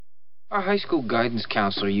Our high school guidance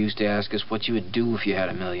counselor used to ask us what you would do if you had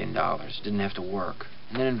 $1 million. Didn't have to work.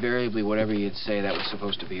 And then invariably, whatever you'd say, that was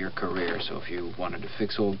supposed to be your career. So if you wanted to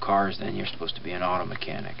fix old cars, then you're supposed to be an auto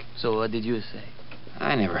mechanic. So what did you say?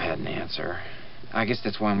 I never had an answer. I guess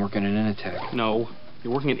that's why I'm working at Initech. No,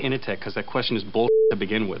 you're working at Initech because that question is bullshit to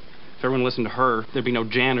begin with. If everyone listened to her, there'd be no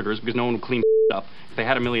janitors because no one would clean up if they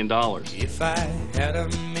had $1 million. If I had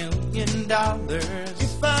 $1 million,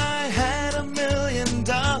 if I had $1 million.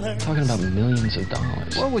 Talking about millions of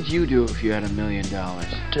dollars. What would you do if you had $1 million?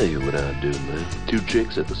 Tell you what I'd do, man. 2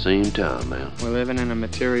 chicks at the same time, man. We're living in a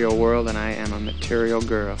material world, and I am a material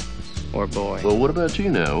girl. Or boy. Well, what about you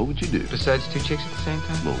now? What would you do? Besides 2 chicks at the same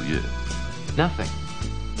time? Oh, yeah. Nothing.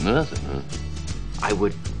 Nothing, huh? I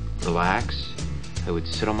would relax. I would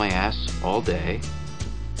sit on my ass all day.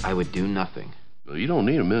 I would do nothing. Well, you don't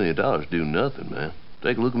need $1 million to do nothing, man.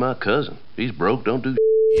 Take a look at my cousin. He's broke, don't do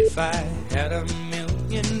If I had $1 million,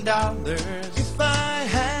 if I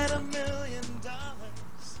had $1 million,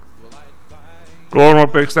 Rolling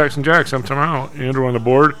up Big Stacks and Jacks. I'm tomorrow. Andrew on the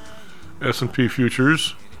board. S&P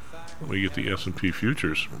futures. Let me get the S&P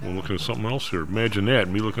futures. We're looking at something else here. Imagine that,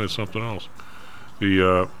 me looking at something else.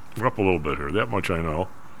 We're up a little bit here. That much I know.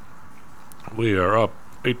 We are up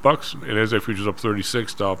 $8, and NASDAQ futures up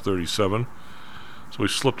 36, Dow up 37. So we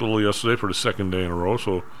slipped a little yesterday for the second day in a row.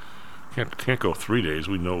 So can't go 3 days.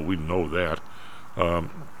 We know that.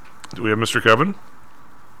 Do we have Mr. Kevin?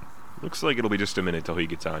 Looks like it'll be just a minute till he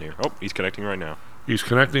gets on here. Oh, he's connecting right now. He's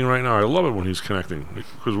connecting right now. I love it when he's connecting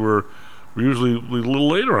because we're usually a little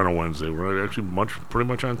later on a Wednesday. We're actually pretty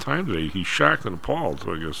much on time today. He's shocked and appalled.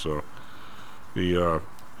 So I guess so.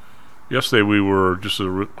 Yesterday we were just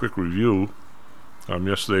a quick review.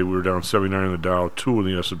 Yesterday we were down 79 in the Dow, 2 in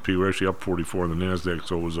the S&P. We're actually up 44 in the NASDAQ.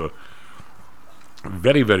 So it was a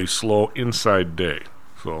very, very slow inside day.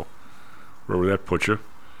 So wherever that puts you.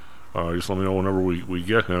 Just let me know whenever we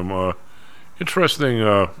get him.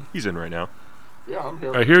 Interesting. He's in right now. Yeah, I'm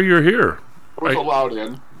here. I hear you're here. I was allowed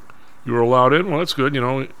in. You were allowed in? Well, that's good.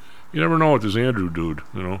 You never know with this Andrew dude,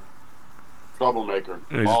 Troublemaker.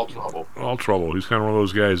 Yeah, all trouble. All trouble. He's kind of one of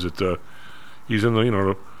those guys that he's in the,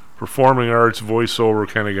 the performing arts, voiceover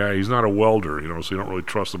kind of guy. He's not a welder, so you don't really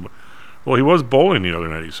trust him. Well, he was bowling the other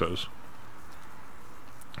night, he says.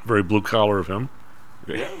 Very blue collar of him.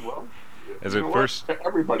 Yeah, well. As at first,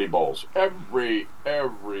 everybody bowls.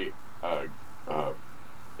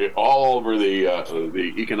 All over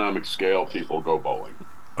the economic scale, people go bowling.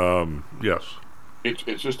 Yes.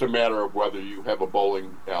 It's just a matter of whether you have a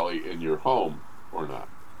bowling alley in your home or not.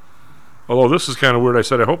 Although this is kind of weird. I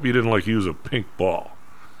said I hope you didn't use a pink ball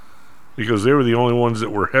because they were the only ones that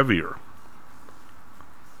were heavier.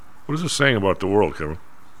 What is this saying about the world, Kevin?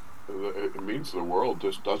 It means the world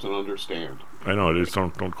just doesn't understand. I know, I just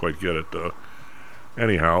don't quite get it.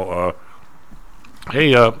 Anyhow,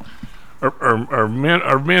 hey, our man,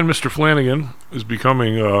 Mr. Flanagan is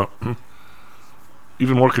becoming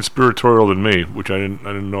even more conspiratorial than me, which I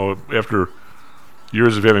didn't know. After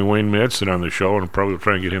years of having Wayne Madsen on the show, and I'm probably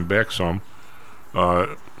trying to get him back some,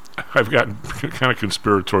 I've gotten kind of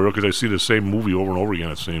conspiratorial because I see the same movie over and over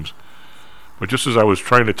again, it seems. But just as I was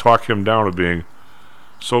trying to talk him down to being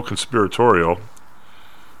so conspiratorial,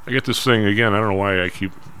 I get this thing again. I don't know why I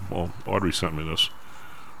keep. Well, Audrey sent me this.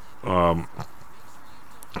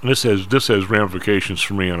 This has ramifications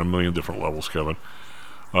for me on a million different levels, Kevin.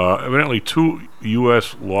 Evidently, 2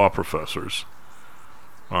 U.S. law professors.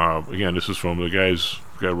 Again, this is from the guy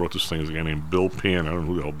who wrote this thing is a guy named Bill Pan. I don't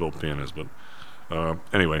know who the hell Bill Pan is, but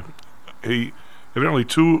anyway, evidently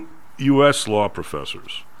 2 U.S. law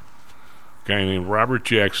professors. A guy named Robert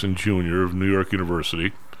Jackson Jr. of New York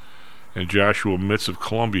University and Joshua Mitz of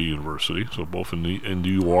Columbia University, so both in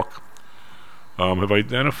New York, have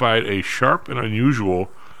identified a sharp and unusual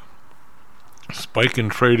spike in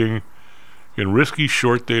trading in risky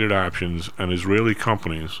short-dated options on Israeli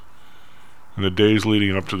companies in the days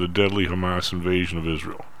leading up to the deadly Hamas invasion of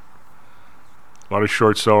Israel. A lot of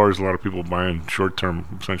short sellers, a lot of people buying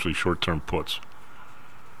essentially short-term puts.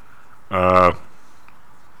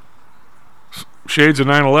 Shades of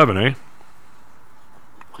 9/11,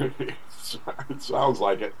 eh? It sounds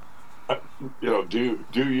like it.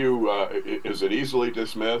 Do you? Is it easily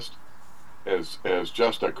dismissed as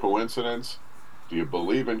just a coincidence? Do you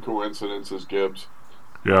believe in coincidences, Gibbs?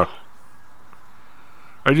 Yeah.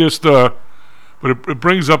 I just, but it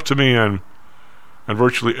brings up to me on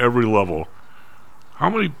virtually every level. How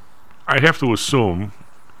many? I have to assume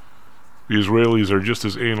the Israelis are just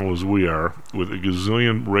as anal as we are, with a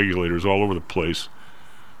gazillion regulators all over the place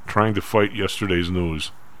trying to fight yesterday's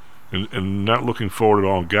news and not looking forward at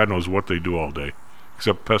all, and God knows what they do all day,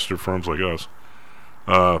 except pester firms like us.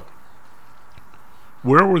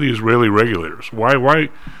 where were the Israeli regulators? Why?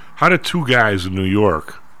 How did two guys in New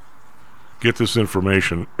York get this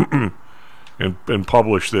information and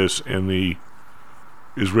publish this, and the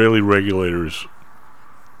Israeli regulators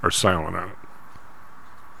are silent on it?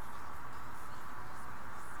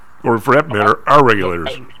 Or for that matter, our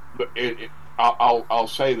regulators. I'll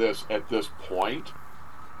say this at this point.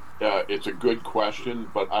 It's a good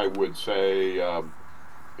question, but I would say,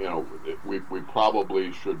 we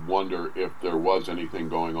probably should wonder if there was anything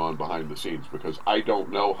going on behind the scenes, because I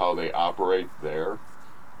don't know how they operate there.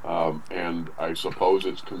 And I suppose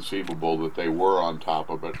it's conceivable that they were on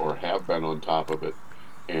top of it or have been on top of it,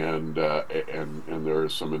 and there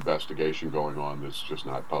is some investigation going on that's just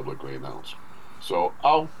not publicly announced. So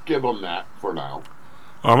I'll give them that for now.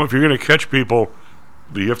 If you're going to catch people,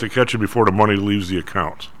 you have to catch them before the money leaves the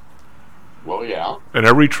account. Well, yeah. And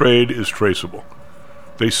every trade is traceable.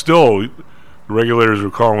 The regulators were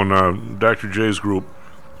calling Dr. J's group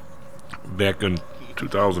back in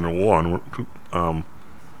 2001.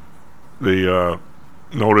 They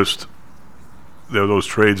noticed there were those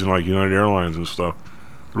trades in like United Airlines and stuff.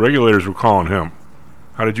 The regulators were calling him.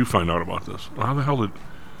 How did you find out about this? Well, how the hell did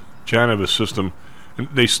John have a system? And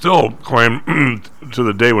they still claim to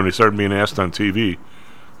the day when they started being asked on TV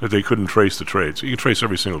that they couldn't trace the trades. You can trace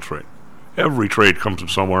every single trade. Every trade comes from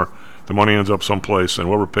somewhere. The money ends up someplace, and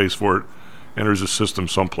whoever pays for it enters a system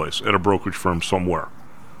someplace at a brokerage firm somewhere.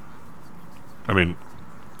 I mean,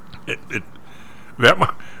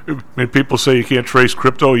 when people say you can't trace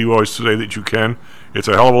crypto, you always say that you can. It's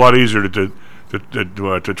a hell of a lot easier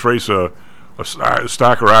to trace a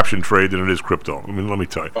stock or option trade than it is crypto. I mean, let me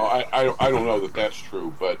tell you. I don't know that that's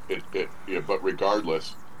true, but but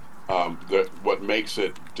regardless, what makes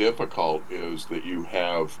it difficult is that you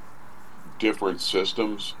have different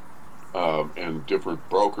systems and different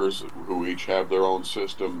brokers who each have their own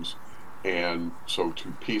systems, and so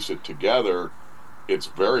to piece it together, it's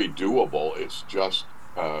very doable. It's just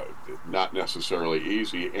not necessarily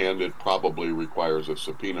easy, and it probably requires a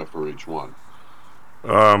subpoena for each one.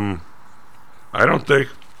 I don't think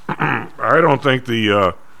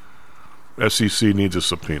the SEC needs a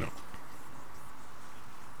subpoena.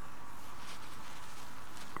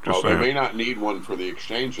 Well, they may not need one for the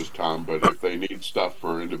exchanges, Tom, but if they need stuff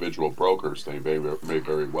for individual brokers, they may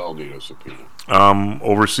very well need a subpoena.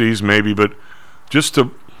 Overseas, maybe, but just to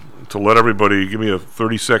let everybody, give me a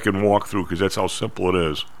 30-second walkthrough, because that's how simple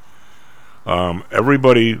it is.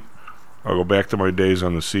 Everybody, I'll go back to my days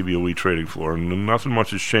on the CBOE trading floor, and nothing much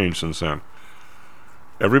has changed since then.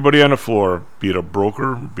 Everybody on the floor, be it a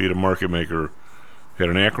broker, be it a market maker, had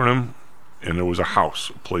an acronym, and there was a house,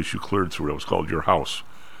 a place you cleared through. It was called your house.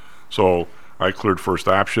 So I cleared first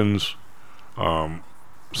options.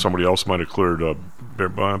 Somebody else might have cleared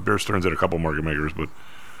Bear Stearns had a couple market makers, but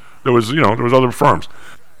there was other firms.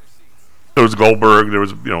 There was Goldberg. There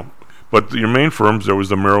was but your main firms. There was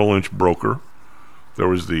the Merrill Lynch broker. There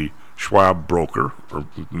was the Schwab broker, or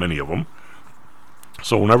many of them.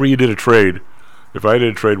 So whenever you did a trade, if I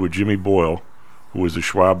did a trade with Jimmy Boyle, who was the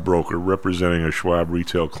Schwab broker representing a Schwab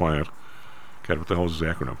retail client, God, what the hell is his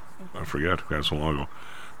acronym? I forget. God, so long ago.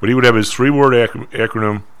 But he would have his three-letter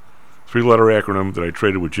acronym that I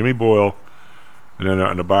traded with Jimmy Boyle, and then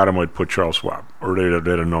on the bottom I'd put Charles Schwab, or they had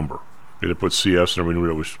a number. They'd have put CS, and everybody knew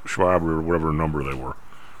it was Schwab or whatever number they were,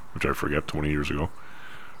 which I forget 20 years ago.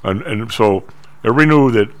 And so everybody knew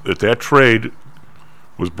that trade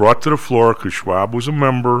was brought to the floor because Schwab was a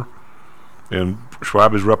member, and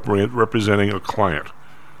Schwab is representing a client.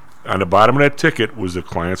 On the bottom of that ticket was the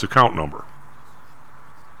client's account number.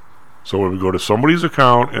 So it would go to somebody's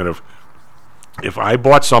account, and if I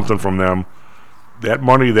bought something from them, that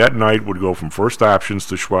money that night would go from first options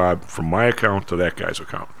to Schwab, from my account to that guy's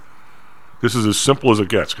account. This is as simple as it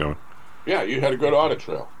gets, Kevin. Yeah, you had a good audit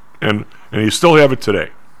trail. And you still have it today.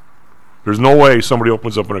 There's no way somebody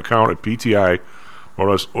opens up an account at PTI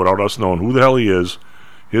without us knowing who the hell he is.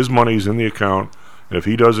 His money's in the account, and if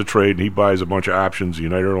he does a trade and he buys a bunch of options,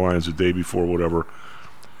 United Airlines the day before, whatever,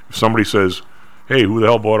 if somebody says, hey, who the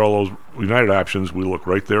hell bought all those United options, we look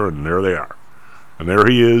right there, and there they are. And there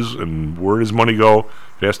he is, and where does money go?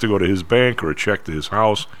 It has to go to his bank or a check to his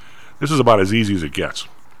house. This is about as easy as it gets.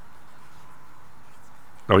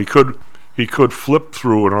 Now, he could flip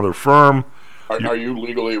through another firm. Are you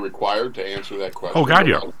legally required to answer that question? Oh, God,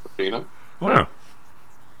 yeah. Oh, yeah.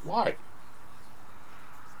 Why?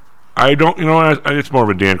 I don't, it's more of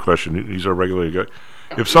a Dan question. He's our regular guy.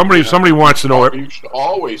 If somebody wants to know it, you should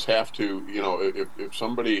always have to, if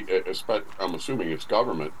somebody, I'm assuming it's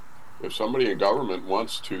government, if somebody in government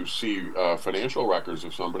wants to see financial records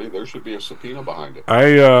of somebody, there should be a subpoena behind it.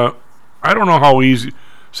 I don't know how easy.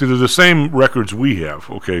 See, they're the same records we have,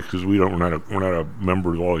 okay? Because we're not a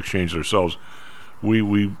member of all exchanges ourselves.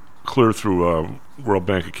 We clear through Royal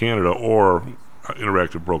Bank of Canada or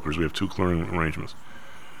Interactive Brokers. We have 2 clearing arrangements.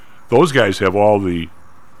 Those guys have all the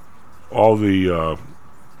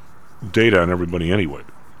data on everybody anyway.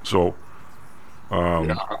 So,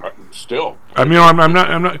 still, I mean, I'm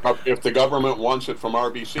not. If the government wants it from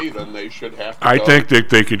RBC, then they should have to. I think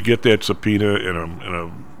they could get that subpoena in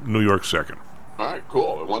a New York second. All right,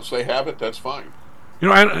 cool. And once they have it, that's fine.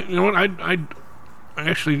 I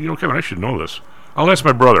actually, Kevin, I should know this. I'll ask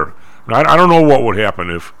my brother. I don't know what would happen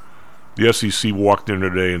if the SEC walked in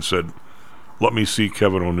today and said, "Let me see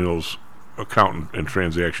Kevin O'Neill's account and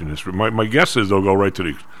transaction history." My guess is they'll go to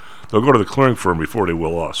the clearing firm before they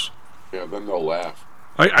will us. Yeah, then they'll laugh.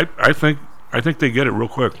 I think they get it real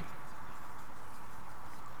quick,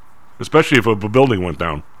 especially if a building went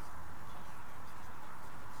down.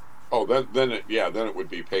 Oh, then it would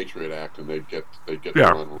be Patriot Act, and they'd get.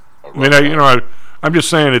 Yeah, I'm just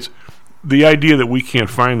saying it's the idea that we can't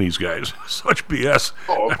find these guys. Such BS.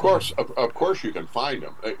 Oh, of course you can find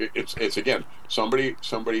them. It's again, somebody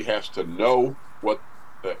has to know what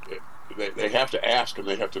they have to ask, and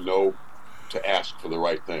they have to know to ask for the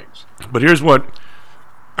right things. But here's what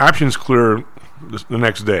options clear the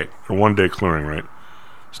next day, or 1 day clearing, right?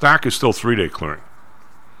 Stock is still 3 day clearing.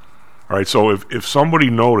 All right, so if somebody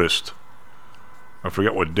noticed, I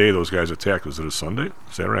forget what day those guys attacked. Was it a Sunday?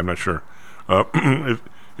 Saturday? I'm not sure.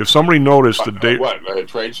 If somebody noticed the day, what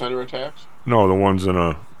trade center attacks? No, the ones in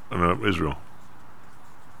Israel.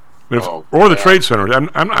 Or the trade center.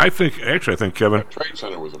 I think Kevin. The trade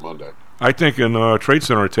center was a Monday. I think in trade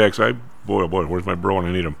center attacks, boy, where's my bro when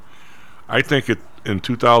I need him? I think in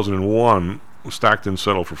 2001, Stockton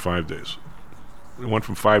settled for 5 days. It went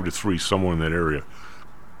from 5 to 3, somewhere in that area.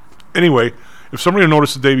 Anyway, if somebody had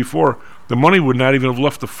noticed the day before, the money would not even have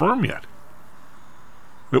left the firm yet.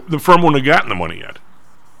 The firm wouldn't have gotten the money yet.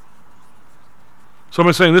 So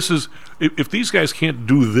I'm saying if these guys can't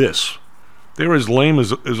do this, they're as lame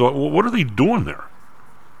as what are they doing there?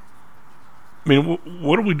 I mean,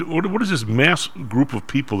 what do we do? What is this mass group of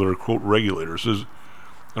people that are quote regulators? And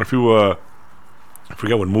if you I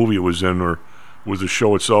forget what movie it was in, or was the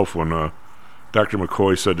show itself when Dr.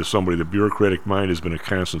 McCoy said to somebody, "The bureaucratic mind has been a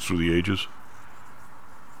constant through the ages."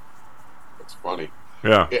 That's funny.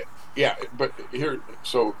 Yeah. Yeah, but here's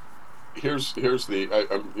the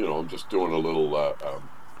I'm just doing a little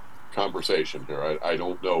conversation here. I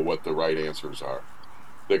don't know what the right answers are.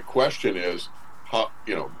 The question is, how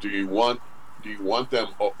do you want them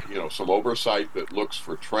some oversight that looks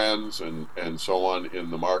for trends and so on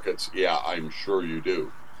in the markets? Yeah, I'm sure you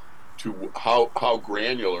do. To how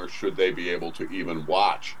granular should they be able to even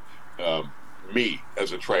watch me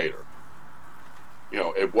as a trader?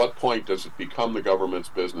 At what point does it become the government's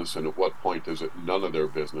business, and at what point is it none of their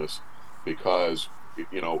business? Because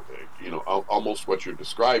almost what you're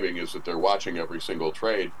describing is that they're watching every single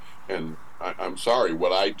trade. And I'm sorry,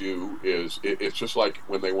 what I do is it's just like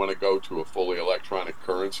when they want to go to a fully electronic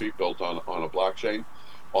currency built on a blockchain.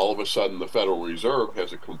 All of a sudden, the Federal Reserve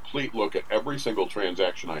has a complete look at every single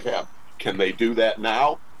transaction I have. Can they do that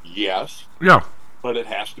now? Yes. Yeah. But it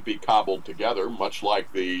has to be cobbled together, much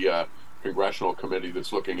like the congressional committee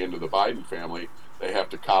that's looking into the Biden family. They have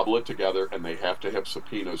to cobble it together, and they have to have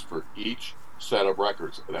subpoenas for each set of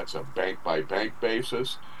records. That's a bank-by-bank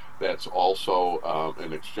basis. That's also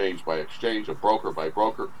an exchange by exchange, a broker by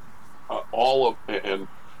broker.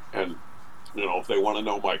 If they want to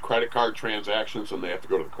know my credit card transactions, then they have to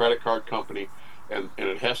go to the credit card company, and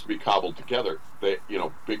it has to be cobbled together.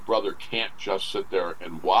 Big Brother can't just sit there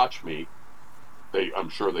and watch me. I'm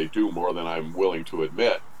sure they do more than I'm willing to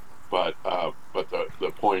admit. But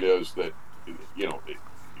the point is that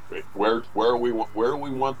where do we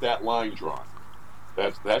want that line drawn?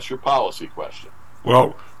 That's your policy question.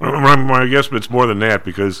 Well, I guess it's more than that,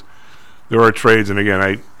 because there are trades, and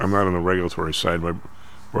again, I'm not on the regulatory side. My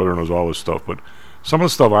brother knows all this stuff, but some of the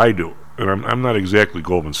stuff I do, and I'm not exactly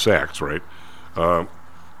Goldman Sachs, right?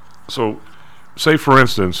 So, say for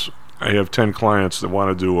instance, I have 10 clients that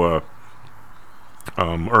want to do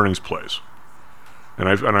earnings plays, and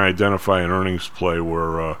I identify an earnings play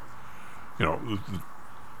where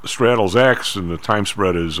straddles X and the time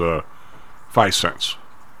spread is 5 cents.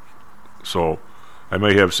 So I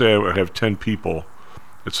may have, say I have 10 people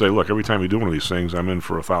that say, look, every time you do one of these things, I'm in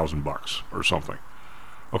for $1,000 or something.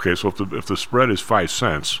 Okay, so if the spread is 5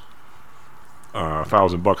 cents,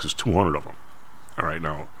 $1,000 is 200 of them. All right,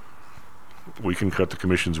 now we can cut the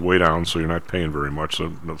commissions way down, so you're not paying very much.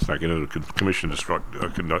 So let's not get into the commission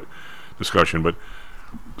discussion. But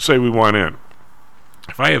say we want in.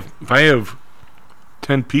 If I have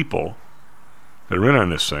 10 people that are in on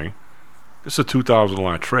this thing, it's a 2,000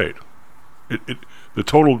 lot trade. The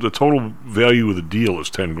total value of the deal is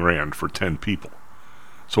 10 grand for 10 people.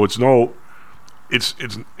 So it's not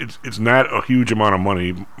a huge amount of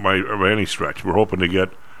money by any stretch. We're hoping to get,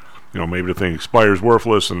 maybe the thing expires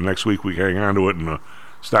worthless, and the next week we hang on to it, and the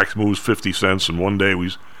stock moves 50 cents, and one day we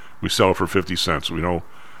sell it for 50 cents. We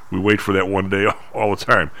wait for that one day all the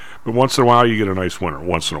time. But once in a while you get a nice winner.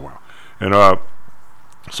 Once in a while, and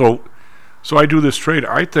so I do this trade.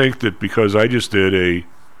 I think that because I just did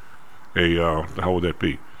how would that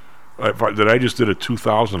be? That I just did a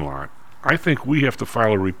 2,000 lot. I think we have to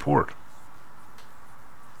file a report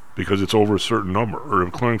because it's over a certain number, or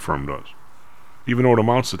the clearing firm does, even though it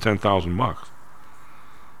amounts to $10,000.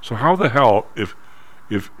 So how the hell, if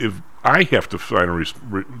I have to sign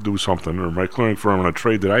do something, or my clearing firm on a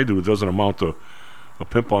trade that I do, it doesn't amount to a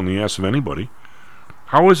pimp on the ass of anybody?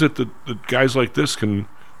 How is it that guys like this can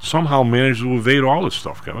somehow manage to evade all this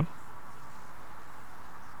stuff, Kevin?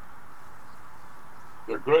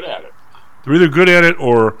 They're good at it. They're either good at it,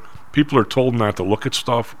 or people are told not to look at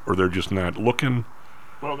stuff, or they're just not looking.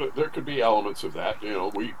 Well, there could be elements of that.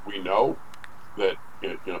 We know that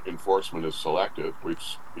enforcement is selective.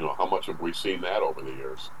 How much have we seen that over the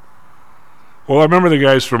years? Well, I remember the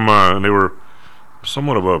guys from and they were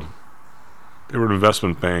an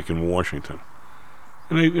investment bank in Washington,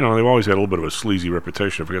 and they've always had a little bit of a sleazy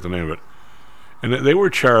reputation. I forget the name of it, and they were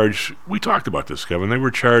charged. We talked about this, Kevin. They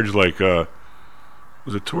were charged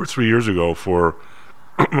was it 2 or 3 years ago for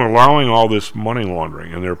allowing all this money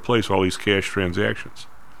laundering in their place, all these cash transactions.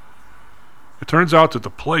 It turns out that the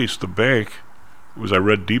bank, I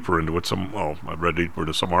read deeper into it. I read deeper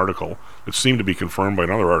into some article that seemed to be confirmed by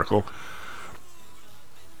another article.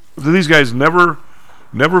 These guys never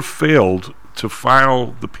failed to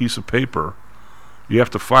file the piece of paper you have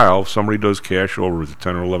to file if somebody does cash over the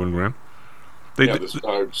 10 or 11 grand. This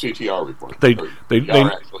CTR report.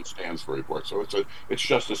 CTR actually stands for report, so it's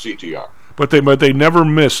just a CTR. But they never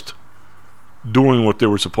missed doing what they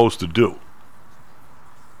were supposed to do.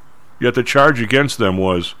 Yet the charge against them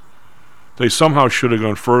was they somehow should have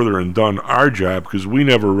gone further and done our job because we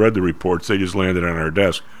never read the reports. They just landed on our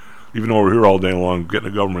desk. Even though we're here all day long getting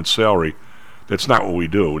a government salary, that's not what we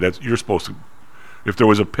do. You're supposed to. If there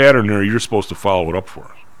was a pattern there, you're supposed to follow it up for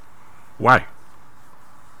us. Why?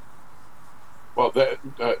 Well,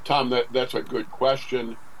 Tom, that's a good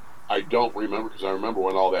question. I don't remember because I remember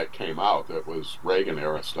when all that came out. That was Reagan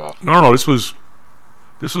era stuff. No, this was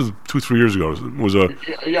 2-3 years ago. It was a.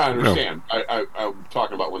 Yeah, I understand. I'm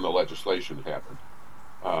talking about when the legislation happened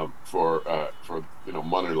for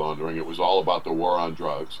money laundering. It was all about the war on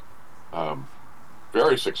drugs.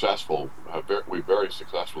 Very successful. We very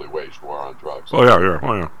successfully waged war on drugs. Oh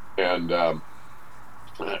yeah. And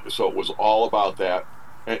so it was all about that.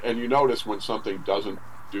 And you notice when something doesn't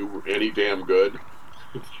do any damn good,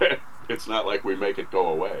 it's not like we make it go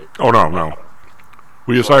away. Oh no.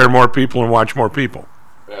 We just hire more people and watch more people.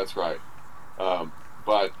 That's right.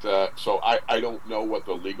 So I don't know what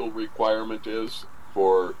the legal requirement is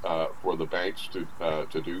for the banks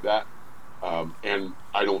to do that, and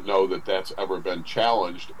I don't know that that's ever been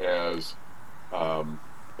challenged as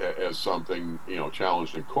something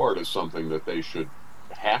challenged in court as something that they should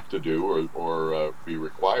have to do or be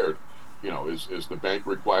required. Is the bank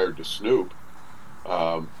required to snoop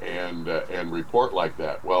and report like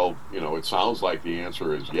that? Well, it sounds like the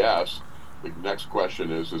answer is yes. The next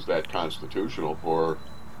question is that constitutional for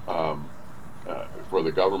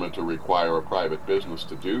the government to require a private business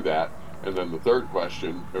to do that? And then the third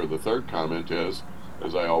question, or the third comment is,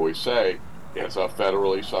 as I always say, it's a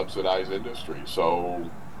federally subsidized industry.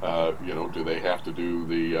 So, do they have to do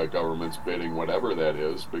the government's bidding, whatever that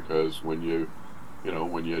is? Because when you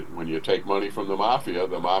take money from the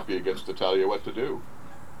mafia gets to tell you what to do.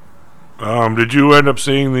 Did you end up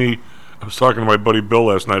seeing I was talking to my buddy Bill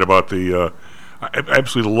last night about I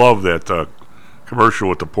absolutely love that commercial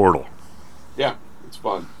with the portal. Yeah, it's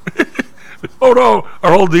fun. Oh no,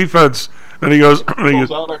 our whole defense. And he goes,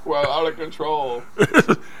 out of control.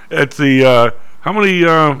 It's how many?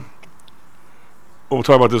 We'll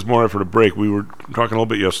talk about this more after the break. We were talking a little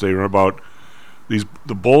bit yesterday about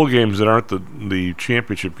the bowl games that aren't the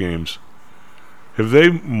championship games. Have they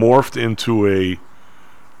morphed into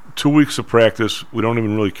 2 weeks of practice? We don't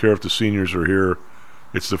even really care if the seniors are here.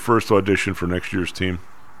 It's the first audition for next year's team.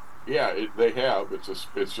 Yeah, they have.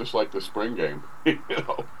 It's just like the spring game.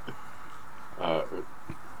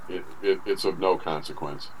 It's of no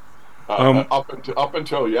consequence. Up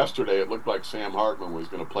until yesterday, it looked like Sam Hartman was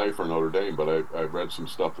going to play for Notre Dame, but I read some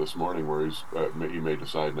stuff this morning where he may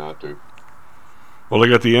decide not to. Well, they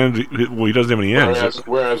got the end. Well, he doesn't have any ends.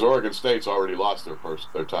 Whereas Oregon State's already lost their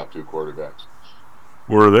top two quarterbacks.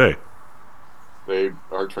 Where are they? They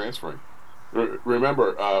are transferring.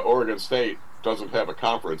 Remember, Oregon State doesn't have a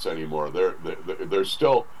conference anymore. They're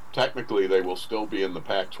still technically they will still be in the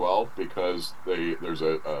Pac-12 because there's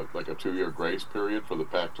a 2-year grace period for the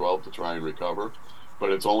Pac-12 to try and recover,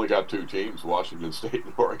 but it's only got two teams, Washington State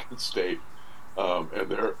and Oregon State,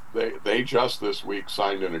 and they just this week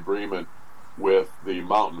signed an agreement with the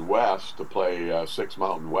Mountain West to play 6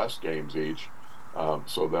 Mountain West games each,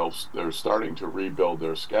 so they're starting to rebuild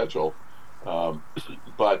their schedule,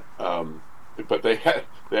 but they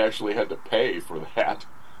actually had to pay for that.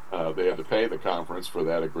 They had to pay the conference for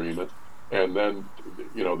that agreement, and then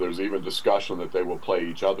there's even discussion that they will play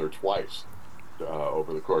each other twice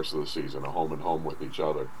over the course of the season, a home and home with each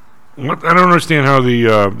other. I don't understand how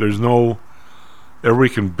there's no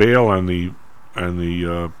everybody can bail on the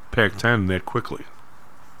Pac-10 that quickly.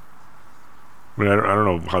 I mean, I don't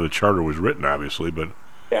know how the charter was written, obviously, but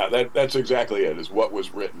yeah, that's exactly it. Is what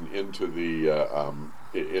was written into the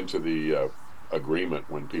agreement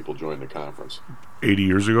when people joined the conference 80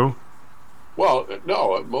 years ago. Well,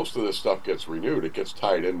 no, most of this stuff gets renewed. It gets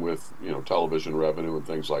tied in with television revenue and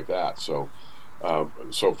things like that. So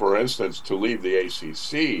for instance, to leave the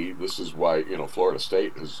ACC, this is why Florida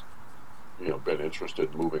State has been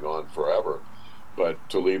interested in moving on forever. But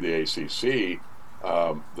to leave the ACC,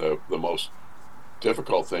 the most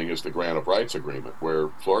difficult thing is the grant of rights agreement, where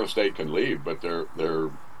Florida State can leave, but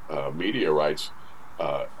their media rights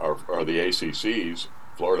are the ACC's.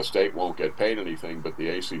 Florida State won't get paid anything, but the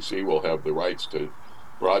ACC will have the rights to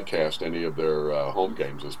broadcast any of their home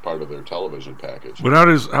games as part of their television package. But how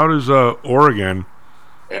does Oregon?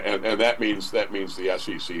 And that means the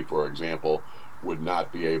SEC, for example, would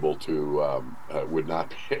not be able to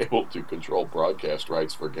control broadcast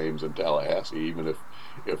rights for games in Tallahassee, even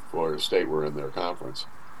if Florida State were in their conference.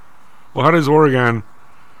 Well, how does Oregon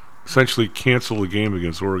essentially cancel the game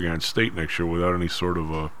against Oregon State next year without any sort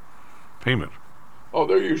of payment? Oh,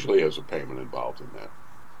 there usually is a payment involved in that.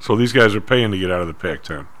 So these guys are paying to get out of the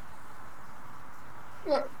Pac-10.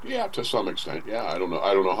 Yeah, to some extent. Yeah, I don't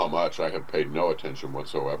know how much. I have paid no attention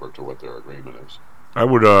whatsoever to what their agreement is. I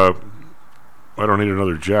would. I don't need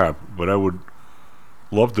another job, but I would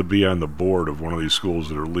love to be on the board of one of these schools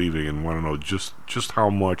that are leaving and want to know just how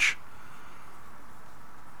much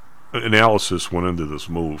analysis went into this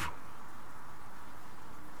move.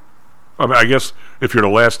 I mean, I guess if you're the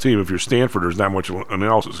last team, if you're Stanford, there's not much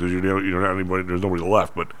analysis because you don't have anybody. There's nobody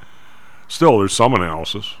left, but still, there's some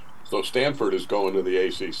analysis. So Stanford is going to the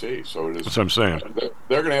ACC. So it is. That's what I'm saying.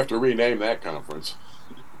 They're going to have to rename that conference.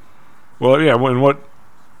 Well, yeah. And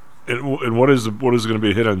what is going to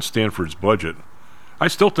be a hit on Stanford's budget? I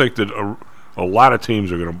still think that a lot of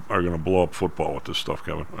teams are going to blow up football with this stuff,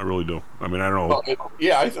 Kevin. I really do. I mean, I don't know. Well,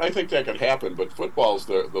 I think that could happen, but football's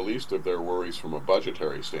the least of their worries from a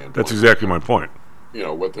budgetary standpoint. That's exactly my point.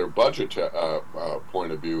 What their budget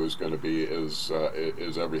point of view is going to be is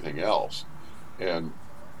everything else, and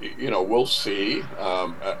we'll see.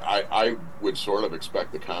 I would sort of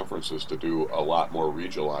expect the conferences to do a lot more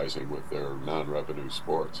regionalizing with their non-revenue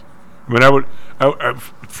sports. I mean,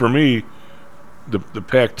 for me, the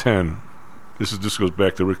Pac-10. This goes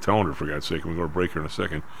back to Rick Tellender, for God's sake. We're going to break here in a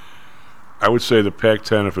second. I would say the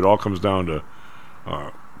Pac-10, if it all comes down to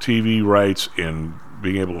TV rights and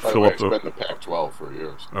being able to fill up the... It's been the Pac-12 for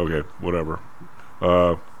years. Okay, whatever.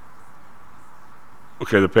 The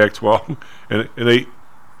Pac-12. and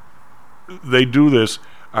they do this.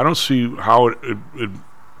 I don't see how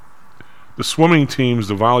the swimming teams,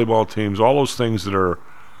 the volleyball teams, all those things that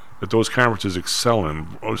those conferences excel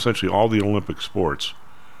in, essentially all the Olympic sports.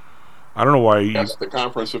 I don't know why. That's the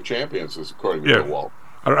Conference of Champions, according to Bill Walt.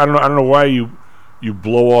 I don't know why you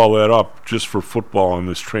blow all that up just for football in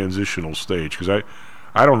this transitional stage. Because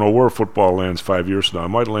I don't know where football lands 5 years from now. It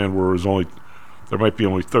might land where there might be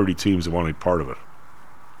only 30 teams that want any part of it.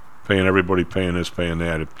 Paying everybody, paying this, paying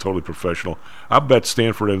that. It's totally professional. I bet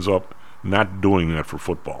Stanford ends up not doing that for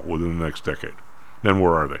football within the next decade. Then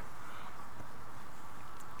where are they?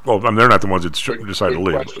 Well, they're not the ones that decide to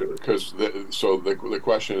leave. Because the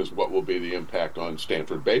question is, what will be the impact on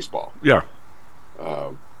Stanford baseball? Yeah.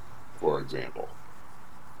 For example.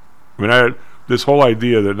 I mean, this whole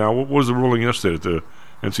idea that now, what was the ruling yesterday? That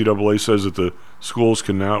the NCAA says that the schools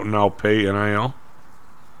can now pay NIL?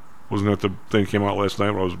 Wasn't that the thing that came out last night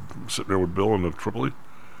when I was sitting there with Bill in the Tripoli?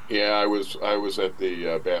 Yeah, I was at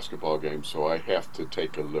the basketball game, so I have to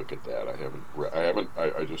take a look at that.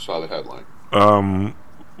 I just saw the headline.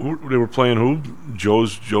 They were playing who?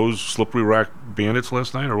 Joe's Slippery Rock Bandits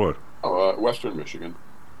last night, or what? Western Michigan.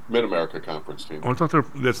 Mid-America Conference team. Oh, I thought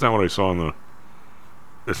that's not what I saw on the.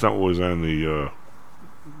 That's not what was on the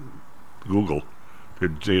Google.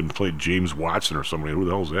 They had played James Watson or somebody. Who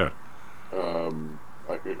the hell's that? You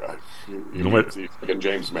mean thinking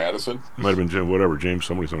James Madison? Might have been whatever. James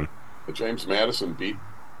something. James Madison beat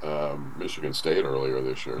Michigan State earlier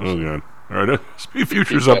this year. Oh, God. All right, S&P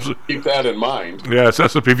futures up. Keep that in mind. Yeah, it's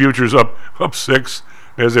S&P futures up 6.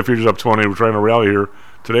 NASDAQ futures up 20. We're trying to rally here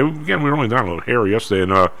today. Again, we were only down a little hair yesterday,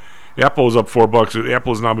 and Apple is up $4.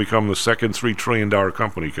 Apple has now become the second $3 trillion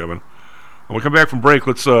company, Kevin. When we come back from break,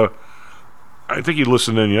 let's. I think you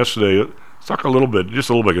listened in yesterday. Let's talk just a little bit, because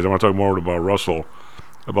I want to talk more about Russell,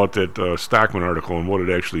 about that Stockman article and what it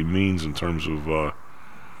actually means in terms of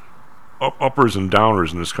uppers and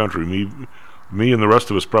downers in this country. Me and the rest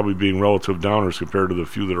of us probably being relative downers compared to the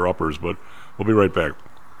few that are uppers, but we'll be right back.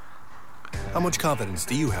 How much confidence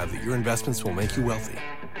do you have that your investments will make you wealthy?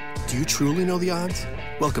 Do you truly know the odds?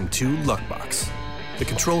 Welcome to Luckbox, the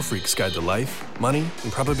control freak's guide to life, money,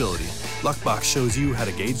 and probability. Luckbox shows you how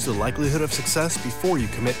to gauge the likelihood of success before you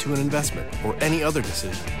commit to an investment or any other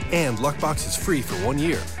decision. And Luckbox is free for 1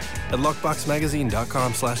 year at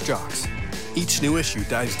luckboxmagazine.com/jocks. Each new issue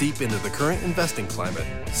dives deep into the current investing climate,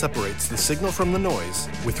 separates the signal from the noise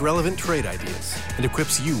with relevant trade ideas, and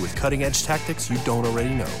equips you with cutting-edge tactics you don't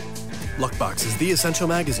already know. Luckbox is the essential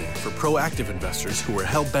magazine for proactive investors who are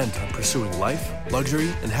hell-bent on pursuing life, luxury,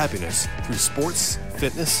 and happiness through sports,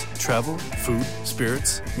 fitness, travel, food,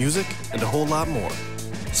 spirits, music, and a whole lot more.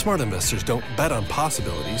 Smart investors don't bet on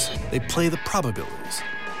possibilities, they play the probabilities.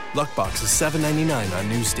 Luckbox is $7.99 on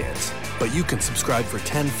newsstands, but you can subscribe for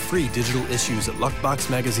 10 free digital issues at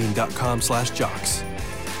luckboxmagazine.com/jocks.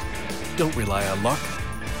 Don't rely on luck.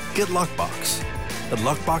 Get Luckbox at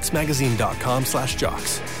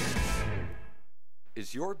luckboxmagazine.com/jocks.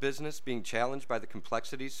 Is your business being challenged by the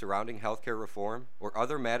complexities surrounding healthcare reform or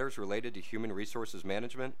other matters related to human resources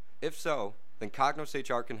management? If so, then Cognos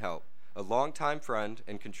HR can help. A longtime friend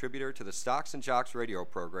and contributor to the Stocks and Jocks radio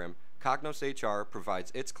program, Cognos HR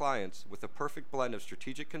provides its clients with a perfect blend of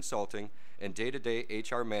strategic consulting and day-to-day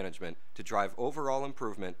HR management to drive overall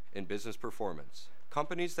improvement in business performance.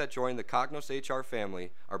 Companies that join the Cognos HR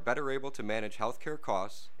family are better able to manage healthcare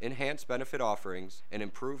costs, enhance benefit offerings, and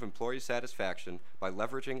improve employee satisfaction by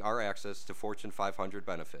leveraging our access to Fortune 500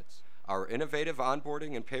 benefits. Our innovative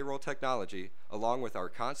onboarding and payroll technology, along with our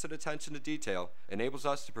constant attention to detail, enables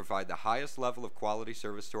us to provide the highest level of quality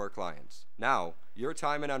service to our clients. Now, your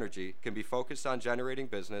time and energy can be focused on generating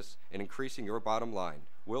business and increasing your bottom line.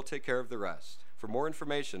 We'll take care of the rest. For more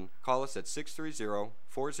information, call us at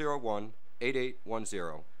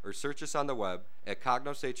 630-401-8810 or search us on the web at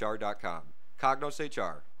cognoshr.com. Cognos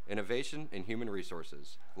HR, innovation in human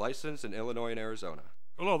resources. Licensed in Illinois and Arizona.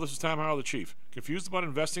 Hello, this is Tom Howell, the Chief. Confused about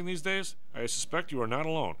investing these days? I suspect you are not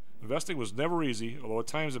alone. Investing was never easy, although at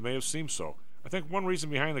times it may have seemed so. I think one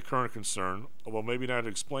reason behind the current concern, although maybe not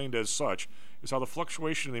explained as such, is how the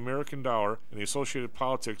fluctuation in the American dollar and the associated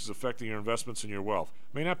politics is affecting your investments and your wealth.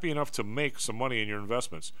 It may not be enough to make some money in your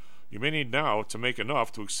investments. You may need now to make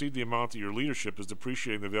enough to exceed the amount that your leadership is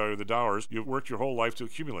depreciating the value of the dollars you've worked your whole life to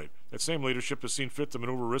accumulate. That same leadership has seen fit to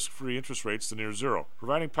maneuver risk-free interest rates to near zero.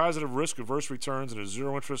 Providing positive risk-averse returns in a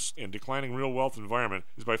zero-interest and declining real wealth environment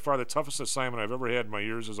is by far the toughest assignment I've ever had in my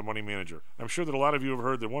years as a money manager. I'm sure that a lot of you have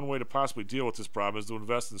heard that one way to possibly deal with this problem is to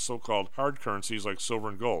invest in so-called hard currencies like silver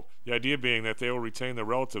and gold. The idea being that they will retain their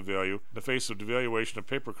relative value in the face of devaluation of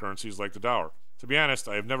paper currencies like the dollar. To be honest,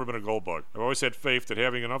 I have never been a gold bug. I've always had faith that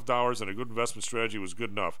having enough dollars and a good investment strategy was good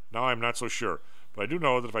enough. Now I'm not so sure. But I do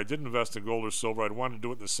know that if I did invest in gold or silver, I'd want to do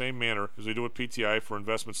it in the same manner as we do with PTI for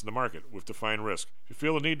investments in the market, with defined risk. If you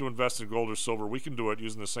feel the need to invest in gold or silver, we can do it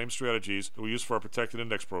using the same strategies that we use for our protected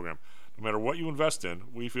index program. No matter what you invest in,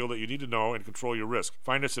 we feel that you need to know and control your risk.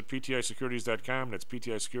 Find us at ptisecurities.com. That's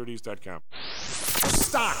ptisecurities.com.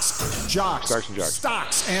 Stocks, jocks, Stocks and jocks.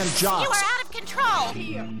 Stocks and jocks. You are out of control.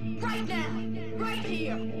 Here, right now, right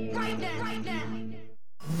here, right now, right now.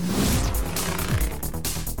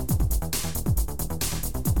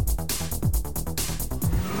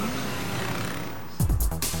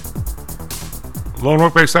 Low and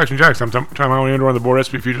work-based stocks and jocks. I'm Tom Howell, Andrew on the board.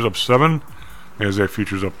 SP futures up 7. NASDAQ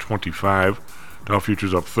futures up 25. Dow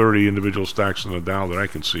futures up 30. Individual stocks in the Dow that I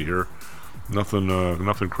can see here.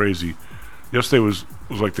 Nothing crazy. Yesterday was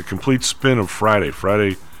like the complete spin of Friday.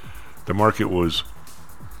 Friday, the market was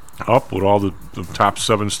up with all the top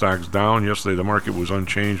 7 stocks down. Yesterday, the market was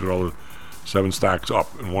unchanged with all the 7 stocks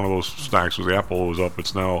up. And one of those stocks was Apple. It was up.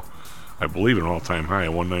 It's now, I believe, an all-time high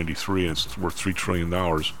at 193, and it's worth $3 trillion.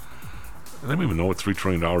 I don't even know what $3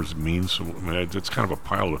 trillion means. So, I mean, it's kind of a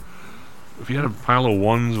pile of... If you had a pile of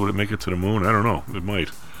ones, would it make it to the moon? I don't know. It might.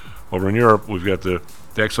 Over in Europe, we've got the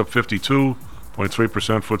DAX up 52.3%,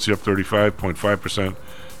 FTSE up 35.5%,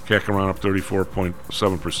 CAC around up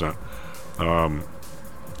 34.7%.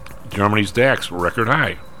 Germany's DAX, record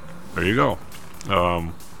high. There you go.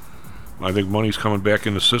 I think money's coming back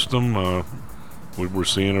in the system. We're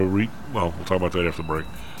seeing we'll talk about that after the break,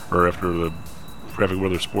 or after the traffic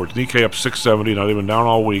weather sports. Nikkei up 670. Now they've been down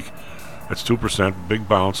all week. That's 2%, big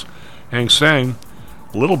bounce. Hang Seng,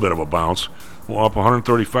 a little bit of a bounce. Well, up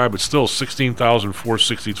 135, but still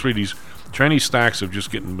 16,463. These Chinese stocks have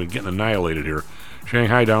just been getting annihilated here.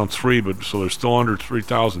 Shanghai down 3, but so they're still under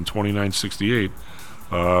 3,000, 2968.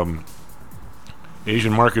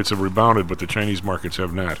 Asian markets have rebounded, but the Chinese markets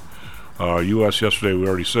have not. U.S. yesterday, we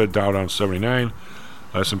already said, Dow down 79,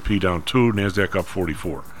 S&P down 2, NASDAQ up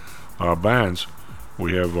 44. Bonds,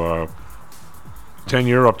 we have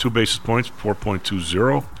 10-year up 2 basis points,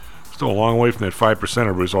 4.20. Still a long way from that 5%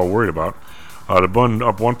 everybody's all worried about. The bund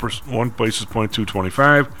up 1 basis point,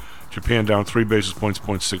 2.25. Japan down 3 basis points,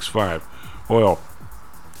 0.65. Oil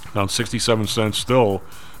down 67 cents, still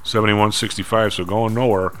 71.65, so going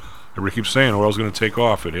nowhere. Everybody keeps saying oil's going to take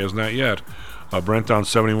off. It has not yet. Brent down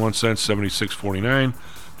 71 cents, 76.49.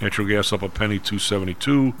 Natural gas up a penny,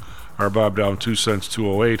 2.72. RBOB down 2 cents,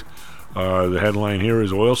 2.08. The headline here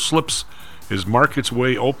is oil slips as markets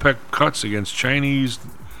weigh OPEC cuts against Chinese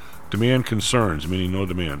demand concerns, meaning no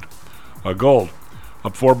demand. Gold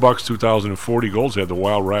up $4, 2040. Gold's had the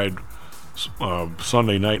wild ride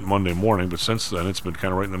Sunday night, Monday morning, but since then it's been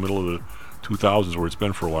kind of right in the middle of the 2000s where it's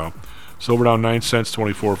been for a while. Silver down 9 cents,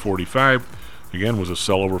 24.45. Again, was a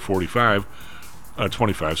sell over 25.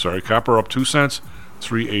 Copper up 2 cents,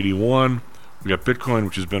 381. We got Bitcoin,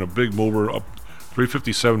 which has been a big mover, up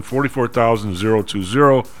 357,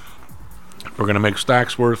 44,020. We're going to make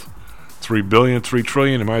stocks worth $3 billion, $3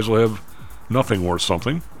 trillion. You might as well have nothing worth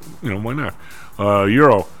something. Why not?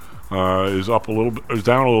 Euro is up a little bit, is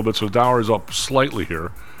down a little bit, so the dollar is up slightly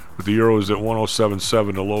here. But the euro is at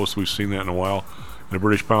 107.7, the lowest we've seen that in a while. And the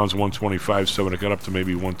British pound's 125.7. It got up to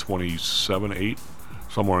maybe 127.8,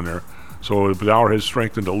 somewhere in there. So the dollar has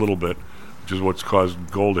strengthened a little bit, which is what's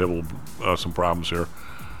caused gold to have some problems here.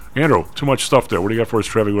 Andrew, too much stuff there. What do you got for us,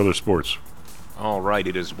 traffic, weather, sports? All right,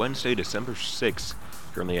 it is Wednesday, December 6th,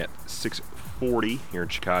 currently at 6:40 here in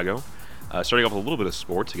Chicago. Starting off with a little bit of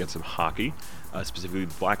sports, against some hockey. Specifically,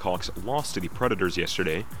 the Blackhawks lost to the Predators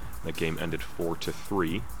yesterday. That game ended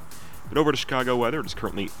 4-3. But over to Chicago weather, it is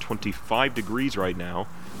currently 25 degrees right now.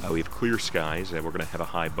 We have clear skies, and we're going to have a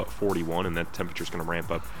high about 41, and that temperature is going to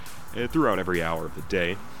ramp up throughout every hour of the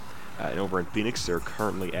day. And over in Phoenix, they're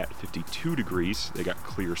currently at 52 degrees. They got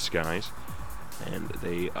clear skies, and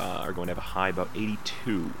they are going to have a high about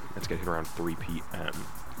 82. That's going to hit around 3 p.m.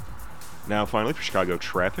 Now, finally, for Chicago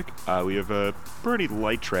traffic, we have pretty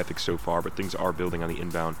light traffic so far, but things are building on the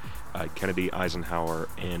inbound Kennedy, Eisenhower,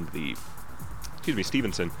 and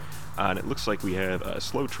Stevenson. And it looks like we have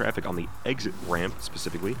slow traffic on the exit ramp,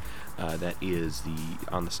 specifically. That is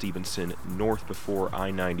on the Stevenson north before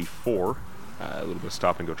I-94. A little bit of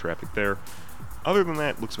stop-and-go traffic there. Other than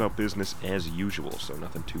that, looks about business as usual, so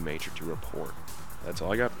nothing too major to report. That's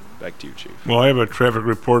all I got. Back to you, Chief. Well, I have a traffic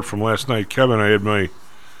report from last night. Kevin, I had my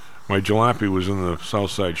jalopy was in the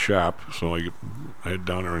South Side shop, so I head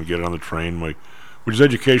down there and get it on the train. Which is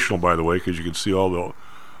educational, by the way, because you can see all the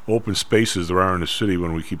open spaces there are in the city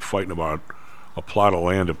when we keep fighting about a plot of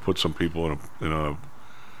land to put some people in a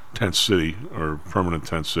tent city or permanent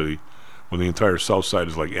tent city, when the entire South Side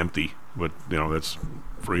is like empty. But that's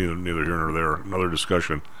for neither here nor there. Another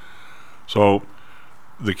discussion. So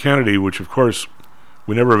the Kennedy, which of course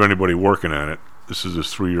we never have anybody working on it. This is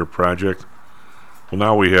this 3-year project. Well,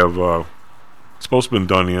 now we have, it's supposed to have been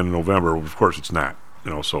done the end of November. Of course it's not,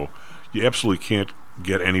 so you absolutely can't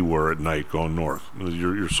get anywhere at night going north.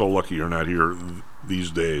 You're so lucky you're not here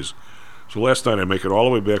these days. So last night I make it all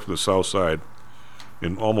the way back from the South Side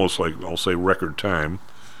in almost I'll say record time.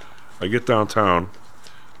 I get downtown.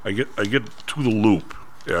 I get to the loop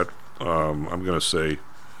at, I'm going to say,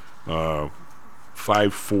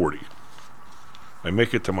 5:40. I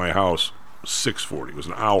make it to my house 6:40. It was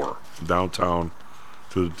an hour downtown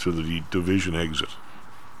to the division exit.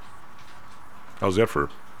 How's that for?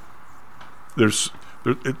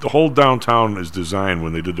 The whole downtown is designed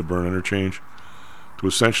when they did the Byrne interchange to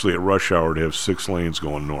essentially at rush hour to have 6 lanes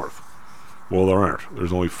going north. Well, there aren't.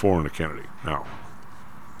 There's only 4 in the Kennedy now.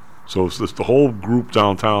 So it's the whole group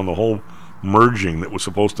downtown, the whole merging that was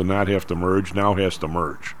supposed to not have to merge now has to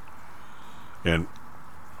merge. And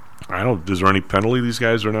is there any penalty? These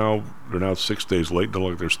guys they're now 6 days late. Don't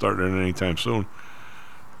look like they're starting it anytime soon.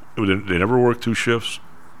 They never worked 2 shifts.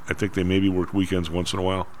 I think they maybe worked weekends once in a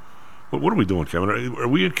while. What are we doing, Kevin? Are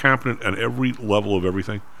we incompetent at every level of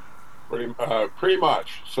everything? Pretty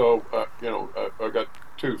much. So, I've got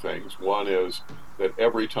two things. One is that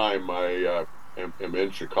every time I am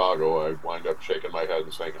in Chicago, I wind up shaking my head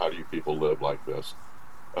and saying, how do you people live like this?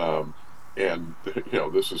 And,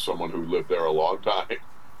 this is someone who lived there a long time.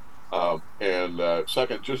 And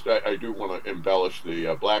second, I do want to embellish the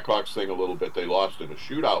Blackhawks thing a little bit. They lost in a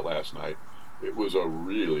shootout last night. It was a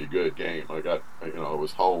really good game. I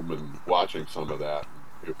was home and watching some of that.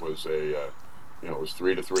 It was it was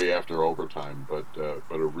 3-3 after overtime, but a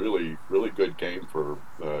really, really good game for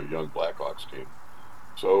the young Blackhawks team.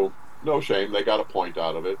 So no shame, they got a point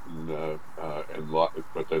out of it,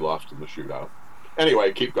 but they lost in the shootout.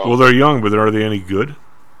 Anyway, keep going. Well, they're young, but are they any good?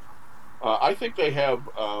 I think they have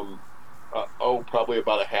probably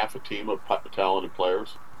about a half a team of talented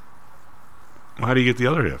players. How do you get the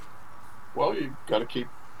other half? Well, you got to keep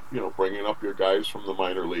bringing up your guys from the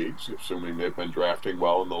minor leagues, assuming they've been drafting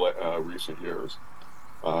well in the recent years,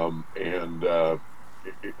 and then they're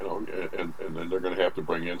going to have to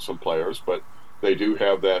bring in some players. But they do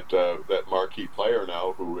have that marquee player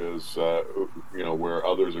now who is where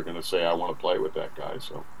others are going to say, I want to play with that guy.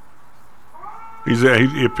 So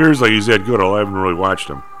he appears like he's that good. I haven't really watched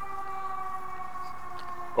him.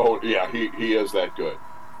 Oh yeah, he is that good.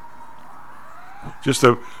 Just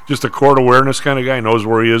a court awareness kind of guy. Knows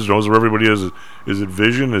where he is. Knows where everybody is. Is it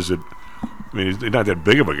vision? Is it? I mean, he's not that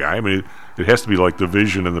big of a guy. I mean, it has to be like the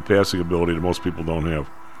vision and the passing ability that most people don't have.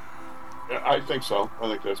 I think so. I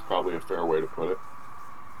think that's probably a fair way to put it.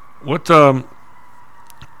 What?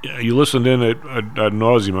 You listened in at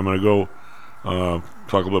nauseum. I'm going to go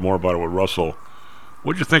talk a little bit more about it with Russell.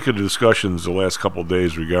 What did you think of the discussions the last couple of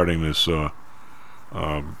days regarding this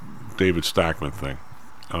David Stockman thing?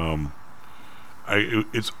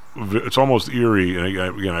 It's almost eerie, and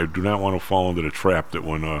I do not want to fall into the trap that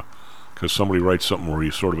when because somebody writes something where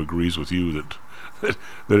he sort of agrees with you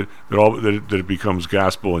that it becomes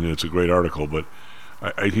gospel and it's a great article. But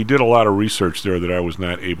he did a lot of research there that I was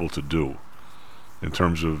not able to do in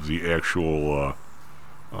terms of the actual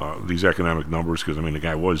these economic numbers. Because I mean, the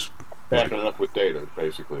guy was backing it up with data,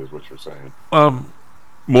 basically, is what you're saying.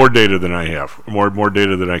 More data than I have, more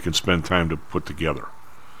data than I can spend time to put together.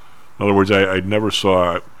 In other words, I never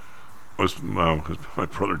saw. My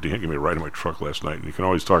brother Dan gave me a ride in my truck last night, and you can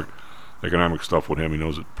always talk economic stuff with him. He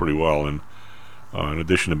knows it pretty well. And in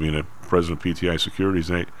addition to being a president of PTI Securities,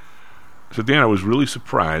 and I said, Dan, I was really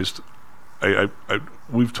surprised.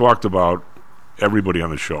 We've talked about everybody on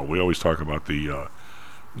the show. We always talk about the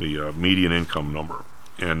median income number,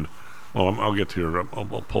 and I'll get to your. I'll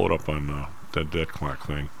pull it up on that debt clock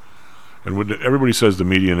thing. And when everybody says the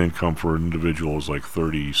median income for an individual is like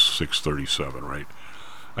 36, 37, right?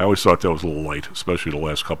 I always thought that was a little light, especially the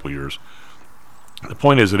last couple of years. The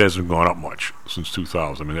point is, it hasn't gone up much since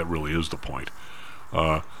 2000. I mean, that really is the point.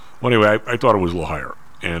 Well, anyway, I thought it was a little higher,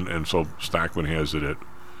 and so Stockman has it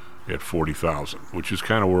at 40,000, which is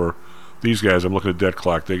kind of where these guys. I'm looking at debt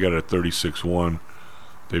clock. They got it at 36.1.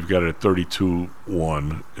 They've got it at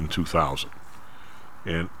 32.1 in 2000,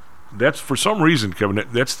 and that's, for some reason, Kevin,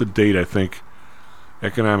 that's the date I think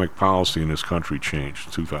economic policy in this country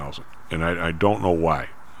changed, 2000. And I don't know why.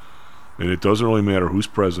 And it doesn't really matter who's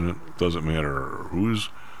president. It doesn't matter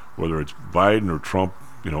whether it's Biden or Trump,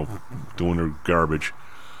 doing their garbage.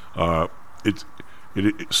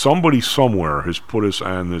 Somebody somewhere has put us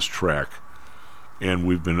on this track, and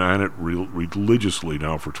we've been on it religiously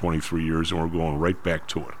now for 23 years, and we're going right back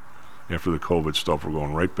to it. After the COVID stuff, we're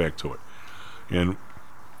going right back to it. And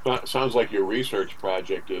sounds like your research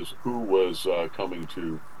project is who was coming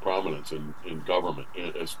to prominence in government,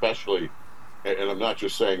 especially, and I'm not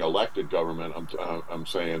just saying elected government. I'm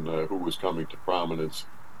saying who was coming to prominence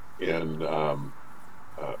in the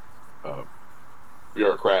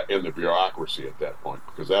bureaucracy at that point,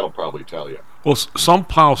 because that'll probably tell you. Well,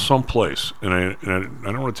 somehow, someplace, and I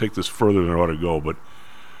don't want to take this further than I ought to go, but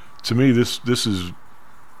to me, this is,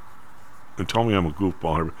 and tell me I'm a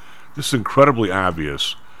goofball, this is incredibly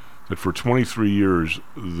obvious that for 23 years,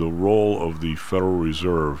 the role of the Federal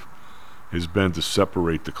Reserve has been to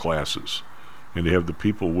separate the classes and to have the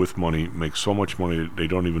people with money make so much money that they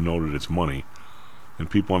don't even know that it's money, and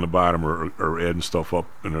people on the bottom are adding stuff up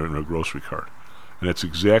in a grocery cart. And that's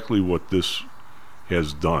exactly what this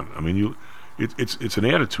has done. I mean, it's an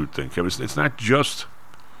attitude thing, Kevin. It's not just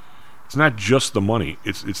the money.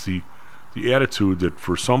 It's the attitude that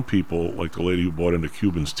for some people, like the lady who bought into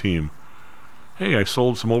Cuban's team, hey, I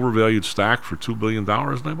sold some overvalued stock for $2 billion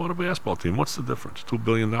and I bought a basketball team. What's the difference? $2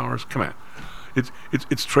 billion? Come on.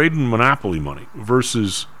 It's trading monopoly money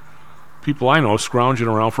versus people I know scrounging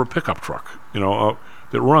around for a pickup truck, that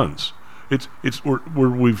runs.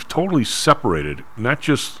 we've totally separated not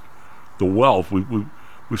just the wealth. We've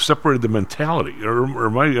separated the mentality. Or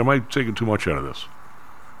am I taking too much out of this?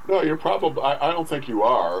 No, you're probably. I don't think you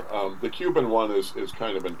are. The Cuban one is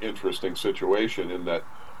kind of an interesting situation in that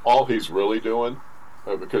all he's really doing,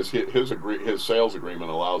 because his sales agreement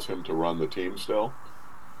allows him to run the team still,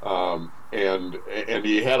 and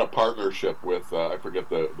he had a partnership with I forget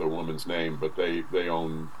the woman's name, but they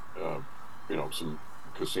own some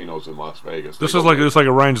casinos in Las Vegas. It's like a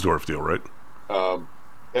Reinsdorf deal, right?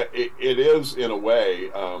 It is in a way.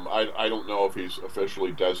 I don't know if he's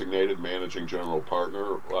officially designated managing general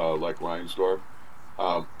partner like Reinsdorf,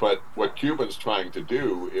 but what Cuban's trying to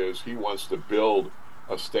do is he wants to build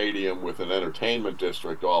a stadium with an entertainment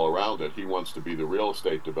district all around it. He wants to be the real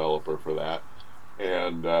estate developer for that,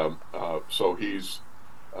 and so he's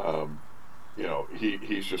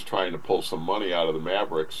he's just trying to pull some money out of the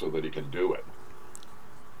Mavericks so that he can do it.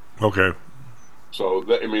 Okay. So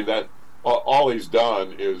that all he's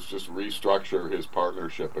done is just restructure his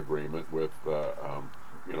partnership agreement with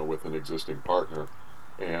with an existing partner,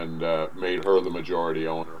 and made her the majority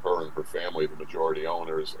owner, her and her family the majority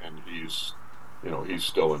owners, and he's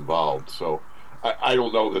still involved. So I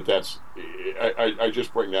don't know that's. I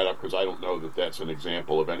just bring that up because I don't know that that's an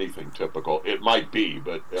example of anything typical. It might be,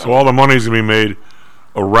 but so all the money's gonna be made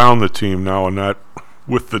around the team now, and not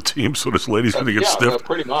with the team. So this lady's gonna get stiffed.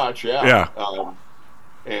 Pretty much, yeah. Yeah.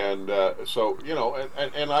 So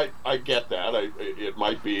and I get that. It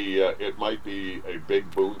might be a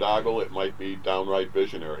big boondoggle. It might be downright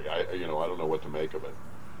visionary. I don't know what to make of it.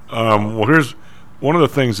 Well, here's one of the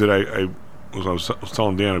things that I was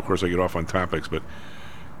telling Dan. Of course, I get off on topics, but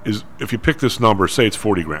is if you pick this number, say it's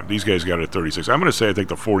 40 grand. These guys got it at 36. I'm going to say I think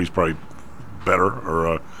the 40 is probably better,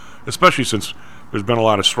 or especially since there's been a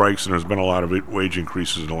lot of strikes and there's been a lot of wage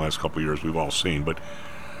increases in the last couple of years. We've all seen, but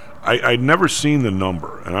I'd never seen the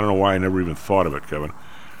number, and I don't know why I never even thought of it, Kevin.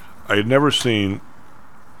 I had never seen.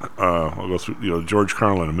 I'll go through. George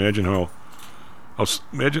Carlin. Imagine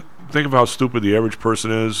think of how stupid the average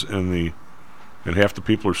person is, and half the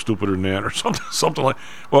people are stupider than that, or something like.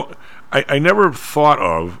 Well, I never thought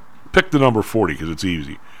of pick the number 40 because it's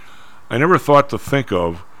easy. I never thought to think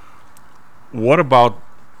of what about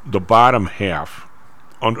the bottom half.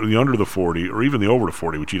 Under the 40, or even the over the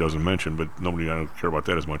 40, which he doesn't mention, but I don't care about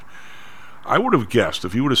that as much. I would have guessed,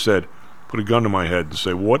 if you would have said, put a gun to my head and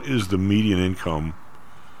say, what is the median income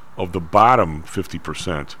of the bottom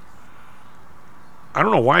 50%? I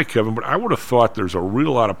don't know why, Kevin, but I would have thought there's a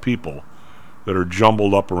real lot of people that are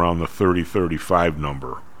jumbled up around the 30, 35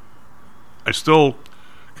 number. I still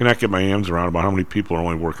cannot get my hands around about how many people are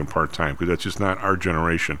only working part-time, because that's just not our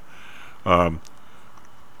generation.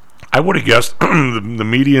 I would have guessed the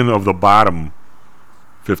median of the bottom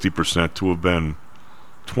 50% to have been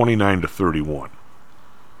 29 to 31.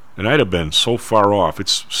 And I'd have been so far off.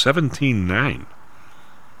 It's 17.9.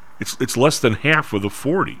 It's less than half of the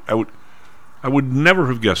 40. I would never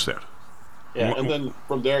have guessed that. Yeah, and then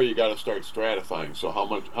from there you got to start stratifying. So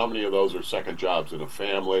how many of those are second jobs in a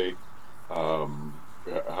family? How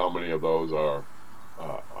many of those are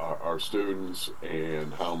students,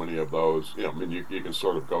 and how many of those, you can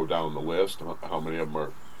sort of go down the list. How many of them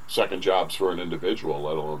are second jobs for an individual,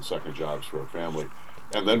 let alone second jobs for a family?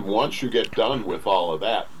 And then once you get done with all of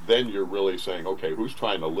that, then you're really saying, okay, who's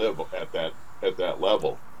trying to live at that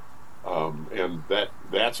level? And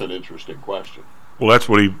that's an interesting question. Well, that's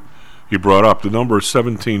what he brought up. The number is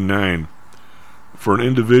 17.9 for an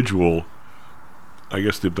individual. I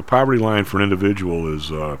guess the poverty line for an individual is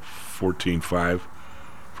 14.5.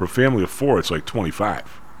 For a family of 4, it's like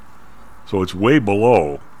 25. So it's way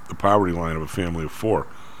below the poverty line of a family of 4.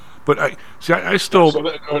 But I still.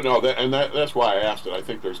 That's why I asked it. I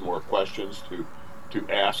think there's more questions to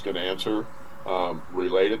ask and answer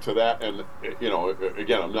related to that. And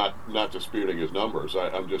again, I'm not disputing his numbers.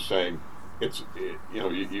 I'm just saying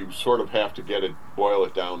you sort of have to boil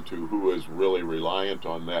it down to who is really reliant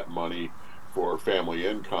on that money for family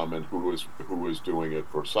income and who is doing it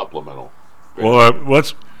for supplemental. Well,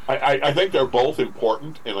 let's. I think they're both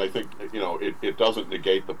important, and I think it doesn't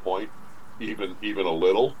negate the point even a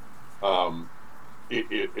little.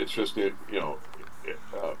 It's just I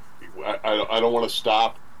don't want to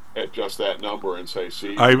stop at just that number and say, see,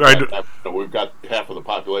 we've got half of the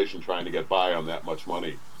population trying to get by on that much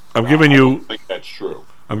money. I don't think that's true.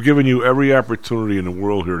 I'm giving you every opportunity in the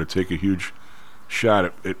world here to take a huge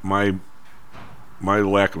shot at my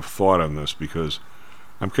lack of thought on this, because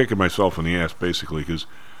I'm kicking myself in the ass basically, because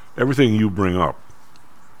everything you bring up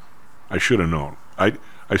I should have known. I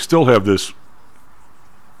still have this,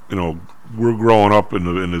 we're growing up in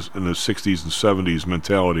the 60s and 70s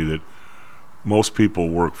mentality that most people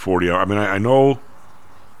work 40 hours. I mean, I know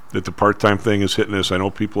that the part-time thing is hitting us. I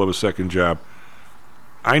know people have a second job.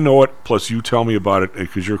 I know it, plus you tell me about it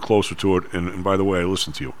because you're closer to it, and by the way, I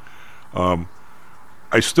listen to you.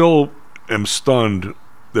 I still am stunned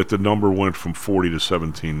that the number went from 40 to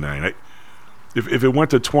 17.9. If it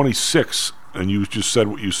went to 26 and you just said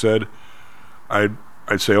what you said, I'd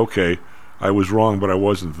say, okay, I was wrong, but I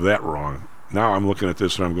wasn't that wrong. Now I'm looking at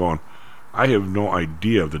this and I'm going, I have no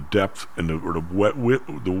idea the depth and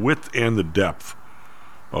the width and the depth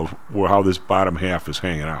of how this bottom half is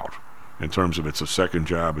hanging out in terms of it's a second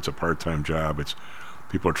job, it's a part-time job, it's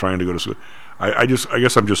people are trying to go to school. I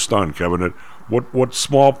guess I'm just stunned, Kevin. That what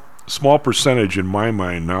small percentage in my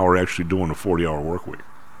mind now are actually doing a 40-hour work week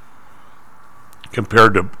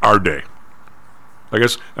compared to our day. I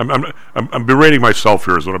guess I'm berating myself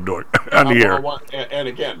here is what I'm doing on the air. And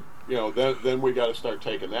again, then we got to start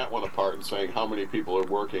taking that one apart and saying how many people are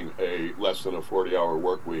working a less than a 40-hour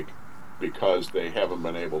work week because they haven't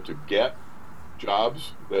been able to get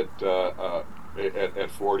jobs that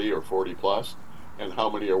at 40 or 40 plus, and how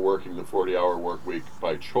many are working the 40-hour work week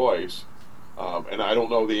by choice. And I don't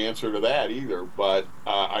know the answer to that either, but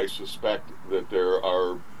I suspect that there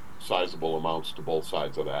are sizable amounts to both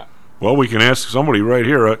sides of that. Well, we can ask somebody right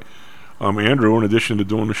here. Andrew, in addition to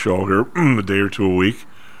doing the show here a day or two a week,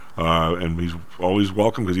 and he's always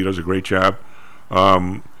welcome because he does a great job.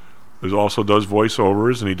 He also does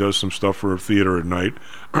voiceovers, and he does some stuff for theater at night.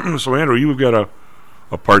 So, Andrew, you've got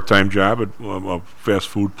a part-time job at a fast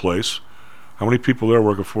food place. How many people there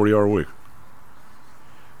work a 40-hour week?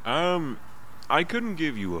 I couldn't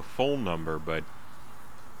give you a full number, but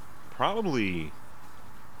probably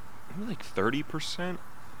like 30%.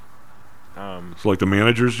 So like the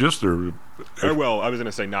managers just, or? Well, I was going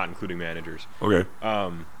to say not including managers. Okay.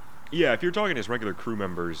 Yeah, if you're talking as regular crew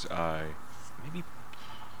members, maybe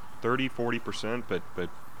 30-40%, but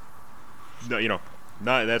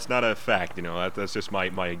no, that's not a fact. That's just my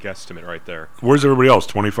guesstimate right there. Where's everybody else?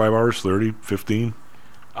 25 hours, 30, 15?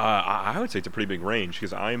 I would say it's a pretty big range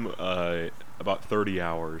because I'm about 30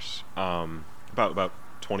 hours, about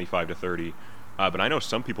 25 to 30. But I know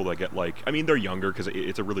some people that get they're younger because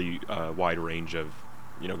it's a really wide range of,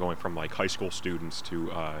 going from like high school students to,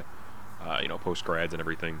 post grads and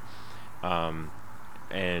everything.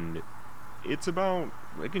 And it's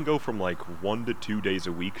it can go from like 1 to 2 days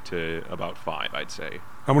a week to about 5, I'd say.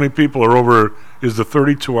 How many people are over? Is the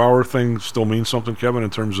 32-hour thing still mean something, Kevin, in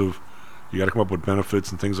terms of you got to come up with benefits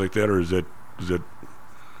and things like that, or is it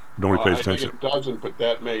nobody pays attention? I think it doesn't, but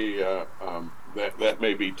that may that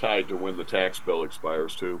may be tied to when the tax bill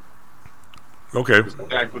expires too. Okay.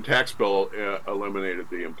 The tax bill eliminated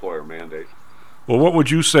the employer mandate. Well, what would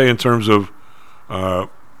you say in terms of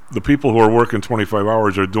the people who are working 25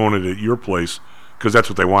 hours are doing it at your place because that's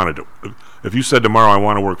what they want to do? If you said tomorrow I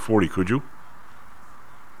want to work 40, could you?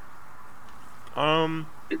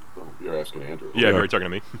 You're asking Andrew. Yeah, you're talking to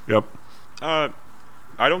me. Yep. I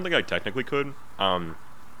don't think I technically could.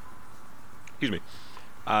 Excuse me.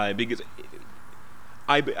 Because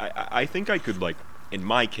I think I could, in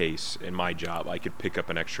my case, in my job, I could pick up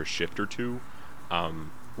an extra shift or two.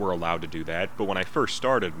 We're allowed to do that. But when I first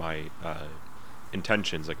started, my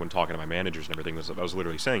intentions, when talking to my managers and everything, I was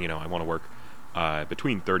literally saying, I want to work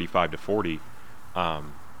between 35 to 40.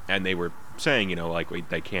 And they were saying,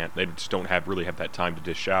 they can't. They just don't really have that time to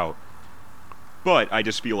dish out. But I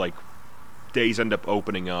just feel like days end up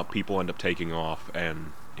opening up, people end up taking off,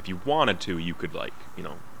 and if you wanted to, you could,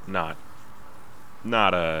 not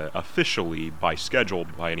officially by schedule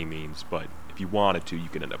by any means, but if you wanted to, you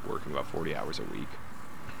could end up working about 40 hours a week.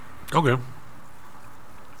 Okay.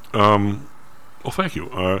 Well, thank you.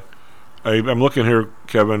 I'm looking here,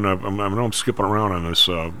 Kevin. I know I'm skipping around on this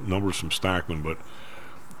numbers from Stockman, but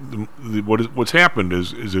what's happened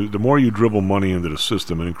is the more you dribble money into the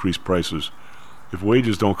system and increase prices, if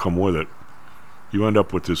wages don't come with it, you end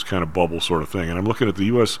up with this kind of bubble sort of thing. And I'm looking at the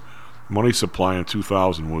U.S. money supply in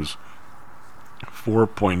 2000 was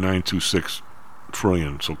 4.926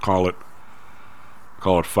 trillion. So call it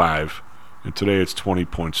 5, and today it's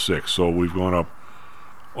 20.6. So we've gone up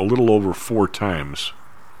a little over 4 times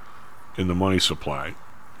in the money supply.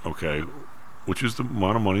 Okay, which is the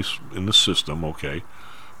amount of money in the system. Okay,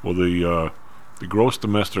 well the gross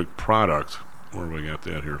domestic product, where do we got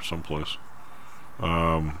that here? Someplace.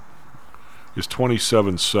 Is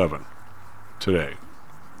 27.7 today,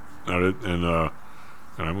 and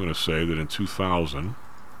I'm going to say that in 2000,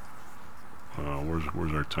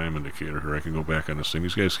 where's our time indicator here? I can go back on this thing.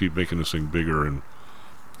 These guys keep making this thing bigger, and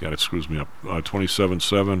God, it screws me up.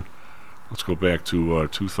 27.7. Let's go back to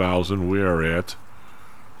 2000. We are at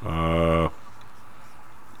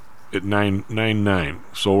at 9.99.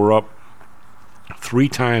 So we're up 3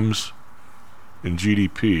 times in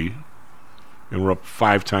GDP, and we're up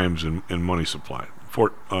 5 times in money supply.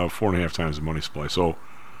 4.5 times in money supply. So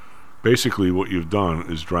basically, what you've done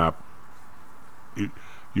is drop. It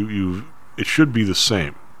should be the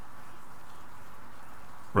same,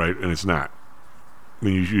 right? And it's not. I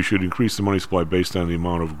mean, you should increase the money supply based on the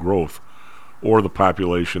amount of growth, or the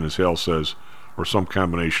population, as Hale says, or some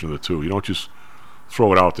combination of the two. You don't just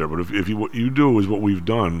throw it out there. But if what you do is what we've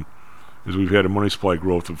done, is we've had a money supply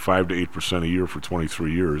growth of 5 to 8% a year for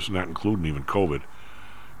 23 years, not including even COVID,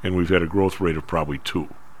 and we've had a growth rate of probably 2.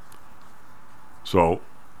 So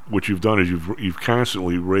what you've done is you've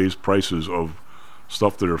constantly raised prices of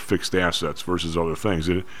stuff that are fixed assets versus other things.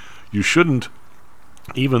 And you shouldn't,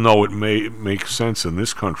 even though it may make sense in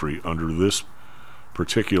this country under this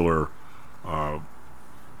particular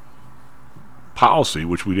policy,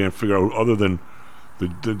 which we didn't figure out other than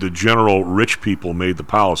the general rich people made the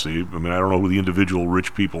policy. I mean, I don't know who the individual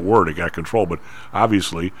rich people were that got control, but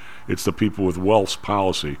obviously it's the people with wealth's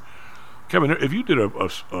policy. Kevin, if you did a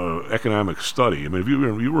economic study, I mean, if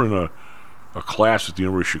you were in a class at the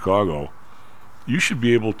University of Chicago, you should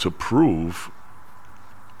be able to prove,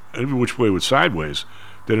 every which way with sideways,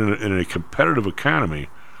 that in a competitive economy,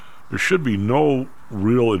 there should be no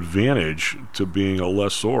real advantage to being a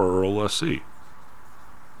lessor or a lessee.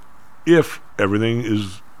 If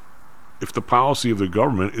the policy of the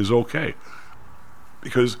government is okay.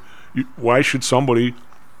 Because why should somebody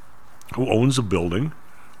who owns a building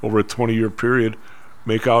over a 20-year period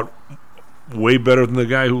make out way better than the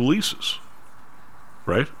guy who leases?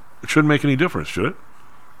 Right? It shouldn't make any difference, should it?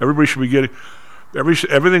 Everybody should be getting...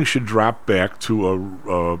 everything should drop back to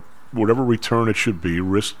a whatever return it should be,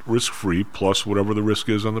 risk-free, plus whatever the risk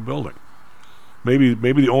is on the building. Maybe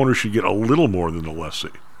the owner should get a little more than the lessee.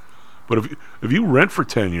 But if you rent for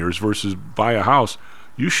 10 years versus buy a house,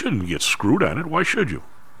 you shouldn't get screwed on it. Why should you?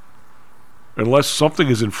 Unless something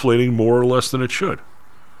is inflating more or less than it should.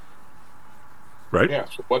 Right? Yeah,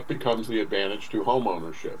 so what becomes the advantage to home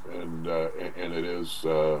ownership? And it is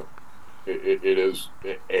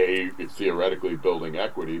it's theoretically building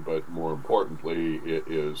equity, but more importantly, it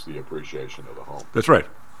is the appreciation of the home. That's right.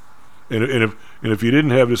 And if you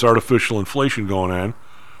didn't have this artificial inflation going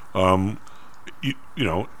on, you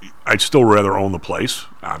know, I'd still rather own the place,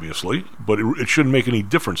 obviously, but it shouldn't make any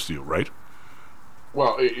difference to you, right?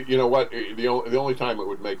 Well, you know what? The only time it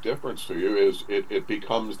would make difference to you is it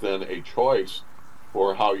becomes then a choice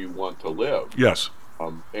for how you want to live. Yes.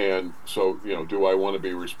 And so, you know, do I want to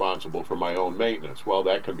be responsible for my own maintenance? Well,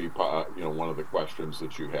 that can be, one of the questions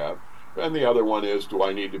that you have. And the other one is, do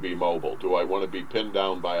I need to be mobile? Do I want to be pinned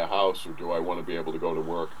down by a house, or do I want to be able to go to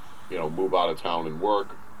work, move out of town and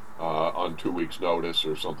work on 2 weeks' notice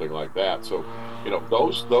or something like that? So,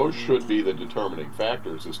 those should be the determining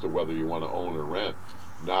factors as to whether you want to own or rent,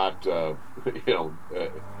 not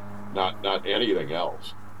not anything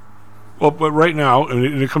else. Well, but right now, and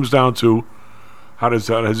it comes down to how does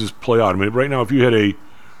this play out? I mean, right now, if you had and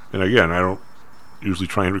again, I don't usually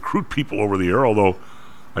try and recruit people over the air, although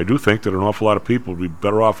I do think that an awful lot of people would be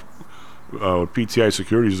better off with PTI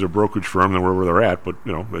Securities as their brokerage firm than wherever they're at, but,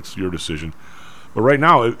 that's your decision. But right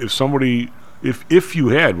now, if you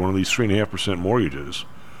had one of these 3.5% mortgages,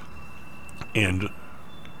 and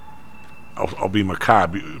I'll be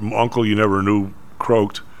macabre, uncle you never knew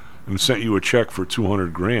croaked and sent you a check for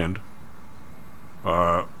 $200,000,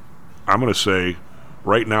 I'm going to say,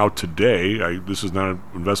 right now, today, this is not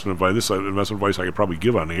investment advice. This is investment advice I could probably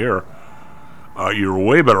give on the air. You're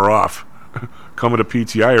way better off coming to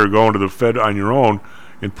PTI or going to the Fed on your own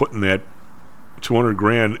and putting that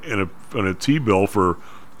 $200,000 in a T-bill for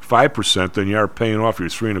 5% than you are paying off your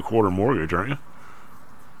 3.25% mortgage, aren't you?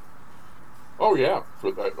 Oh yeah,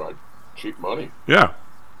 for that cheap money. Yeah,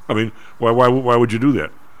 I mean, why would you do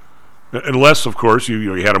that? Unless, of course,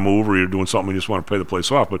 you had to move or you're doing something and you just want to pay the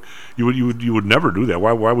place off, but you would never do that.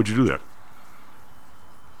 Why would you do that?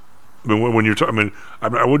 I mean, when you're talking,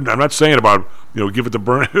 I'm not saying about give it to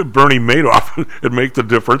Bernie Madoff and make the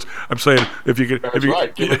difference. I'm saying if you could,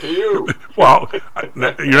 right, give it to you. Well,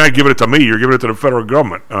 you're not giving it to me. You're giving it to the federal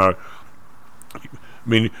government. I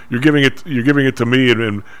mean, you're giving it to me,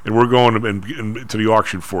 and we're going to the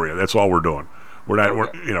auction for you. That's all we're doing. We're not,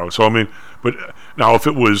 okay. So I mean, but now if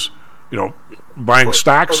it was, buying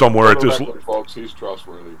stock somewhere at this, folks, he's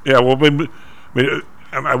trustworthy. Yeah, well,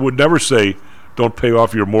 I would never say don't pay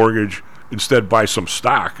off your mortgage, instead buy some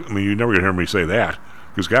stock. I mean, you're never going to hear me say that,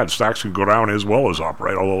 because, God, stocks can go down as well as up,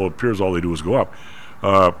 right? Although it appears all they do is go up.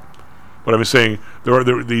 But I'm saying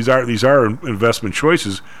these are investment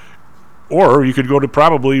choices. Or you could go to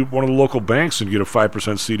probably one of the local banks and get a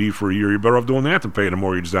 5% CD for a year. You're better off doing that than paying a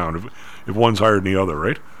mortgage down if one's higher than the other,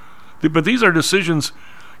 right? But these are decisions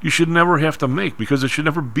you should never have to make because it should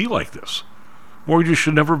never be like this. Mortgages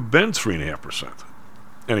should never have been 3.5%.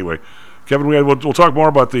 Anyway, Kevin, we'll talk more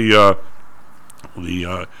about no,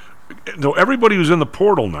 everybody who's in the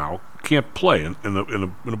portal now can't play in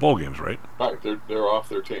the bowl games, right? Right, they're off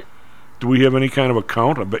their team. Do we have any kind of a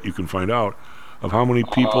count? I bet you can find out of how many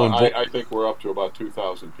people in. I think we're up to about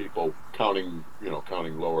 2,000 people, counting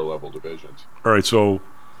lower level divisions. All right, so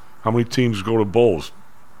how many teams go to bowls?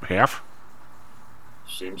 Half?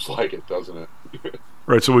 Seems like it, doesn't it?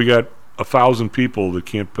 Right, so we got 1,000 people that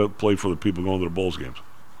can't play for the people going to the bowl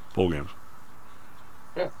games.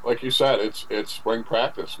 Yeah, like you said, it's spring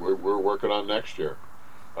practice. We're working on next year.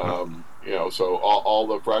 So all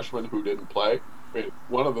the freshmen who didn't play. I mean,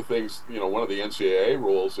 one of the things, one of the NCAA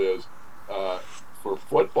rules is for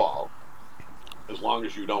football, as long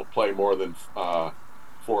as you don't play more than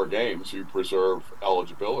 4 games, you preserve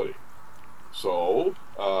eligibility. So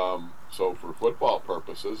for football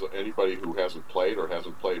purposes, anybody who hasn't played or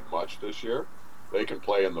hasn't played much this year, they can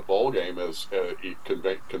play in the bowl game as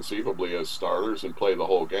conceivably as starters and play the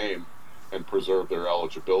whole game and preserve their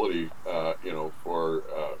eligibility, for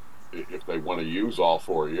if they want to use all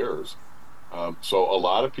 4 years. So a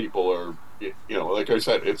lot of people are, like I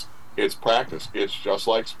said, it's practice. It's just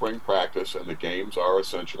like spring practice, and the games are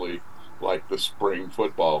essentially like the spring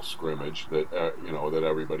football scrimmage that that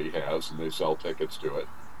everybody has, and they sell tickets to it.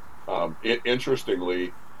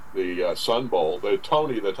 Interestingly, the Sun Bowl, the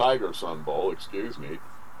Tony the Tiger Sun Bowl,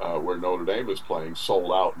 where Notre Dame is playing,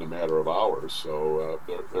 sold out in a matter of hours. So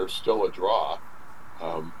they're still a draw.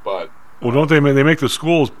 But don't they make the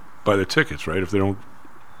schools buy the tickets, right? If they don't.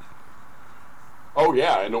 Oh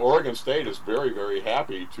yeah, and Oregon State is very, very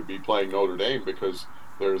happy to be playing Notre Dame because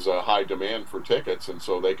there's a high demand for tickets, and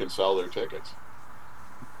so they can sell their tickets.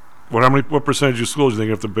 What percentage of schools do you think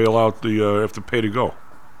have to bail out have to pay to go?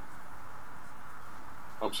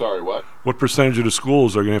 I'm sorry, what? What percentage of the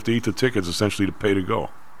schools are going to have to eat the tickets essentially to pay to go?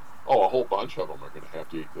 Oh, a whole bunch of them are going to have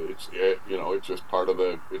to eat. It's just part of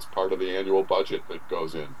the annual budget that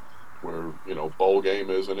goes in, where bowl game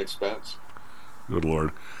is an expense. Good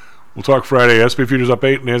Lord. We'll talk Friday. SP Futures up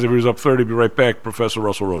 8 and NASDAQ Futures up 30. Be right back. Professor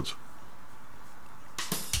Russell Rhoads.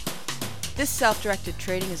 This self-directed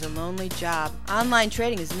trading is a lonely job. Online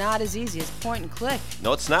trading is not as easy as point and click.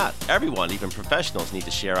 No, it's not. Everyone, even professionals, need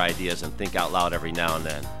to share ideas and think out loud every now and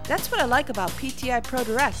then. That's what I like about PTI Pro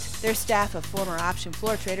Direct. Their staff of former option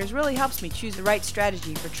floor traders really helps me choose the right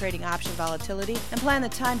strategy for trading option volatility and plan the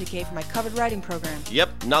time decay for my covered writing program.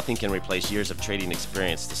 Yep, nothing can replace years of trading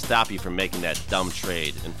experience to stop you from making that dumb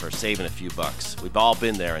trade and for saving a few bucks. We've all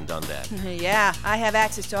been there and done that. Yeah, I have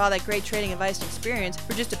access to all that great trading advice and experience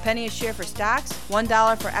for just a penny a share for stocks,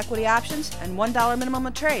 $1 for equity options, and $1 minimum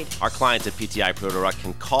a trade. Our clients at PTI Pro Direct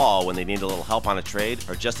can call when they need a little help on a trade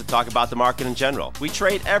or just to talk about the market in general. We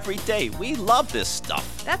trade every day. We love this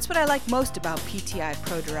stuff. That's what I like most about PTI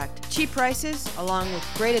Pro Direct. Cheap prices, along with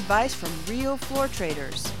great advice from real floor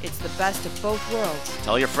traders. It's the best of both worlds.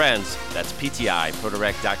 Tell your friends. That's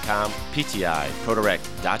PTIProDirect.com,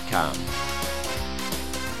 PTIProDirect.com.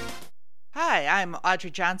 Hi, I'm Audrey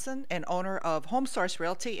Johnson, an owner of Home Source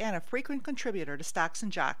Realty and a frequent contributor to Stocks and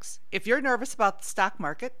Jocks. If you're nervous about the stock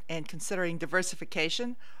market and considering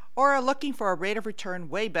diversification, or are looking for a rate of return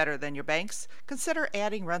way better than your banks, consider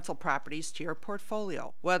adding rental properties to your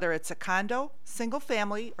portfolio. Whether it's a condo, single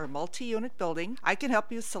family, or multi-unit building, I can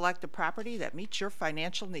help you select a property that meets your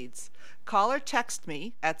financial needs. Call or text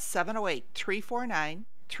me at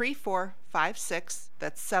 708-349-3456.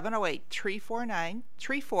 That's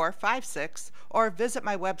 708-349-3456, or visit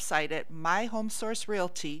my website at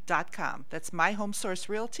myhomesourcerealty.com. That's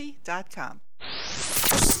myhomesourcerealty.com.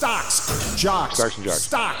 Stocks, jocks, Stocks and jocks.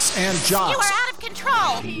 Stocks and jocks. You are out of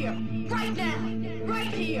control. Here, right now, right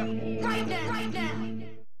here, right now, right now.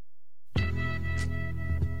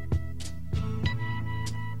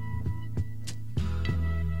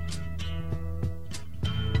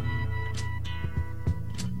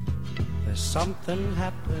 There's something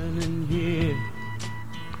happening here.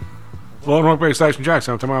 Well, I'm Mark Stocks and Jocks.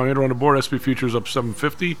 I'm tomorrow on the board. SP Futures up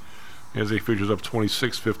 750. NASDAQ Futures up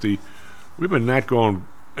 2650. We've been not going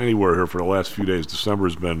anywhere here for the last few days. December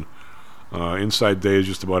has been inside days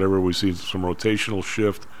just about everywhere. We've seen some rotational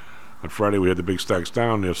shift. On Friday we had the big stocks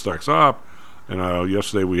down, the stocks up. And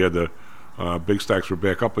yesterday we had the big stocks were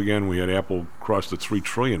back up again. We had Apple cross the 3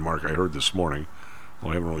 trillion mark, I heard this morning.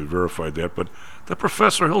 Well, I haven't really verified that. But the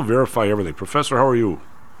professor, he'll verify everything. Professor, how are you?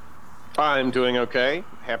 I'm doing okay.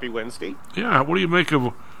 Happy Wednesday. Yeah, what do you make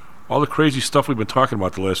of all the crazy stuff we've been talking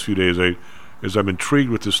about the last few days, I'm intrigued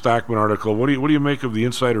with the Stockman article. What do you make of the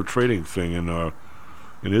insider trading thing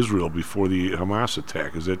in Israel before the Hamas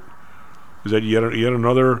attack? Is that yet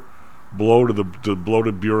another blow to the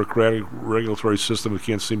bloated bureaucratic regulatory system that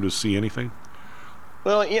can't seem to see anything?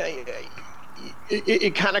 Well, yeah,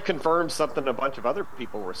 it kind of confirms something a bunch of other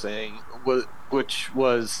people were saying, which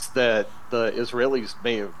was that the Israelis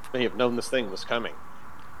may have known this thing was coming.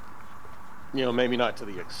 Maybe not to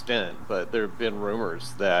the extent, but there have been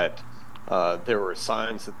rumors that there were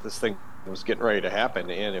signs that this thing was getting ready to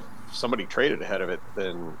happen, and if somebody traded ahead of it,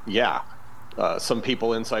 then some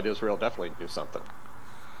people inside Israel definitely do something.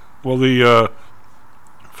 Well,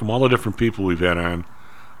 from all the different people we've had on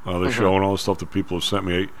the show and all the stuff that people have sent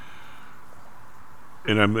me,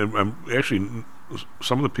 and I'm actually,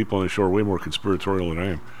 some of the people on the show are way more conspiratorial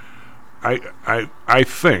than I am. I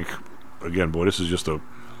think, again, boy, this is just a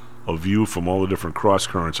view from all the different cross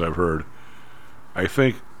currents I've heard. I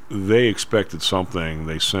think they expected something.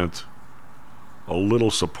 They sent a little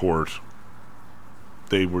support.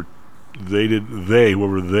 Whoever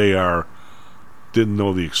they are, didn't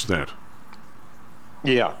know the extent.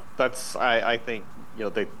 Yeah, I think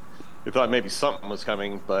they thought maybe something was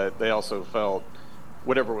coming, but they also felt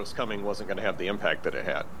whatever was coming wasn't going to have the impact that it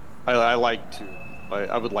had. I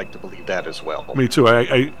would like to believe that as well. Me too.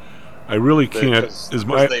 I really can't.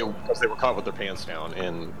 Because they were caught with their pants down,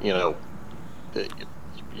 and you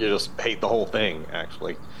just hate the whole thing.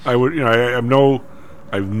 Actually, I would.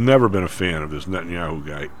 I've never been a fan of this Netanyahu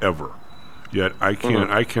guy ever. Yet I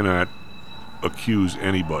cannot accuse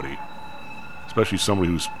anybody, especially somebody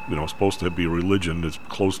who's supposed to be a religion that's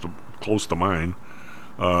close to mine.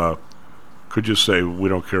 Could just say we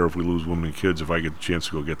don't care if we lose women and kids if I get the chance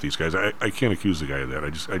to go get these guys. I can't accuse the guy of that. I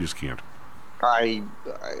just can't.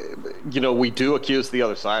 We do accuse the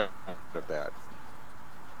other side of that.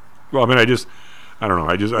 Well, I mean, I don't know.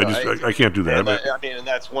 I can't do that. And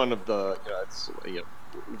that's one of the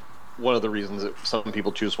one of the reasons that some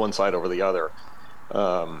people choose one side over the other,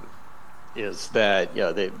 is that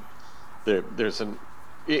there's and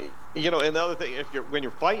the other thing, when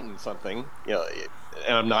you're fighting something,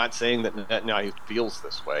 and I'm not saying that Netanyahu feels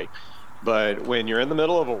this way, but when you're in the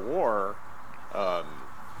middle of a war,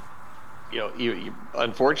 you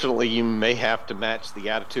unfortunately you may have to match the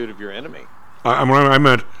attitude of your enemy. I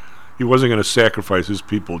meant he wasn't going to sacrifice his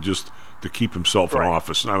people just to keep himself in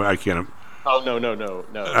office. I can't. Oh no!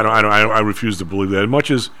 I refuse to believe that. As much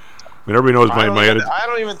as everybody knows my attitude. I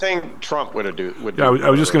don't even think Trump would do. I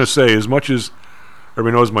was just going to say, as much as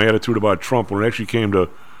everybody knows my attitude about Trump, when it actually came to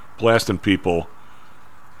blasting people,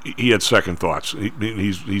 he had second thoughts.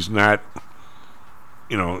 He's not.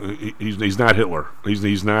 He's not Hitler.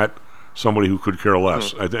 He's not somebody who could care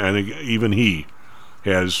less. I think even he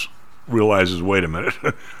realizes. Wait a minute.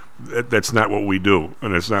 That's not what we do,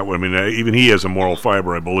 and it's not what even he has a moral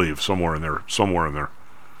fiber, I believe, somewhere in there. I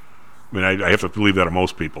mean, I have to believe that of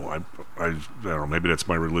most people. I don't know. Maybe that's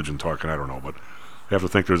my religion talking. I don't know, but I have to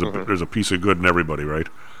think there's a piece of good in everybody, right?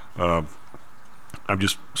 I'm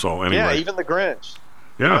just so anyway. Yeah, even the Grinch.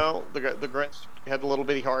 Yeah, the Grinch had a little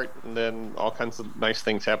bitty heart, and then all kinds of nice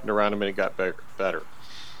things happened around him, and it got better.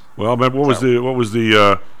 Well, what was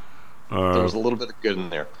the there was a little bit of good in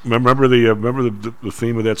there. Remember the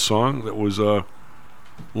theme of that song? That was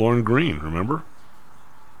Lauren Green. Remember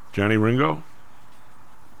Johnny Ringo?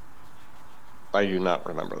 I do not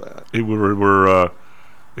remember that.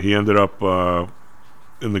 He ended up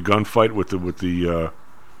in the gunfight with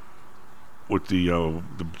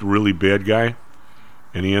the really bad guy,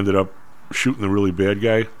 and he ended up shooting the really bad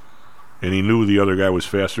guy, and he knew the other guy was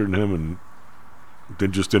faster than him, and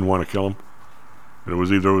didn't want to kill him. And it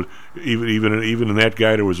was even in that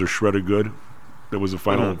guy there was a shred of good. That was the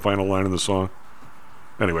final line of the song.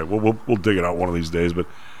 Anyway, we'll dig it out one of these days. But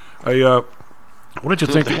what did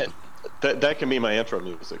you think? That can be my intro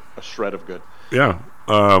music. A shred of good. Yeah.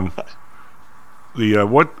 Well,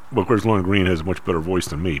 of course, Lauren Green has a much better voice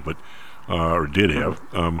than me, but or did have.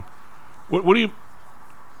 What do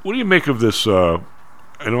you make of this? I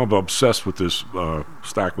know I'm obsessed with this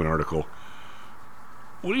Stockman article.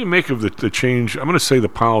 What do you make of the change? I'm going to say the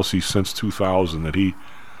policy since 2000 that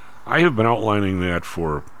I have been outlining that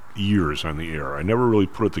for years on the air. I never really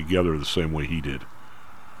put it together the same way he did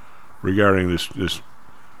regarding this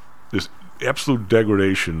absolute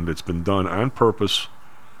degradation that's been done on purpose,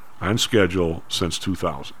 on schedule since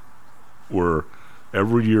 2000, where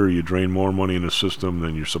every year you drain more money in the system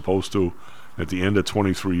than you're supposed to. At the end of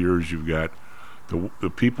 23 years, you've got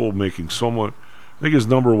the people making so much. I think his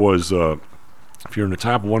number was. If you're in the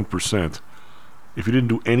top 1%, if you didn't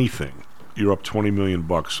do anything, you're up $20 million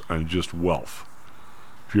on just wealth.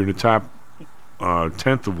 If you're in the top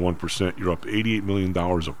tenth of 1%, you're up $88 million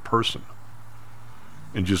a person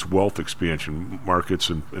in just wealth expansion, markets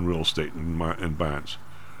and real estate and bonds.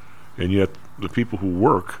 And yet the people who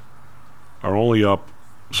work are only up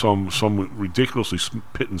some ridiculously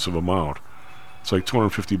pittance of amount. It's like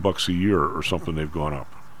 $250 a year or something. They've gone up.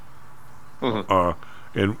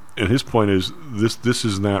 And his point is this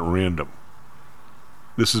is not random.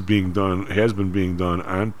 This is being done, has been being done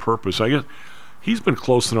on purpose. I guess he's been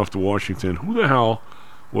close enough to Washington. Who the hell,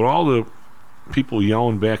 with all the people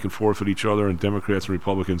yelling back and forth at each other and Democrats and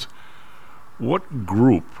Republicans, what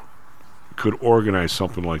group could organize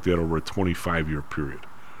something like that over a 25-year period?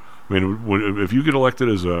 I mean, if you get elected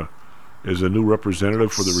as a new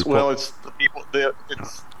representative for the Republic, well, it's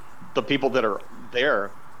the people that are there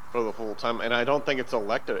for the full time, and I don't think it's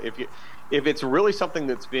elected. If it's really something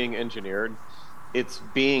that's being engineered, it's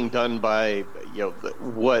being done by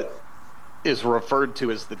what is referred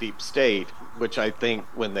to as the deep state, which I think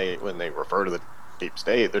when they refer to the deep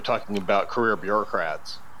state, they're talking about career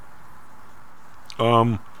bureaucrats.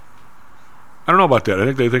 I don't know about that. I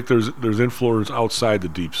think they think there's influence outside the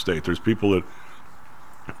deep state. There's people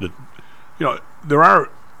that there are.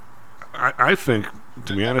 I think,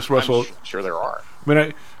 to be honest, Russell. I'm sure there are. I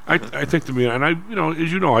mean, I think to be, and I,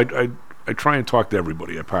 as you know, I try and talk to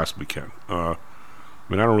everybody I possibly can. I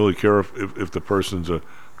mean, I don't really care if the person's a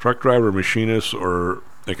truck driver, machinist, or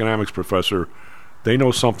economics professor. They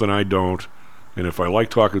know something I don't, and if I like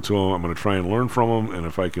talking to them, I'm going to try and learn from them. And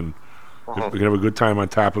if I can, if I can have a good time on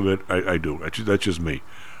top of it, I do. That's just me.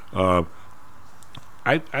 The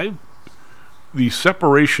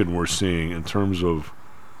separation we're seeing in terms of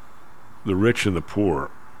the rich and the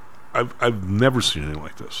poor, I've never seen anything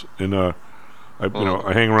like this. And I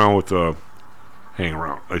hang around with I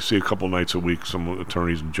see a couple nights a week some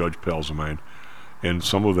attorneys and judge pals of mine, and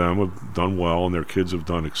some of them have done well, and their kids have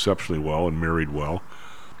done exceptionally well and married well,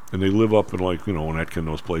 and they live up in Winnetka,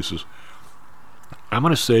 those places. I'm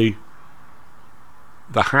going to say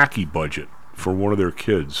the hockey budget for one of their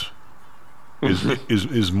kids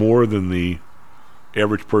is more than the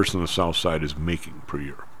average person on the South Side is making per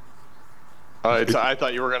year. I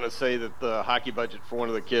thought you were going to say that the hockey budget for one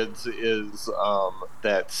of the kids is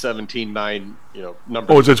that 17.9,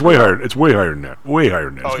 number. Oh, it's way higher. It's way higher than that. Way higher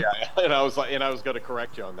than that. Oh yeah, and I was going to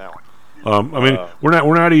correct you on that one. I mean, we're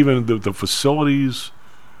not even the facilities.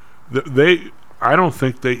 I don't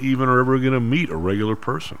think they even are ever going to meet a regular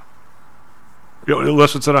person,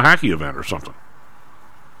 unless it's at a hockey event or something.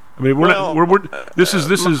 I mean, this is.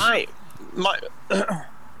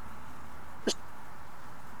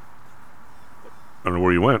 I don't know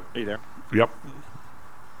where you went. Are you there? Yep.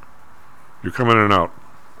 You're coming in and out.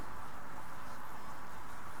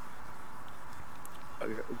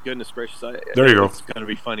 Goodness gracious! There you go. It's going to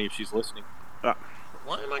be funny if she's listening. Why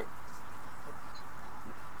am I?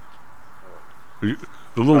 The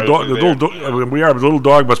little dog. The little dog. I mean, we are. But the little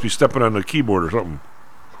dog must be stepping on the keyboard or something.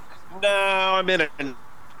 No, I'm in it.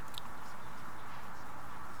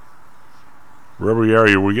 Wherever you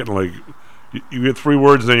are, we're getting like you get 3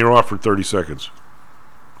 words and then you're off for 30 seconds.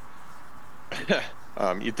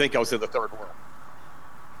 You'd think I was in the third world.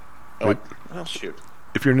 Well, shoot.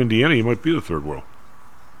 If you're in Indiana, you might be the third world.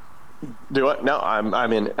 Do what? No,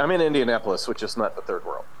 I'm in Indianapolis, which is not the third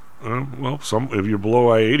world. Well, if you're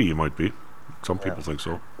below I-80, you might be. Some people think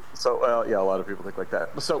so. So, a lot of people think like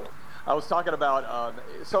that. So, I was talking about.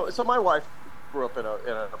 So my wife grew up in an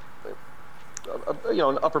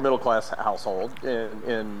upper middle class household,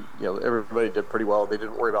 and everybody did pretty well. They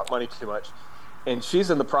didn't worry about money too much. And she's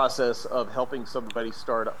in the process of helping somebody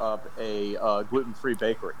start up a gluten-free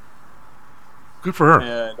bakery. Good for her.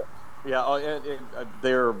 And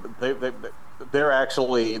they're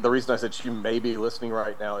actually, the reason I said she may be listening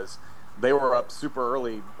right now is they were up super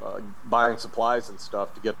early buying supplies and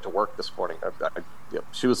stuff to get to work this morning.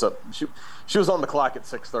 She was on the clock at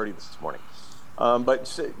 6:30 this morning. But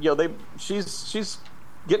she's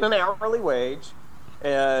getting an hourly wage,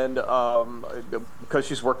 and because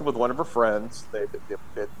she's working with one of her friends,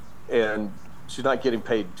 and she's not getting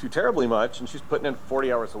paid too terribly much, and she's putting in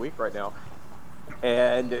 40 hours a week right now.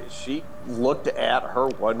 And she looked at her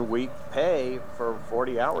 1 week pay for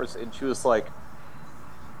 40 hours, and she was like,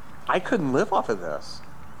 "I couldn't live off of this."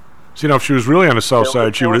 See, now if she was really on the South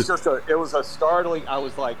Side, she would. It was a startling. I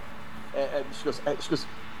was like, and she goes,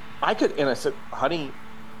 "I could," and I said, "Honey,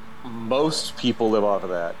 most people live off of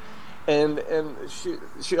that." And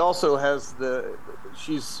she also has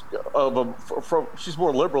she's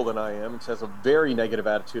more liberal than I am, and she has a very negative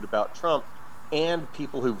attitude about Trump and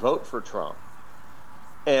people who vote for Trump.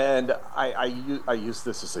 And I used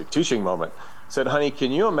this as a teaching moment. Said, honey,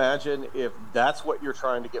 can you imagine if that's what you're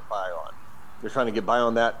trying to get by on? You're trying to get by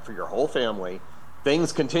on that for your whole family.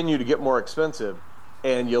 Things continue to get more expensive,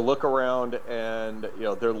 and you look around and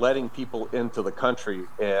they're letting people into the country.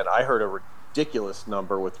 And I heard a ridiculous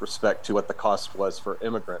number with respect to what the cost was for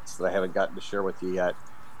immigrants that I haven't gotten to share with you yet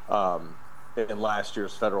in last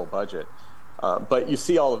year's federal budget. But you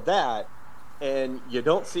see all of that, and you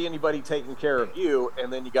don't see anybody taking care of you,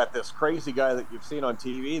 and then you got this crazy guy that you've seen on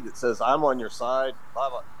TV that says, I'm on your side,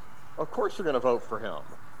 blah, blah. Of course you're going to vote for him.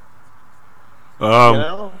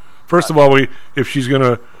 First of all, if she's going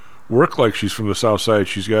to work like she's from the South Side,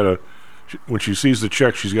 she's got to, when she sees the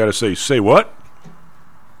check, she's got to say what?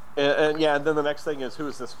 And then the next thing is, who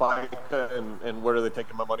is this FICA, and what are they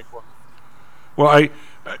taking my money for? Well,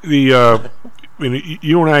 you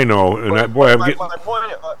and I know, and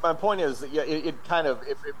my point is that it kind of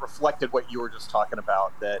it reflected what you were just talking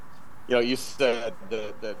about. That you said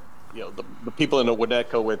that the people in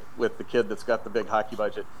Winnetka with the kid that's got the big hockey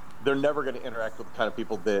budget, they're never going to interact with the kind of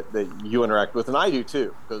people that you interact with, and I do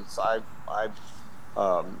too, because I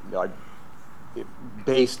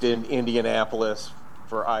based in Indianapolis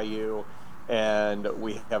for IU. And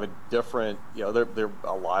we have a different, there are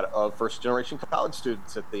a lot of first-generation college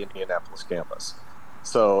students at the Indianapolis campus.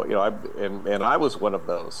 So, and I was one of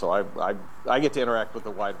those. So I get to interact with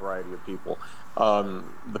a wide variety of people.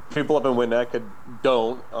 The people up in Winnetka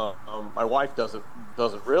don't. My wife doesn't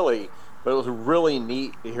really. But it was really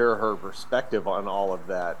neat to hear her perspective on all of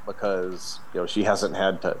that, because she doesn't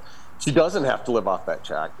have to live off that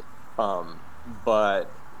check,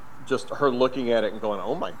 but just her looking at it and going,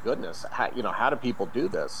 oh my goodness, how do people do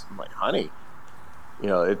this? I'm like, honey,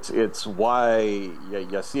 it's why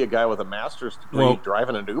you see a guy with a master's degree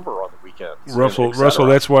driving an Uber on the weekends. Russell,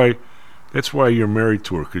 that's why you're married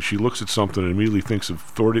to her, because she looks at something and immediately thinks of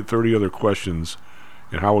 30 other questions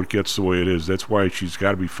and how it gets the way it is. That's why she's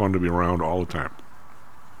got to be fun to be around all the time.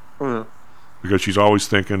 Mm-hmm. Because she's always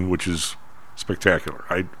thinking, which is spectacular.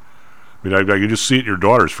 I can just see it in your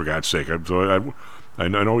daughters, for God's sake. I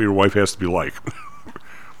know what your wife has to be like.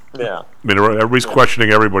 Yeah. Everybody's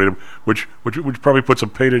questioning everybody, which probably puts a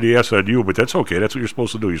pain in the ass on you, but that's okay. That's what you're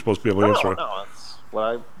supposed to do. You're supposed to be able to answer. No, that's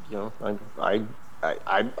what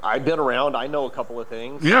I've been around. I know a couple of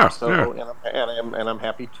things. Yeah. So, yeah. And I'm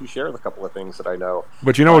happy to share the couple of things that I know.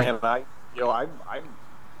 But you know what? And I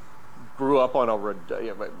grew up on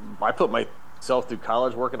I put myself through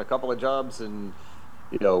college, working a couple of jobs, and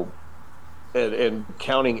and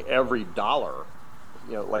counting every dollar.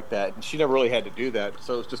 Like that. And she never really had to do that.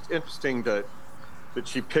 So it's just interesting that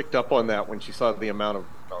she picked up on that when she saw the amount of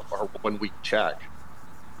her 1 week check.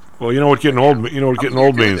 Well, you know what getting old means. You know what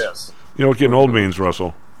getting old means,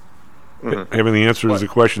 Russell. Mm-hmm. Having the answers to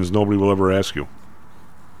questions nobody will ever ask you.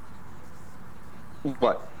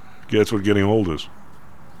 What? That's what getting old is.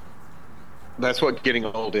 That's what getting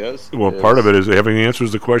old is? Well, part of it is having the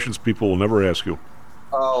answers to questions people will never ask you.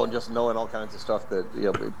 Oh, and just knowing all kinds of stuff that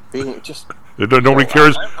being just. Nobody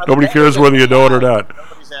cares. Nobody cares whether you know it or not.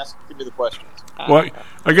 Nobody's asking me the questions. Well,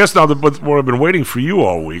 I guess now what I've been waiting for you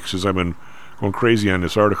all week, since I've been going crazy on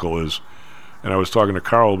this article, is, and I was talking to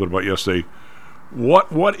Carl a bit about yesterday.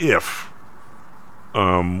 What if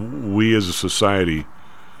we as a society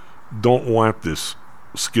don't want this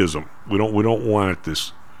schism? We don't want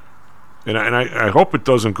this, and I hope it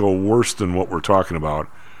doesn't go worse than what we're talking about.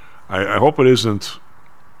 I hope it isn't.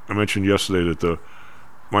 I mentioned yesterday that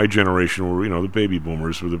my generation were, the baby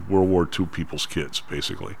boomers, were the World War II people's kids,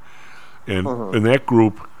 basically. And in that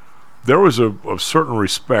group, there was a certain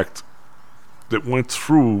respect that went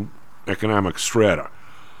through economic strata.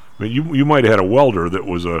 I mean, you might have had a welder that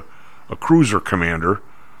was a cruiser commander,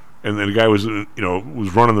 and then the guy was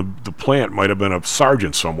running the plant might have been a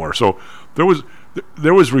sergeant somewhere. So there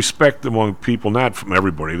was respect among people, not from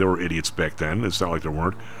everybody. There were idiots back then. It's not like there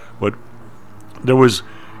weren't, but there was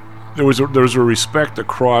a respect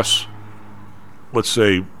across, let's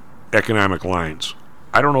say, economic lines.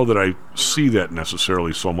 I don't know that I see that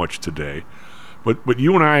necessarily so much today, but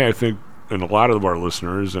you and I think, and a lot of our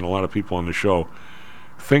listeners and a lot of people on the show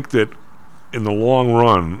think that in the long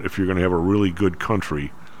run, if you're going to have a really good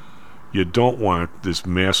country, you don't want this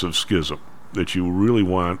massive schism. That you really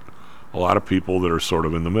want a lot of people that are sort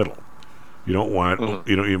of in the middle. You don't want,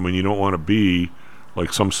 you don't want to be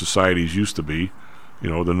like some societies used to be,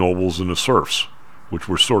 the nobles and the serfs, which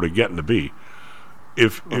we're sort of getting to be.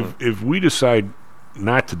 If we decide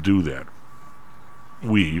not to do that,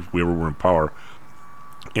 whoever we're in power,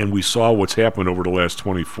 and we saw what's happened over the last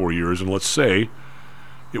 24 years, and let's say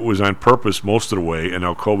it was on purpose most of the way, and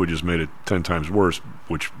now COVID just made it 10 times worse,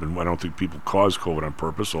 which I don't think people caused COVID on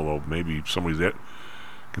purpose, although maybe somebody's that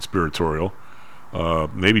conspiratorial.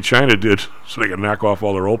 Maybe China did, so they could knock off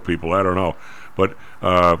all their old people. I don't know. But,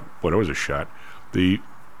 that was a shot. If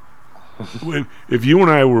you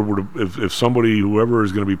and I if somebody, whoever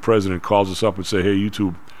is going to be president, calls us up and say, hey, you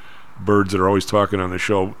two birds that are always talking on the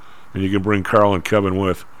show, and you can bring Carl and Kevin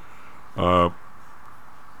with,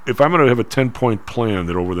 if I'm going to have a 10-point plan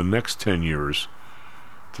that over the next 10 years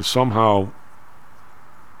to somehow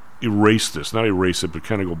erase this, not erase it, but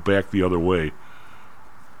kind of go back the other way,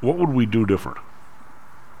 what would we do different?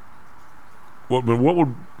 What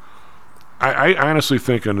would... I honestly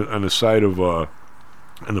think on the side of... on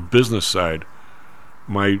the business side,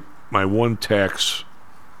 my one tax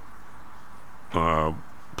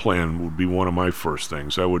plan would be one of my first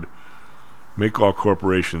things. I would make all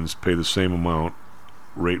corporations pay the same amount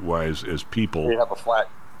rate-wise as people. You have a flat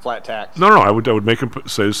tax. No, I would make them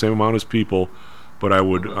say the same amount as people, but I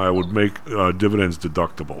would make dividends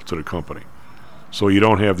deductible to the company, so you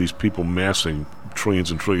don't have these people massing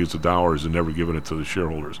trillions and trillions of dollars and never giving it to the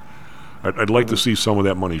shareholders. I'd like to see some of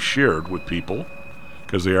that money shared with people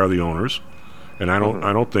because they are the owners, and I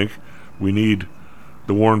don't think we need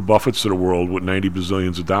the Warren Buffetts of the world with 90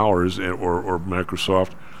 bazillions of dollars or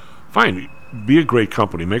Microsoft. Fine, be a great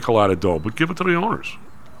company, make a lot of dough, but give it to the owners.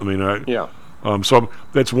 I mean, so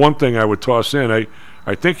that's one thing I would toss in.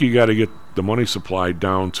 I think you got to get the money supply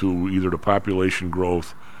down to either the population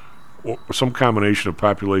growth or some combination of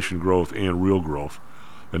population growth and real growth,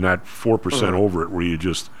 and not 4% over it where you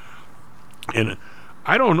just... And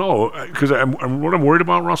I don't know, because what I'm worried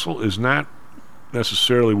about, Russell, is not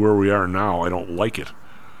necessarily where we are now. I don't like it.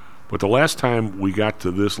 But the last time we got to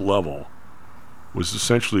this level was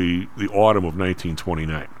essentially the autumn of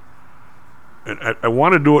 1929. And I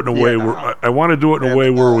want to do it in a way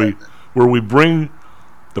where we bring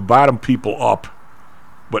the bottom people up,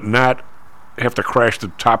 but not have to crash the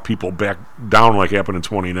top people back down like happened in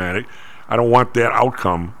 29. I don't want that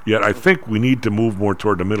outcome, yet I think we need to move more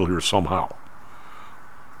toward the middle here somehow.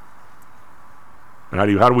 And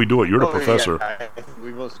how do we do it? You're the professor. Yeah, I think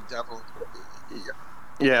we most definitely.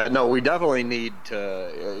 Yeah, no, we definitely need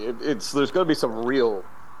to. There's going to be some real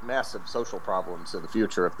massive social problems in the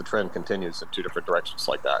future if the trend continues in two different directions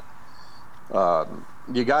like that.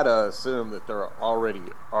 You got to assume that there already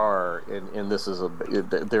are, and this is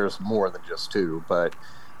there's more than just two, but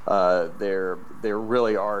there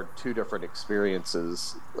really are two different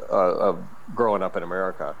experiences of growing up in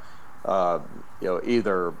America.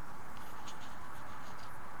 Either.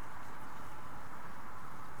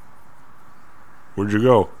 Where'd you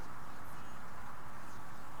go?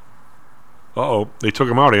 Uh-oh, they took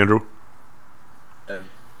him out, Andrew.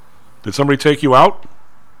 Did somebody take you out?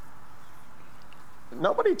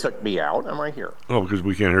 Nobody took me out. I'm right here. Oh, because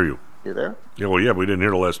we can't hear you. You there? Yeah, well, yeah, we didn't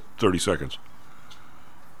hear the last 30 seconds.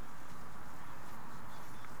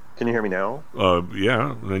 Can you hear me now?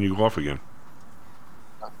 Yeah, and then you go off again.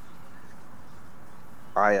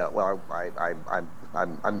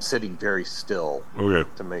 I'm sitting very still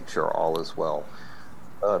to make sure all is well.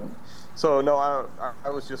 So no, I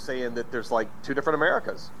was just saying that there's like two different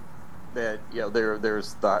Americas. That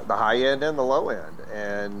there's the high end and the low end,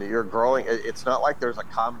 and you're growing. It's not like there's a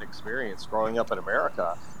common experience growing up in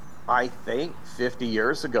America. I think 50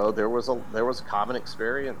 years ago there was a common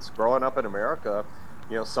experience growing up in America.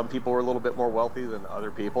 Some people were a little bit more wealthy than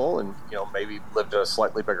other people, and maybe lived in a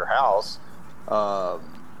slightly bigger house.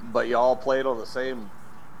 But you all played on the same.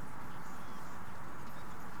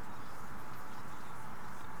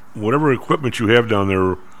 Whatever equipment you have down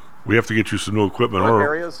there, we have to get you some new equipment.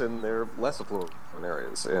 Areas, and they're less affluent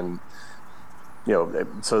areas, and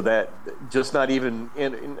so that just not even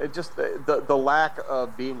in just the lack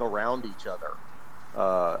of being around each other.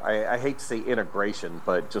 I hate to say integration,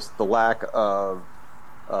 but just the lack of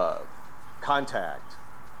contact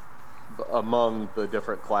among the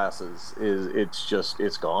different classes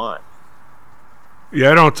it's gone.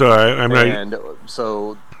 Yeah, I don't. I'm not. And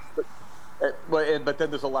so, but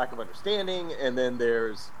then there's a lack of understanding, and then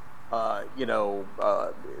there's,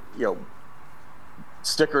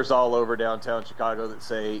 stickers all over downtown Chicago that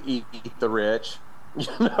say "Eat the rich," and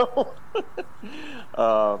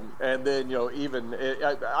then even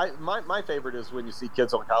my favorite is when you see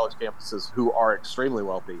kids on college campuses who are extremely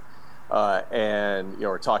wealthy. And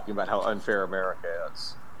are talking about how unfair America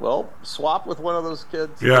is. Well, swap with one of those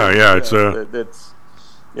kids. Yeah, it's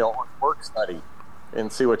work study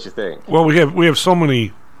and see what you think. Well, we have so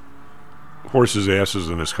many horses' asses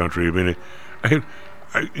in this country. I mean, I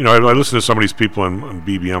listen to some of these people on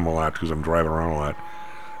BBM a lot because I'm driving around a lot,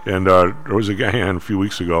 And there was a guy on a few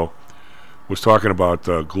weeks ago was talking about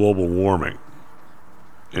global warming,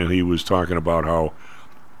 and he was talking about how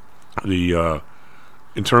the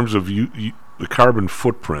in terms of the carbon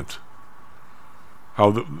footprint,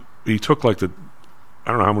 how he took like I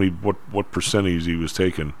don't know how many what percentage he was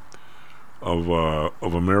taking of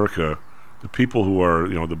America, the people who are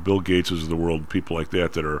the Bill Gateses of the world, people like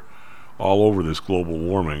that are all over this global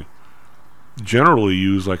warming, generally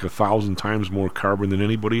use like 1,000 times more carbon than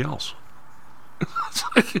anybody else. It's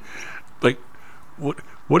like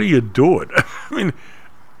what are you doing?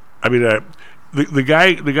 The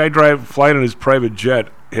guy flying in his private jet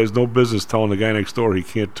has no business telling the guy next door he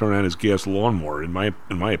can't turn on his gas lawnmower, in my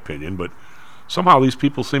opinion. But somehow these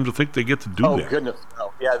people seem to think they get to do that. Oh goodness,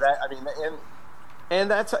 no. Yeah,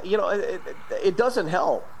 and that's it doesn't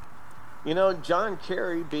help. John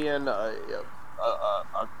Kerry being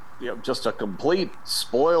just a complete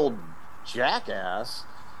spoiled jackass,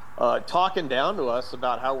 talking down to us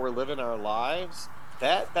about how we're living our lives.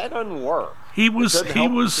 That doesn't work. He was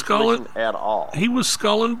sculling at all. He was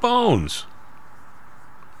skull and bones.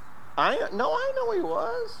 I know he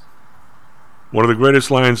was. One of the greatest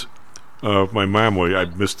lines of my mom, I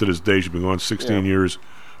missed to this day, she's been gone 16 years,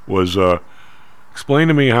 was explain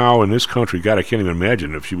to me how in this country, God, I can't even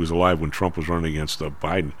imagine if she was alive when Trump was running against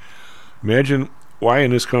Biden. Imagine why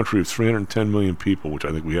in this country of 310 million people, which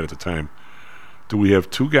I think we had at the time, do we have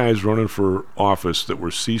two guys running for office that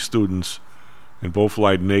were C students and both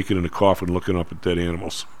lied naked in a coffin looking up at dead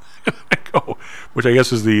animals? Which I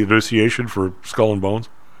guess is the initiation for skull and bones?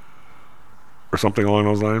 Or something along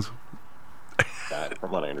those lines?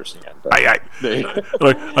 From what I understand.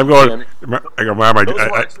 I'm going, Mom,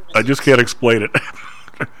 I just can't explain it.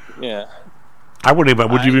 Yeah. I wouldn't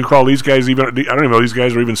even, would you even call these guys even, I don't even know these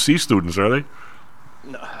guys are even C students, are they?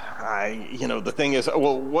 No, the thing is,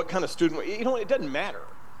 well, what kind of student, it doesn't matter.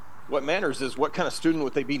 What matters is what kind of student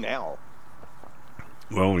would they be now?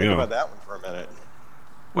 Well, Think about that one for a minute.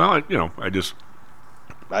 Well,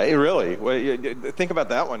 think about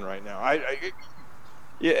that one right now.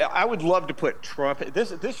 I would love to put Trump.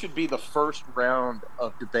 This should be the first round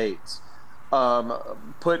of debates.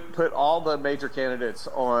 Put all the major candidates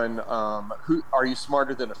on. Who are you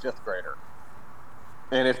smarter than a fifth grader?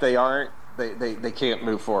 And if they aren't, they can't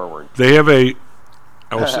move forward. They have a.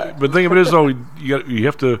 But the thing of it is, though, you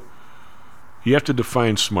have to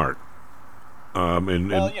define smart. I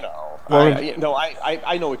know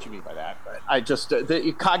what you mean by that. But I just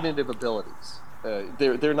the cognitive abilities.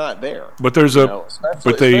 They're not there. But there's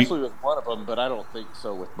especially with one of them, but I don't think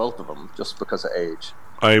so with both of them, just because of age.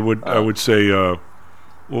 I would say,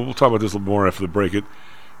 we'll talk about this a little more after the break.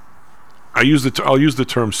 I'll use the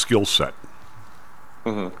term skill set,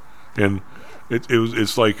 and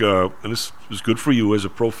it's like, and this is good for you as a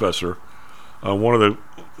professor. One of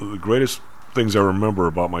the greatest things I remember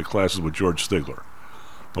about my classes with George Stigler,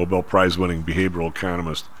 Nobel Prize winning behavioral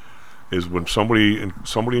economist, is when somebody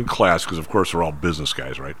in class, because of course they're all business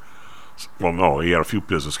guys, right? Well, no, he had a few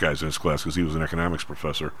business guys in his class because he was an economics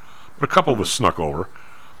professor, but a couple of us snuck over,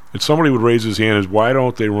 and somebody would raise his hand as, why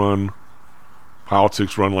don't they run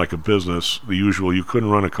politics, run like a business, the usual, you couldn't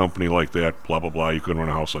run a company like that, blah, blah, blah, you couldn't run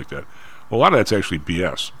a house like that. Well, a lot of that's actually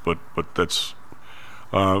BS, but that's,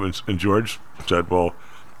 and George said, well,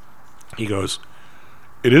 he goes,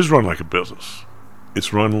 it is run like a business.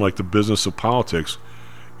 It's run like the business of politics,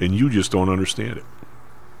 and you just don't understand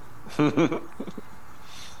it.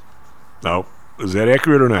 Now, is that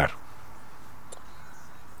accurate or not?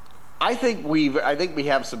 I think we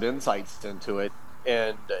have some insights into it,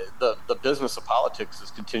 and the business of politics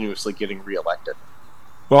is continuously getting reelected.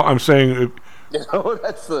 Well, I'm saying,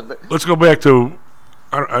 let's go back to,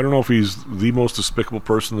 I don't know if he's the most despicable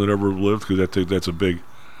person that ever lived, because that's a big.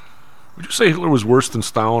 Would you say Hitler was worse than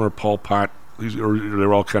Stalin or Pol Pot? Or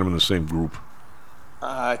they're all kind of in the same group?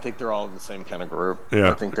 I think they're all in the same kind of group.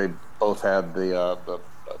 Yeah. I think they both had the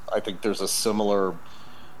I think there's a similar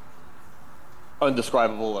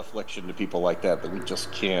undescribable affliction to people like that we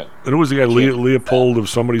just can't. And who was the guy, Leopold, of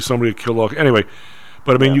somebody killed all. Anyway,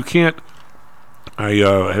 but I mean, you can't.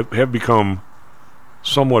 I have become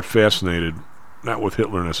somewhat fascinated, not with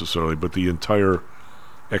Hitler necessarily, but the entire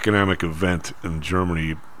economic event in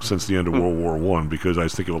Germany since the end of World War I, because I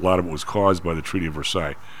think a lot of it was caused by the Treaty of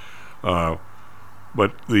Versailles. But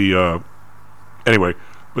the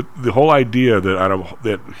whole idea that out of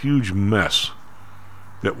that huge mess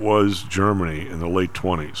that was Germany in the late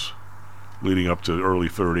 20s, leading up to the early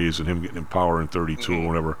 30s, and him getting in power in 32 or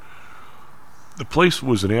whatever, the place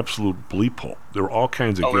was an absolute bleep hole. There were all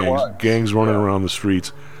kinds of gangs running around the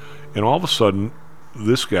streets, and all of a sudden,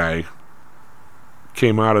 this guy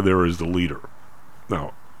came out of there as the leader.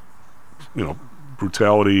 Now,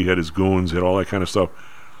 brutality, had his goons, had all that kind of stuff.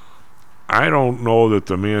 I don't know that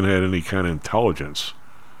the man had any kind of intelligence,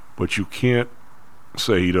 but you can't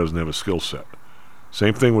say he doesn't have a skill set.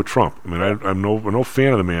 Same thing with Trump. I mean, I'm no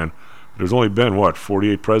fan of the man. There's only been,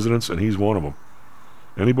 48 presidents, and he's one of them.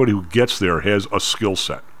 Anybody who gets there has a skill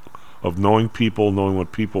set of knowing people, knowing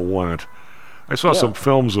what people want. I saw some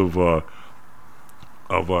films of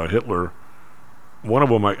Hitler. One of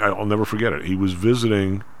them, I'll never forget it. He was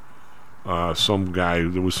visiting some guy.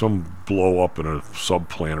 There was some blow up in a sub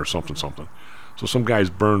plant or something. So some guy's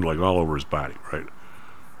burned like all over his body, right?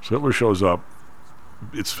 So Hitler shows up.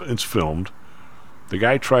 It's filmed. The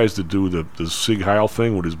guy tries to do the Sieg Heil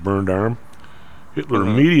thing with his burned arm. Hitler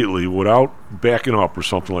immediately, without backing up or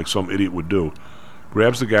something like some idiot would do,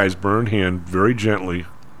 grabs the guy's burned hand very gently,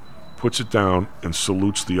 puts it down, and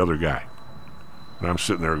salutes the other guy. And I'm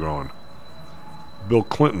sitting there going, Bill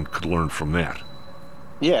Clinton could learn from that.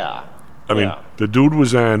 Yeah. I mean, the dude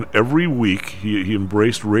was on every week. He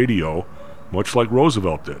embraced radio, much like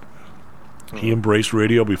Roosevelt did. He embraced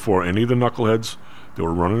radio before any of the knuckleheads that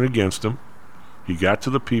were running against him. He got to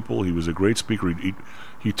the people. He was a great speaker.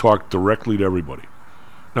 He talked directly to everybody.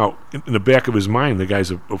 Now, in the back of his mind, the guy's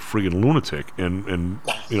a friggin' lunatic and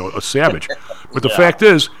a savage. But the fact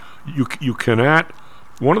is, you cannot.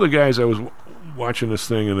 One of the guys, I was watching this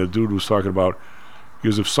thing, and the dude was talking about,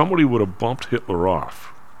 because if somebody would have bumped Hitler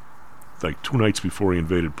off, like 2 nights before he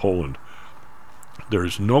invaded Poland,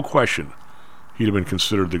 there's no question he'd have been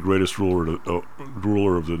considered the greatest ruler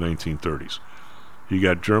of the 1930s. He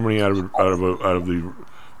got Germany out of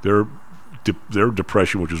their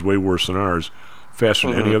depression, which is way worse than ours, faster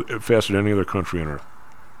than any other country on earth.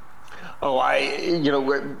 Oh,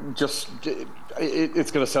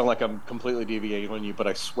 it's going to sound like I'm completely deviating on you, but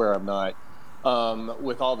I swear I'm not.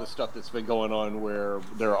 With all the stuff that's been going on, where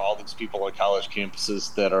there are all these people on college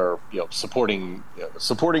campuses that are, supporting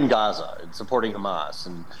Gaza and supporting Hamas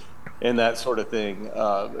and that sort of thing,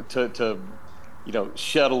 to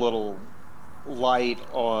shed a little light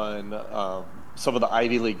on some of the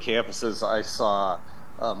Ivy League campuses. I saw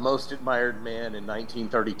most admired man in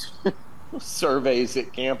 1932 surveys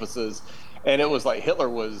at campuses, and it was like Hitler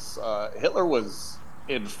was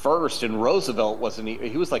in first, and Roosevelt wasn't.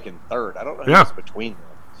 He was like in third. I don't know who was between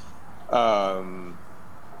them.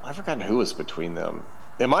 I've forgotten who was between them.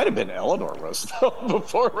 It might have been Eleanor Roosevelt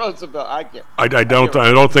before Roosevelt. I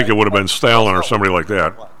don't think it would have been Stalin or somebody like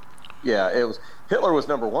that. Yeah, it was. Hitler was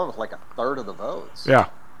number one with like a third of the votes. Yeah.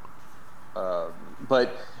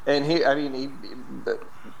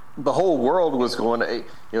 The whole world was going to,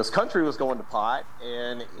 his country was going to pot,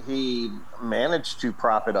 and he managed to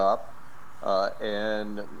prop it up,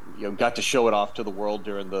 and got to show it off to the world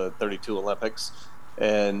during the '32 Olympics.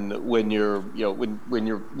 And when you're when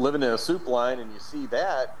you're living in a soup line and you see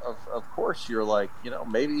that, of course you're like,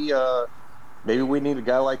 maybe we need a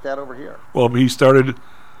guy like that over here. Well, he started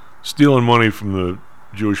stealing money from the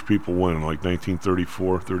Jewish people when, like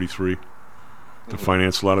 1934, 33, to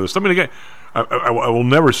finance a lot of this. I mean, again, I will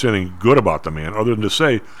never say anything good about the man, other than to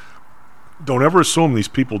say, don't ever assume these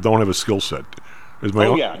people don't have a skill set.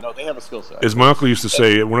 They have a skill set. As my uncle used to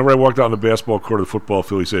say, whenever I walked out on the basketball court or the football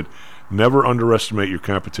field, he said, never underestimate your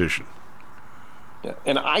competition. Yeah.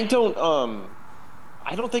 And I don't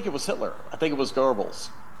think it was Hitler. I think it was Goebbels.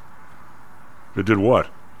 That did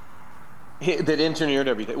what? That engineered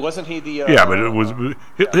everything. Wasn't he the... but it was...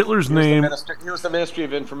 Hitler's name... He was the Ministry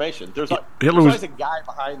of Information. There's Hitler always a guy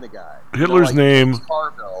behind the guy. Hitler's name...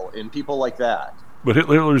 Carville and people like that. But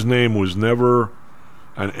Hitler's name was never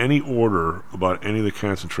on any order about any of the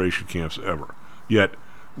concentration camps ever. Yet,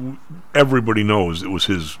 everybody knows it was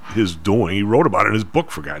his doing. He wrote about it in his book,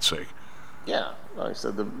 for God's sake. Yeah. Like I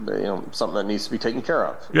said, something that needs to be taken care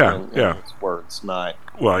of. Yeah. It's words, not...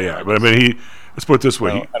 Well, yeah, but I mean, let's put it this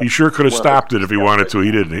way: he sure could have stopped it if he wanted to.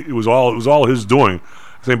 He didn't. It was all his doing.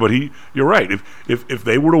 But you're right. If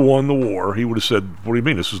they would have won the war, he would have said, "What do you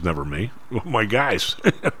mean? This was never me, my guys."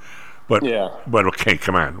 But okay,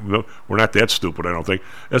 come on, we're not that stupid. I don't think.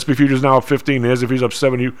 SP Futures now up 15. As if he's up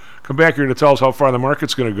 7. You come back here to tell us how far the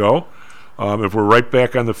market's going to go. If we're right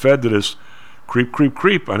back on the Fed to this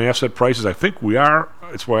creep on asset prices, I think we are.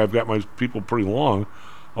 That's why I've got my people pretty long.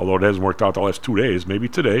 Although it hasn't worked out the last 2 days, maybe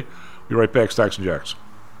today. Be right back, Stocks and Jocks.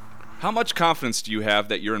 How much confidence do you have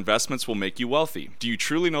that your investments will make you wealthy? Do you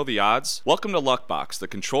truly know the odds? Welcome to Luckbox, the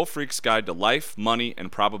control freak's guide to life, money,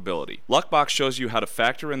 and probability. Luckbox shows you how to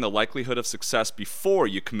factor in the likelihood of success before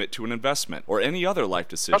you commit to an investment or any other life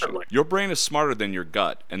decision. Your brain is smarter than your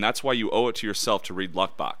gut, and that's why you owe it to yourself to read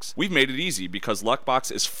Luckbox. We've made it easy because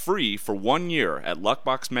Luckbox is free for 1 year at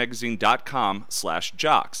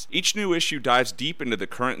luckboxmagazine.com/jocks. Each new issue dives deep into the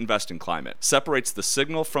current investing climate, separates the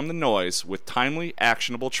signal from the noise with timely,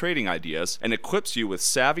 actionable trading ideas, and equips you with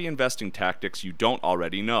savvy investing tactics you don't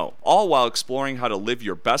already know, all while exploring how to live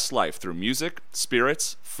your best life through music,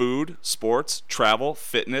 spirits, food, sports, travel,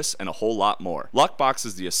 fitness, and a whole lot more. Luckbox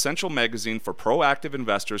is the essential magazine for proactive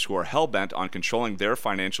investors who are hell-bent on controlling their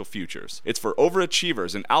financial futures. It's for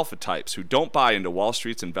overachievers and alpha types who don't buy into Wall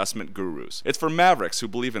Street's investment gurus. It's for mavericks who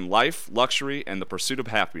believe in life, luxury, and the pursuit of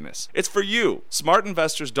happiness. It's for you. Smart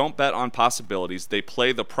investors don't bet on possibilities, they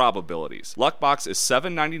play the probabilities. Luckbox is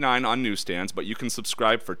 $7.99 on newsstands, but you can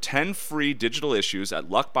subscribe for 10 free digital issues at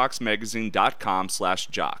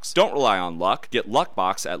luckboxmagazine.com/jocks. Don't rely on luck. Get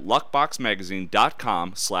Luckbox at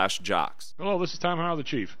luckboxmagazine.com/jocks. Hello, this is Tom Howell, the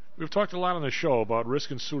Chief. We've talked a lot on the show about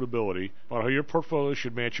risk and suitability, about how your portfolio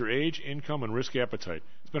should match your age, income, and risk appetite.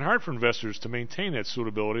 It's been hard for investors to maintain that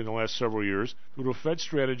suitability in the last several years due to a Fed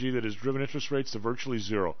strategy that has driven interest rates to virtually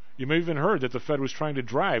zero. You may have even heard that the Fed was trying to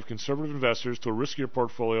drive conservative investors to a riskier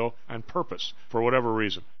portfolio on purpose, for whatever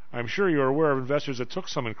reason. I'm sure you're aware of investors that took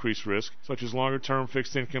some increased risk, such as longer-term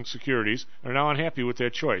fixed income securities, and are now unhappy with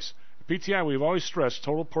that choice. At PTI, we've always stressed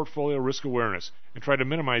total portfolio risk awareness and tried to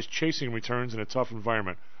minimize chasing returns in a tough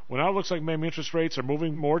environment. Well, now it looks like maybe interest rates are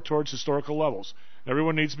moving more towards historical levels.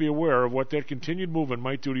 Everyone needs to be aware of what that continued movement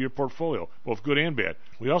might do to your portfolio, both good and bad.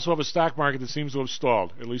 We also have a stock market that seems to have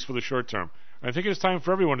stalled, at least for the short term. I think it's time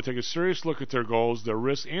for everyone to take a serious look at their goals, their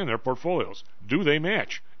risks, and their portfolios. Do they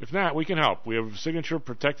match? If not, we can help. We have a signature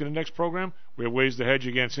protected index program. We have ways to hedge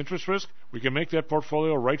against interest risk. We can make that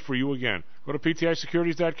portfolio right for you again. Go to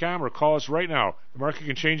ptisecurities.com or call us right now. The market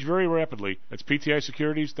can change very rapidly. That's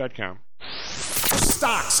ptisecurities.com.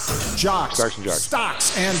 Stocks, jocks, Stocks and jocks.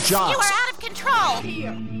 Stocks and jocks. You are out of control.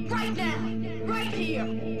 Here, right now, right here,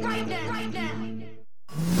 right now, right now.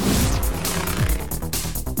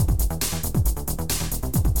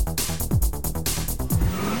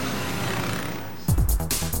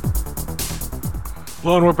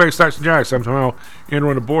 Hello, and we're back. Stocks and Jocks. I'm Tom Andrew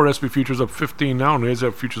on the board. SP futures up 15 now.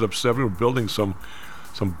 NASDAQ futures up 7. We're building some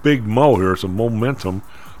big mo here, some momentum.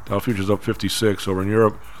 Dow futures up 56 over in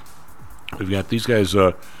Europe. We've got these guys.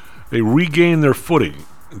 They regained their footing.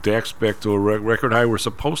 DAX back to a record high. We're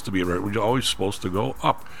supposed to be at record. We're always supposed to go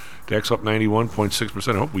up. DAX up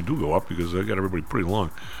 91.6%. I hope we do go up because I got everybody pretty long.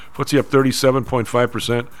 FTSE up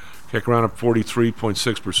 37.5%. CAC around up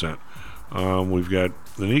 43.6%. We've got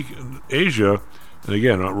the Asia. And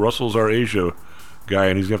again, Russell's our Asia guy,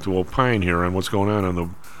 and he's going to have to opine here on what's going on the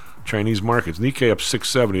Chinese markets. Nikkei up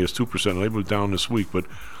 670 is 2%. They were down this week, but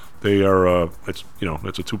they are. That's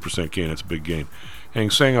a 2% gain. That's a big gain.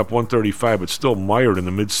 Hang Seng up 135, but still mired in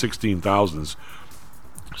the mid 16,000s.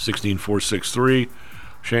 16,463.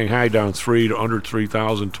 Shanghai down 3 to under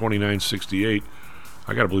 3,000. 2968.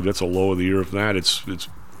 I got to believe that's a low of the year. If not, it's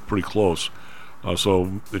pretty close.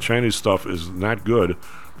 So the Chinese stuff is not good.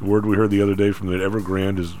 The word we heard the other day from the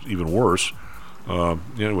Evergrande is even worse.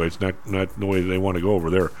 Anyway, it's not the way they want to go over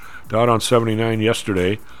there. Dow down 79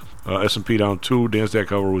 yesterday. S&P down 2. NASDAQ,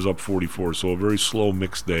 however, was up 44. So a very slow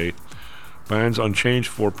mixed day. Bonds unchanged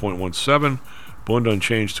 4.17. Bund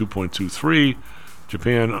unchanged 2.23.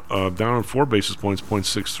 Japan down 4 basis points,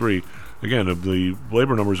 0.63. Again, the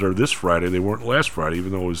labor numbers are this Friday. They weren't last Friday,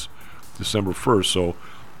 even though it was December 1st. So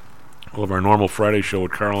we'll have our normal Friday show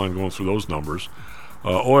with Caroline going through those numbers.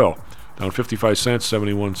 Oil down 55 cents,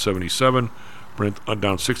 71.77. Brent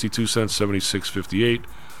down 62 cents,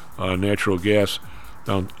 76.58. Natural gas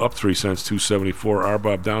down up 3 cents, 2.74.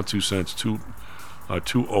 RBOB down 2 cents,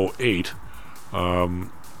 2.08.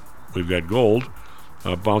 We've got gold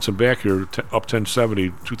bouncing back here, up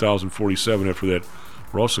 10.70, 2,047. After that,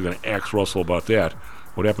 we're also going to ask Russell about that.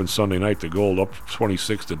 What happened Sunday night? The gold up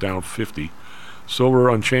 26 to down 50. Silver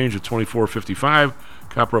unchanged at 24.55.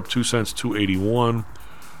 Copper up 2 cents, 2.81.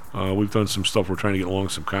 We've done some stuff. We're trying to get along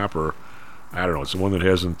some copper. I don't know. It's the one that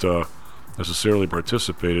hasn't necessarily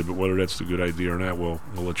participated, but whether that's a good idea or not, we'll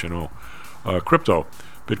let you know. Crypto.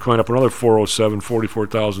 Bitcoin up another 407,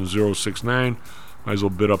 44,069. Might as well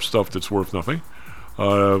bid up stuff that's worth nothing.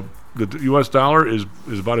 The U.S. dollar is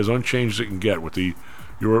about as unchanged as it can get, with the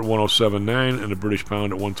euro at 107.9 and the British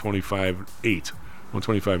pound at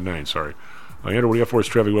 125.9, sorry. Andrew, what do you got for us,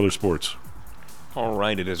 Traffic, Weather, Sports? All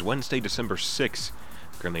right, it is Wednesday, December 6th.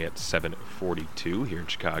 currently at 7:42 here in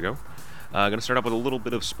Chicago. Going to start off with a little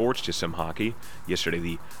bit of sports, just some hockey. Yesterday,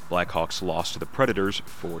 the Blackhawks lost to the Predators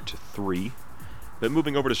 4-3. But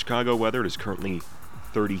moving over to Chicago weather, it is currently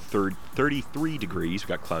 33 degrees. We've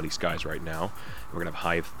got cloudy skies right now. We're going to have a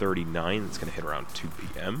high of 39. It's going to hit around 2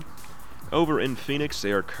 p.m. Over in Phoenix,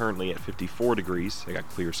 they are currently at 54 degrees. They got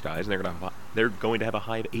clear skies, and they're going to have a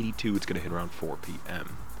high of 82. It's going to hit around 4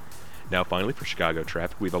 p.m. Now, finally, for Chicago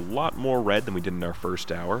traffic, we have a lot more red than we did in our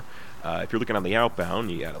first hour. If you're looking on the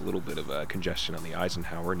outbound, you got a little bit of congestion on the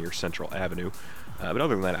Eisenhower near Central Avenue. But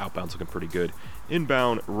other than that, outbound's looking pretty good.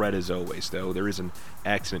 Inbound, red as always, though. There is an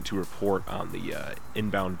accident to report on the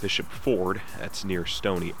inbound Bishop Ford. That's near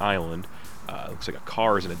Stony Island. Looks like a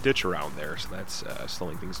car is in a ditch around there, so that's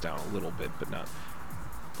slowing things down a little bit, but not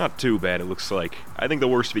too bad. It looks like, I think the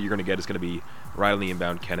worst of it you're going to get is going to be right on the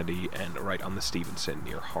inbound Kennedy and right on the Stevenson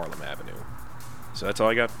near Harlem Avenue. So that's all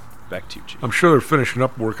I got. Back to you, Chief. I'm sure they're finishing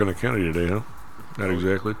up work on the Kennedy today, huh? Not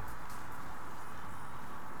exactly.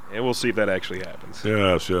 And we'll see if that actually happens.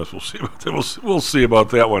 Yes, we'll see about that. We'll see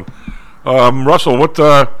about that one. Russell,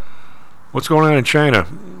 what's going on in China?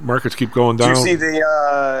 Markets keep going down. Did you see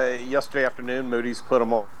the yesterday afternoon? Moody's put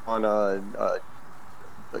them on a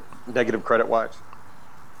negative credit watch.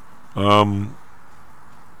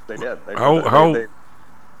 They did. I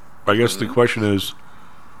guess the question is,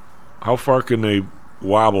 how far can they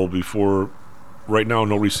wobble before? Right now,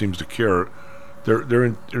 nobody seems to care.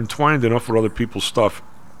 They're entwined enough with other people's stuff.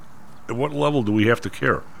 At what level do we have to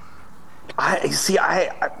care? I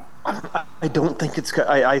don't think it's.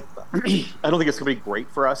 I don't think it's going to be great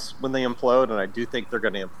for us when they implode, and I do think they're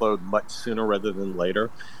going to implode much sooner rather than later.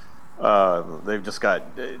 They've just got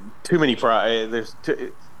too many. There's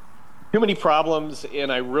too many problems,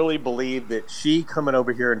 and I really believe that she coming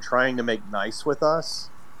over here and trying to make nice with us.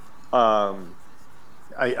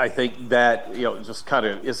 I think that just kind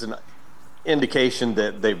of is an indication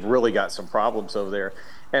that they've really got some problems over there.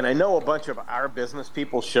 And I know a bunch of our business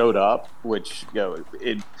people showed up, which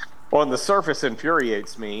it on the surface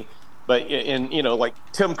infuriates me. But like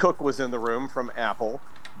Tim Cook was in the room from Apple,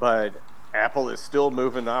 but Apple is still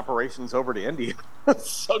moving operations over to India,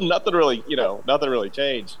 so nothing really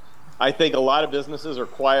changed. I think a lot of businesses are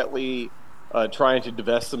quietly trying to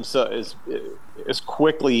divest themselves as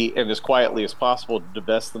quickly and as quietly as possible to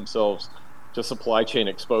divest themselves to supply chain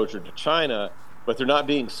exposure to China. But they're not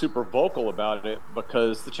being super vocal about it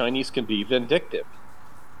because the Chinese can be vindictive.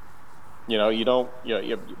 It's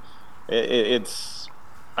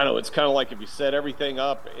kind of like if you set everything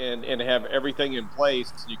up and have everything in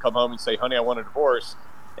place, you come home and say, honey, I want a divorce.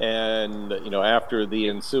 And, after the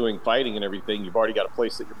ensuing fighting and everything, you've already got a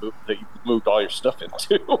place that you moved all your stuff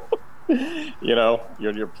into.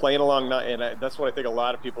 You're playing along. And that's what I think a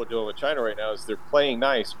lot of people are doing with China right now is they're playing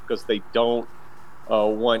nice because they don't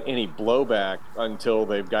want any blowback until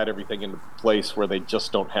they've got everything into place where they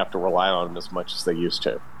just don't have to rely on them as much as they used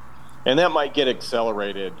to. And that might get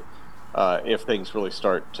accelerated if things really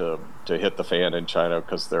start to hit the fan in China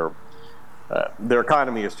because their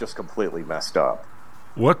economy is just completely messed up.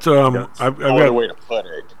 What I've got a way to put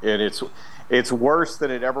it, and it's worse than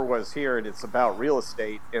it ever was here, and it's about real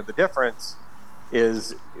estate. And the difference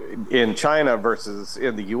is in China versus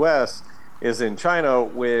in the U.S. is in China,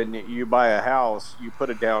 when you buy a house, you put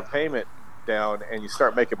a down payment down and you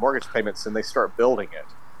start making mortgage payments and they start building it.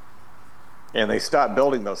 And they stop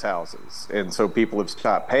building those houses. And so people have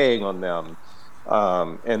stopped paying on them.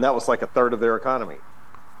 And that was like a third of their economy.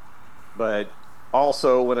 But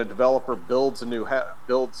also when a developer builds a new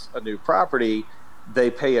property,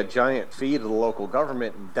 they pay a giant fee to the local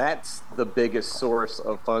government. And that's the biggest source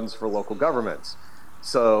of funds for local governments.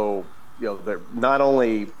 So, they're not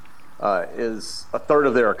only is a third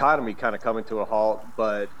of their economy kind of coming to a halt,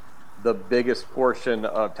 but the biggest portion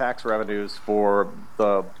of tax revenues for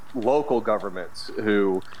the local governments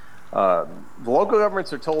the local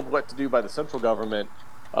governments are told what to do by the central government,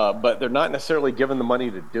 but they're not necessarily given the money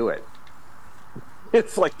to do it.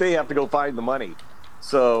 It's like they have to go find the money.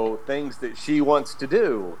 So things that she wants to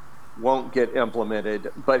do won't get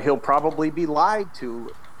implemented, but he'll probably be lied to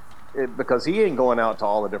because he ain't going out to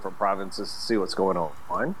all the different provinces to see what's going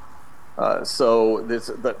on. So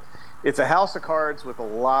it's a house of cards with a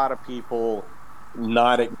lot of people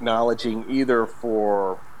not acknowledging either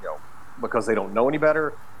because they don't know any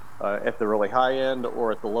better at the really high end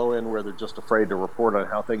or at the low end where they're just afraid to report on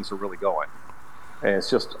how things are really going. And it's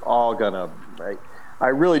just all gonna. I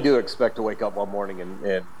really do expect to wake up one morning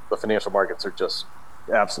and the financial markets are just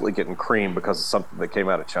absolutely getting creamed because of something that came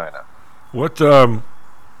out of China. What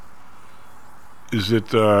is it?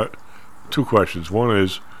 Two questions. One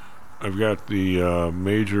is, I've got the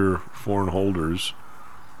major foreign holders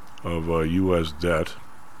of U.S. debt.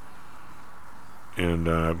 And,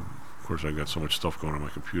 of course, I got so much stuff going on my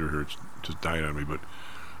computer here, it's just died on me. But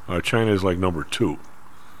China is like number 2.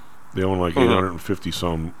 They own like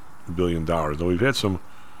 $850-some billion. Though we've had some...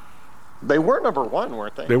 They were number 1,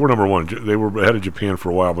 weren't they? They were number 1. They were ahead of Japan for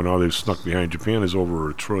a while, but now they've snuck behind. Japan is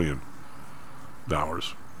over $1 trillion.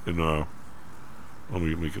 And I'll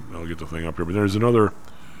get the thing up here. But there's another...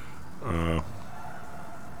 I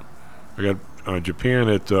got Japan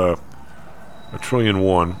at $1.1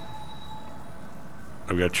 trillion.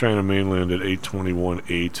 I've got China mainland at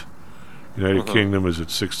 821.8. United Kingdom is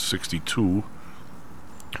at 662.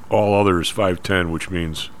 All others 510, which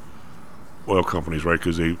means oil companies, right?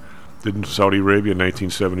 Because they didn't Saudi Arabia in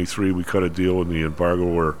 1973. We cut a deal in the embargo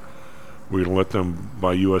where we're going to let them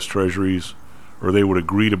buy U.S. Treasuries, or they would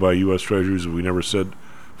agree to buy U.S. Treasuries if we never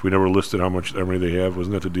listed how many they have.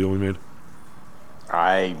 Wasn't that the deal we made?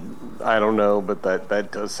 I don't know, but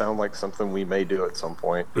that does sound like something we may do at some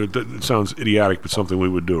point. It sounds idiotic, but something we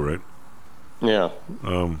would do, right? Yeah.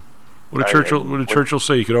 What did Churchill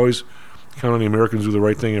say? You could always count on the Americans to do the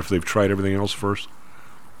right thing if they've tried everything else first.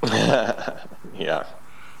 Yeah.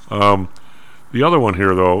 The other one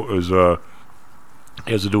here, though, is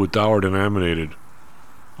has to do with dollar-denominated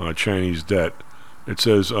Chinese debt. It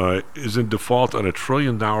says is in default on $1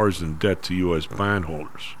 trillion in debt to U.S.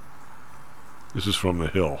 bondholders. This is from The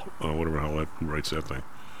Hill, whatever the hell who writes that thing.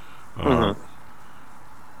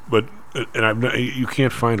 But you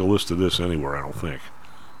can't find a list of this anywhere, I don't think.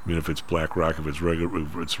 I mean, if it's BlackRock, if it's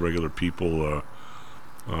regular people,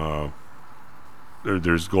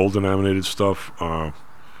 there's gold-denominated stuff. You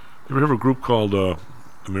ever heard of a group called a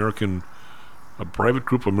private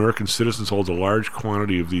group of American citizens holds a large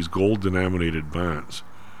quantity of these gold-denominated bonds.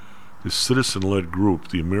 This citizen-led group,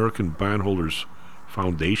 the American Bondholders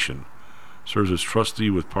Foundation, serves as trustee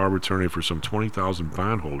with power of attorney for some 20,000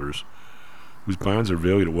 bondholders whose bonds are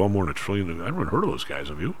valued at well more than $1 trillion. I haven't heard of those guys,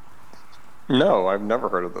 have you? No, I've never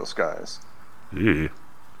heard of those guys. Yeah.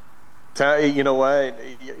 You know what?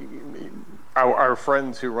 Our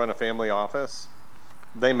friends who run a family office,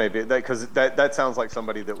 they may be because that sounds like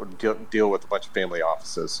somebody that would deal with a bunch of family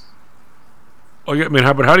offices. Oh yeah, I mean,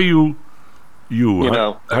 how do you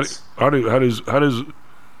know how does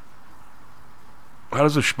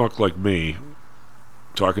a schmuck like me,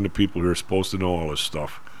 talking to people who are supposed to know all this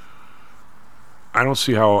stuff, I don't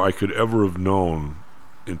see how I could ever have known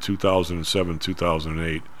in 2007,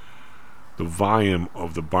 2008, the volume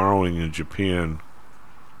of the borrowing in Japan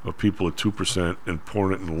of people at 2% and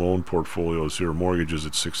pouring it in loan portfolios here, mortgages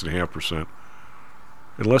at 6.5%.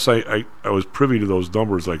 Unless I was privy to those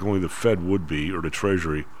numbers like only the Fed would be, or the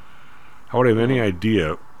Treasury, how would I have any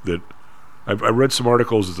idea that... I read some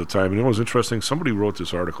articles at the time, and it was interesting. Somebody wrote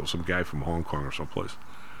this article, some guy from Hong Kong or someplace,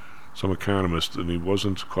 some economist, and he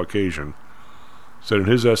wasn't Caucasian, said in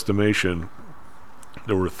his estimation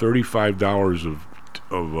there were $35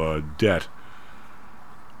 of debt,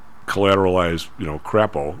 collateralized,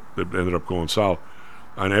 crapo, that ended up going south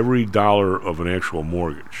on every dollar of an actual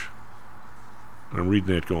mortgage. And I'm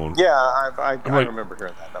reading that going... Yeah, I remember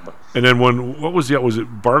hearing that number. And then was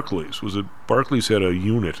it Barclays? Was it Barclays had a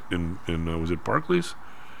unit in was it Barclays?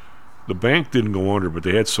 The bank didn't go under, but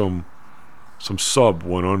they had some sub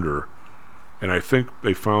went under, and I think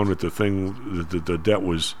they found that the debt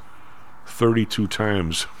was 32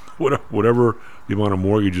 times whatever the amount of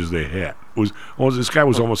mortgages they had. This guy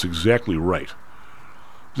was almost exactly right.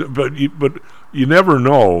 But you never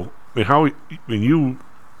know. You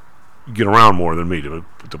get around more than me, to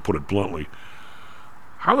put it bluntly.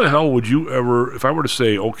 How the hell would you ever, if I were to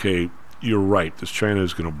say, okay, you're right, this China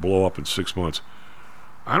is going to blow up in 6 months,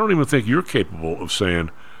 I don't even think you're capable of saying,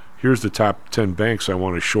 here's the top 10 banks I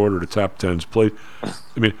want to short, or the top 10's play.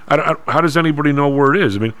 I mean, how does anybody know where it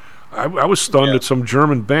is? I mean, I was stunned at some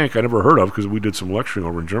German bank I never heard of, because we did some lecturing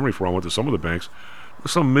over in Germany before I went to some of the banks.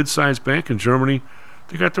 Some mid-sized bank in Germany,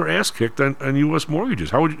 they got their ass kicked on U.S. mortgages.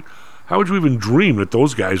 How would you even dream that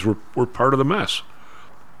those guys were part of the mess?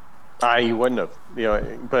 You wouldn't have,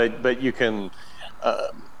 but you can.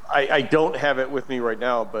 I don't have it with me right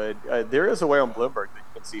now, but there is a way on Bloomberg that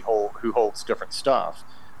you can see who holds different stuff.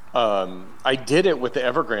 I did it with the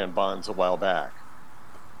Evergrande bonds a while back,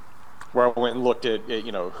 where I went and looked at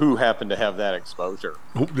who happened to have that exposure.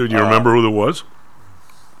 Did you remember who there was?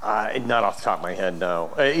 Not off the top of my head,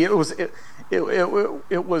 no. It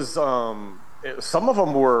was. Some of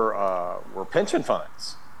them were pension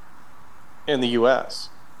funds in the U.S.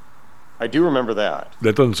 I do remember that.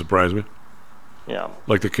 That doesn't surprise me. Yeah.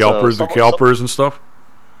 Like the CalPERS and stuff?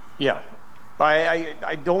 Yeah.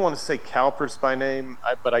 I don't want to say CalPERS by name,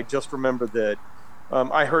 but I just remember that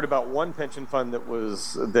I heard about one pension fund that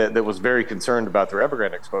was very concerned about their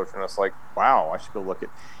Evergrande exposure, and I was like, wow, I should go look at.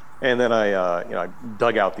 And then I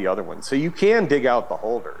dug out the other one. So you can dig out the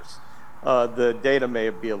holders. The data may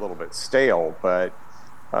be a little bit stale, but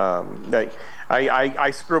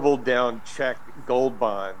I scribbled down check gold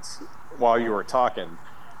bonds while you were talking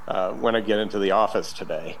when I get into the office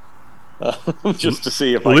today, just to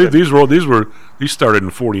see if these started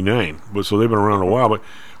in '49, but so they've been around a while. But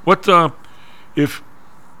what if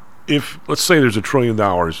let's say there's $1 trillion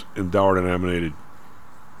in dollar-denominated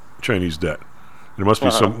Chinese debt? There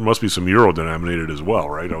must be some euro denominated as well,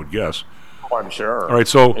 right? I would guess. Oh, I'm sure. All right,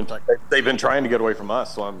 so in fact, they've been trying to get away from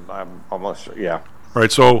us, so I'm almost sure. Yeah. All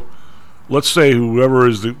right, so let's say whoever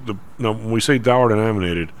is now when we say dollar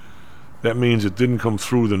denominated, that means it didn't come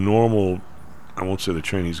through the normal. I won't say the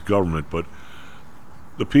Chinese government, but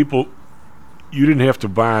the people. You didn't have to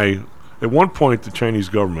buy. At one point, the Chinese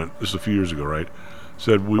government, this is a few years ago, right,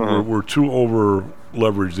 said we're too over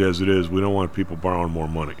leveraged as it is. We don't want people borrowing more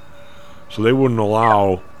money. So they wouldn't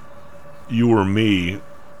allow you or me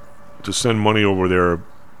to send money over there,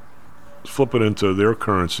 flip it into their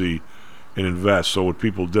currency, and invest. So what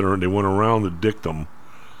people did, they went around the dictum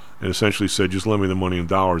and essentially said, just lend me the money in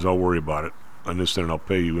dollars, I'll worry about it. On this end, I'll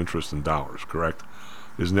pay you interest in dollars, correct?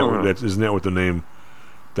 Isn't that what the name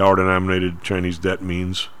dollar-denominated Chinese debt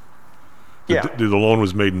means? Yeah. The loan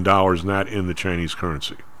was made in dollars, not in the Chinese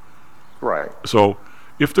currency. Right. So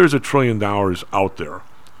if there's $1 trillion out there,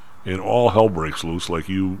 and all hell breaks loose, like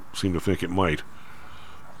you seem to think it might,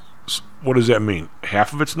 what does that mean?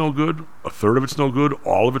 Half of it's no good? A third of it's no good?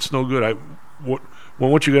 All of it's no good?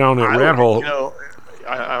 Once you get down that rat hole...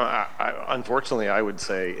 Unfortunately, I would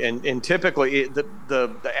say, and typically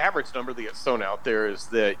the average number that gets thrown out there is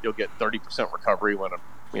that you'll get 30% recovery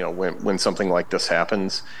when something like this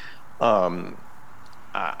happens.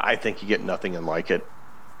 I think you get nothing in like it.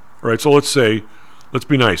 All right, so let's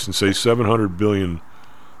be nice and say $700 billion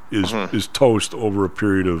is toast over a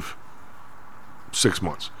period of 6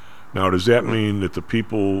 months. Now, does that mean that the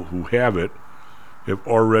people who have it have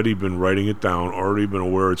already been writing it down, already been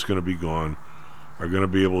aware it's going to be gone, are going to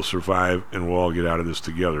be able to survive, and we'll all get out of this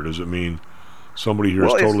together? Does it mean somebody here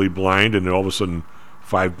is totally blind, and all of a sudden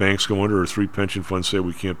 5 banks go under, or 3 pension funds say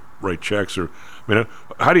we can't write checks? Or, I mean,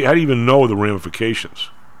 how do you even know the ramifications?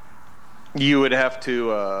 You would have to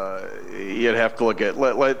look at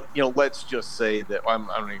let's just say that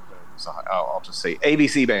I'll just say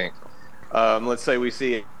ABC Bank. Let's say we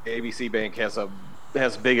see ABC Bank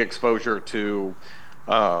has big exposure to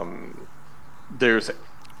there's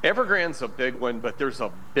Evergrande's a big one, but there's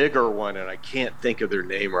a bigger one, and I can't think of their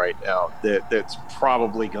name right now, that's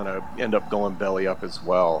probably going to end up going belly up as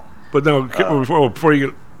well. But now, before you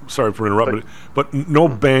get, sorry for interrupting, but no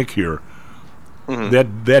bank here,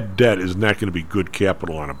 that debt is not going to be good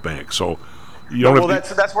capital on a bank. So you don't.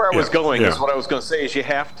 That's where I was going. Is what I was going to say is you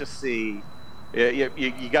have to see.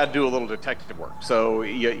 You got to do a little detective work. So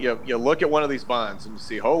you look at one of these bonds and you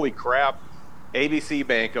see, holy crap, ABC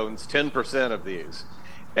Bank owns 10% of these.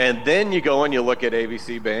 And then you go and you look at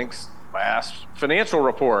ABC Bank's last financial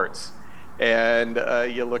reports, and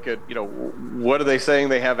you look at, what are they saying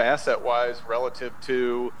they have asset-wise relative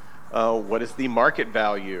to what is the market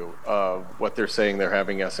value of what they're saying they're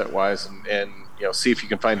having asset-wise, and see if you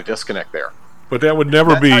can find a disconnect there. But that would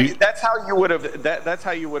never be. That's how you would have. That's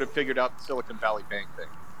how you would have figured out the Silicon Valley Bank thing.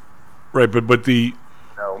 Right, but the.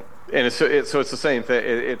 And it's the same thing.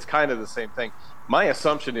 It's kind of the same thing. My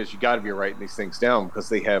assumption is you got to be writing these things down because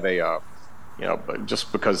they have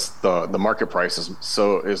just because the market price is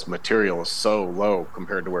so low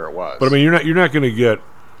compared to where it was. But I mean, you're not going to get,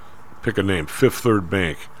 pick a name, Fifth Third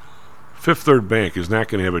Bank. Fifth Third Bank is not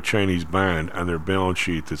going to have a Chinese bond on their balance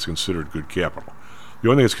sheet that's considered good capital. The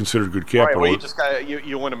only thing that's considered good capital. Right, well, you just got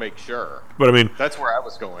you want to make sure. But I mean, that's where I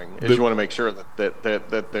was going. You want to make sure that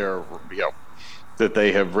they're that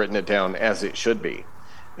they have written it down as it should be,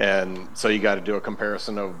 and so you got to do a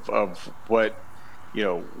comparison of what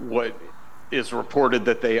is reported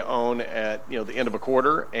that they own at the end of a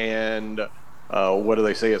quarter, and what do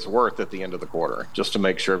they say it's worth at the end of the quarter, just to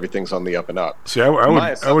make sure everything's on the up and up. See,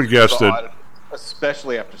 I would guess that,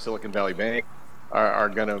 especially after Silicon Valley Bank, are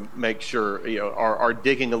going to make sure are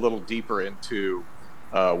digging a little deeper into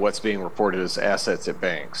what's being reported as assets at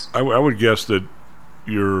banks. I would guess that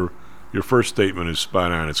your first statement is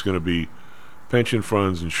spot on. It's going to be pension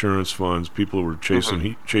funds, insurance funds, people who were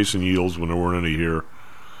chasing yields when there weren't any here.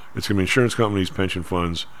 It's going to be insurance companies, pension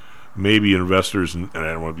funds, maybe investors, and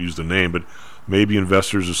I don't want to use the name, but maybe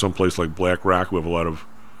investors of someplace like BlackRock who have a lot of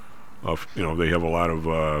they have a lot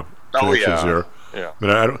of connections there. Yeah.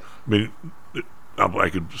 But I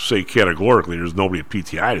could say categorically there's nobody at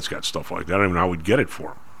PTI that's got stuff like that. I don't even know how we'd get it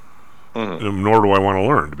for them. Mm-hmm. Nor do I want to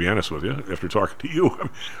learn, to be honest with you, after talking to you.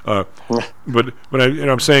 But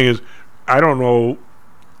I'm saying is, I don't know,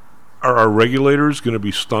 are our regulators going to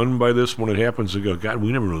be stunned by this when it happens and go, God,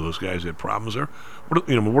 we never knew those guys had problems there? What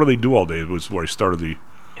do they do all day? It was where I started the,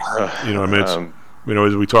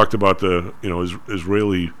 as we talked about the,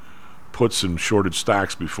 Israeli puts and shorted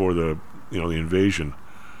stocks before the, the invasion.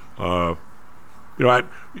 Everybody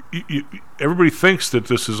thinks that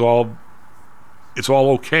this is all, it's all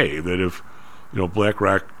okay, that if,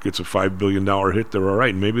 BlackRock gets a $5 billion hit, they're all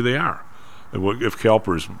right, and maybe they are. If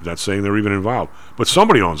CalPERS, not saying they're even involved, but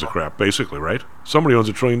somebody owns the crap, basically, right? Somebody owns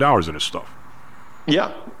 $1 trillion in this stuff.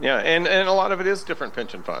 Yeah, and a lot of it is different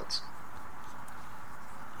pension funds.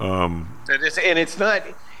 It's not.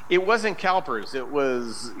 It wasn't CalPERS. It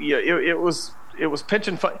was. It was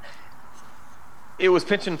pension fund. It was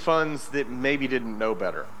pension funds that maybe didn't know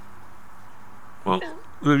better. Well,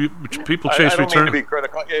 people chase I don't return. mean to be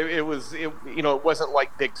critical. It wasn't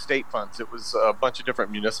like big state funds. It was a bunch of different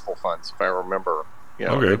municipal funds, if I remember.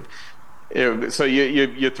 Okay. So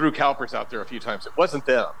you threw CalPERS out there a few times. It wasn't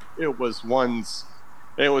them. It was ones.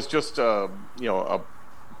 It was just a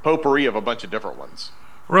potpourri of a bunch of different ones.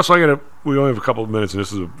 Russ, we only have a couple of minutes,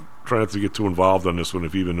 and try not to get too involved on this one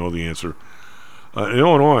if you even know the answer. In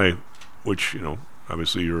Illinois, which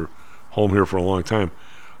obviously you're home here for a long time,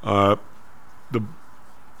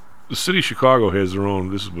 the city of Chicago has their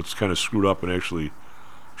own. This is what's kind of screwed up and actually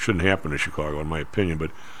shouldn't happen in Chicago, in my opinion.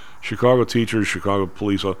 But Chicago teachers, Chicago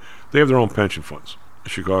police, they have their own pension funds.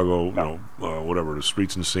 Chicago, whatever, the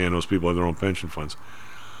Streets and Sand, those people have their own pension funds.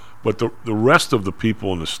 But the rest of the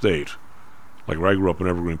people in the state, like where I grew up in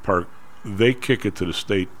Evergreen Park, they kick it to the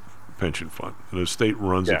state pension fund. And the state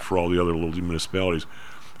runs it for all the other little municipalities,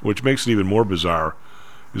 which makes it even more bizarre,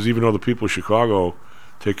 is even though the people of Chicago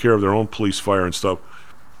take care of their own police, fire, and stuff,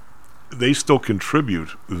 they still contribute,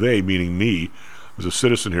 they, meaning me, as a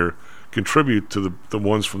citizen here, contribute to the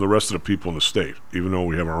ones from the rest of the people in the state, even though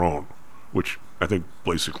we have our own, which I think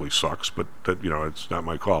basically sucks, but that, it's not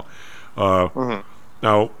my call.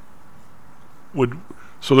 Now,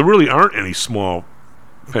 so there really aren't any small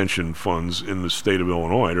pension funds in the state of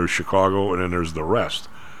Illinois. There's Chicago, and then there's the rest.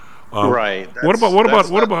 Right. What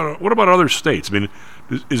about other states? I mean,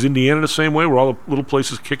 is Indiana the same way, where all the little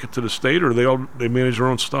places kick it to the state, or they manage their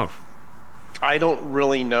own stuff? I don't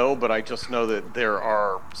really know, but I just know that there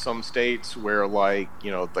are some states where,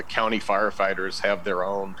 the county firefighters have their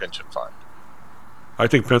own pension fund. I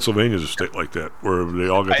think Pennsylvania is a state like that, where they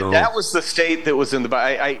all get their own. That was the state that was in the.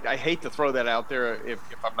 I hate to throw that out there if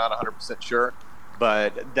I'm not 100% sure,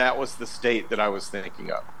 but that was the state that I was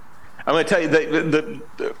thinking of. I'm going to tell you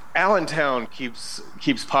the Allentown keeps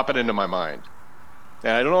popping into my mind,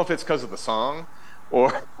 and I don't know if it's because of the song or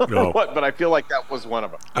what, but I feel like that was one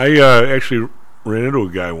of them. I actually ran into a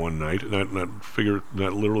guy one night, not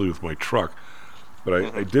literally with my truck, but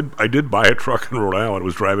I did buy a truck in Rhode Island. I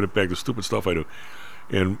was driving it back, the stupid stuff I do,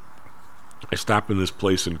 and I stopped in this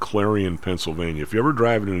place in Clarion, Pennsylvania. If you ever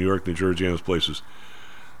drive into New York, New Jersey, and those places,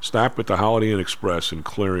 stop at the Holiday Inn Express in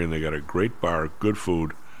Clarion. They got a great bar, good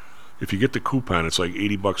food. If you get the coupon, it's like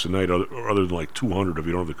 $80 a night, other than like $200 if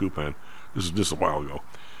you don't have the coupon. This is just a while ago.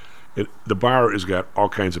 The bar has got all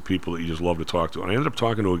kinds of people that you just love to talk to. And I ended up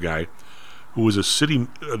talking to a guy who was a city.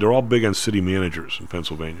 They're all big on city managers in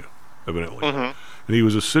Pennsylvania, evidently. And he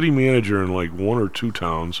was a city manager in like one or two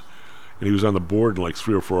towns, and he was on the board in like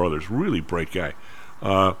 3 or 4 others. Really bright guy.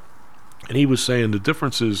 And he was saying the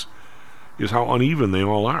difference is how uneven they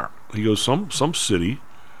all are. He goes, some city,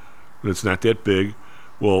 and it's not that big,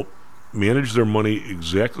 will manage their money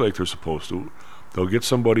exactly like they're supposed to. They'll get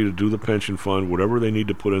somebody to do the pension fund. Whatever they need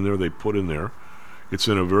to put in there, they put in there. It's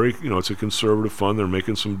in a very, it's a conservative fund. They're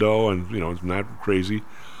making some dough, and it's not crazy.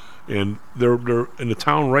 And they're in the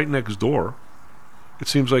town right next door. It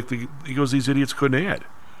seems like he goes, these idiots couldn't add.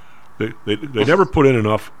 They never put in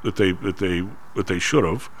enough that they should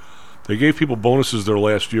have. They gave people bonuses their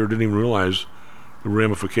last year. Didn't even realize the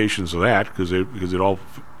ramifications of that because they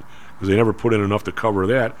never put in enough to cover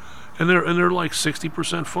that. And they're like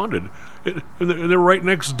 60% funded, and they're right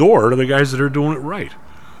next door to the guys that are doing it right.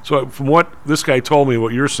 So from what this guy told me,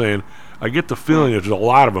 what you're saying, I get the feeling that there's a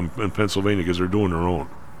lot of them in Pennsylvania because they're doing their own.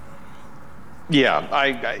 Yeah,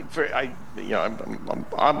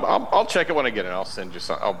 I'll check it when I get it. I'll send you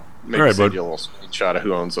some. I'll maybe send you a little screenshot of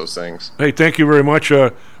who owns those things. Hey, thank you very much.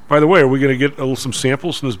 By the way, are we going to get some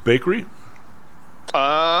samples from this bakery?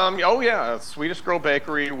 Oh yeah, Swedish Girl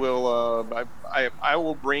Bakery will. I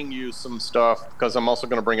will bring you some stuff because I'm also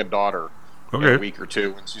going to bring a daughter Okay. a week or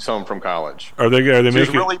two when she's home from college. Are they She was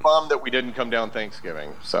making? really bummed that we didn't come down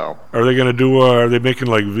Thanksgiving. So Are they going to do? Are they making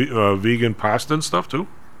like vegan pasta and stuff too?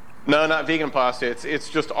 no, not vegan pasta. It's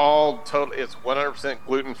just all total. It's 100%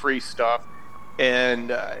 gluten-free stuff, and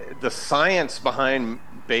the science behind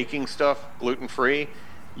baking stuff gluten-free.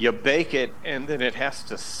 You bake it, and then it has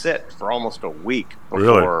to sit for almost a week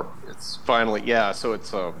before it's finally. Yeah, so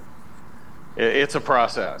it's a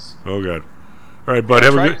process. Oh God! All right, bud.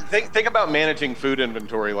 Think about managing food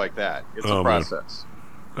inventory like that. It's a process.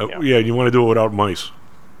 Yeah, you want to do it without mice.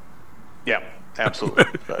 Yeah, absolutely.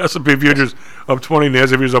 S&P futures up 20, NASDAQ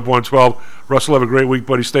futures up 112. Russell, have a great week,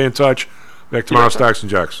 buddy. Stay in touch. Back tomorrow, Stocks and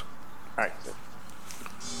Jocks. All right.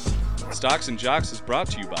 Stocks and Jocks is brought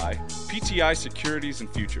to you by PTI Securities and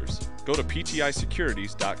Futures. Go to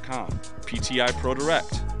PTIsecurities.com. PTI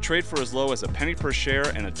ProDirect. Trade for as low as a penny per share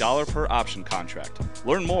and $1 per option contract.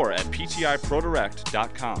 Learn more at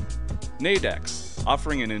PTIProDirect.com. Nadex,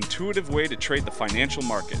 offering an intuitive way to trade the financial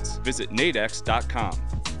markets. Visit nadex.com.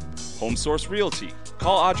 HomeSource Realty.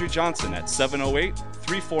 Call Audrey Johnson at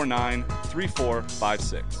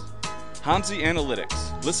 708-349-3456. Hamzy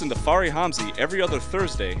Analytics. Listen to Fari Hamzy every other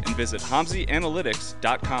Thursday and visit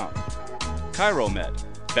HamzyAnalytics.com. ChiroMed.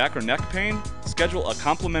 Back or neck pain? Schedule a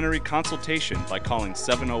complimentary consultation by calling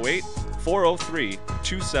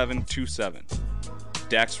 708-403-2727.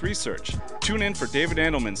 DAX Research. Tune in for David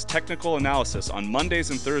Andelman's technical analysis on Mondays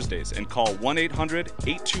and Thursdays and call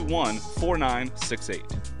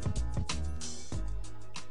 1-800-821-4968.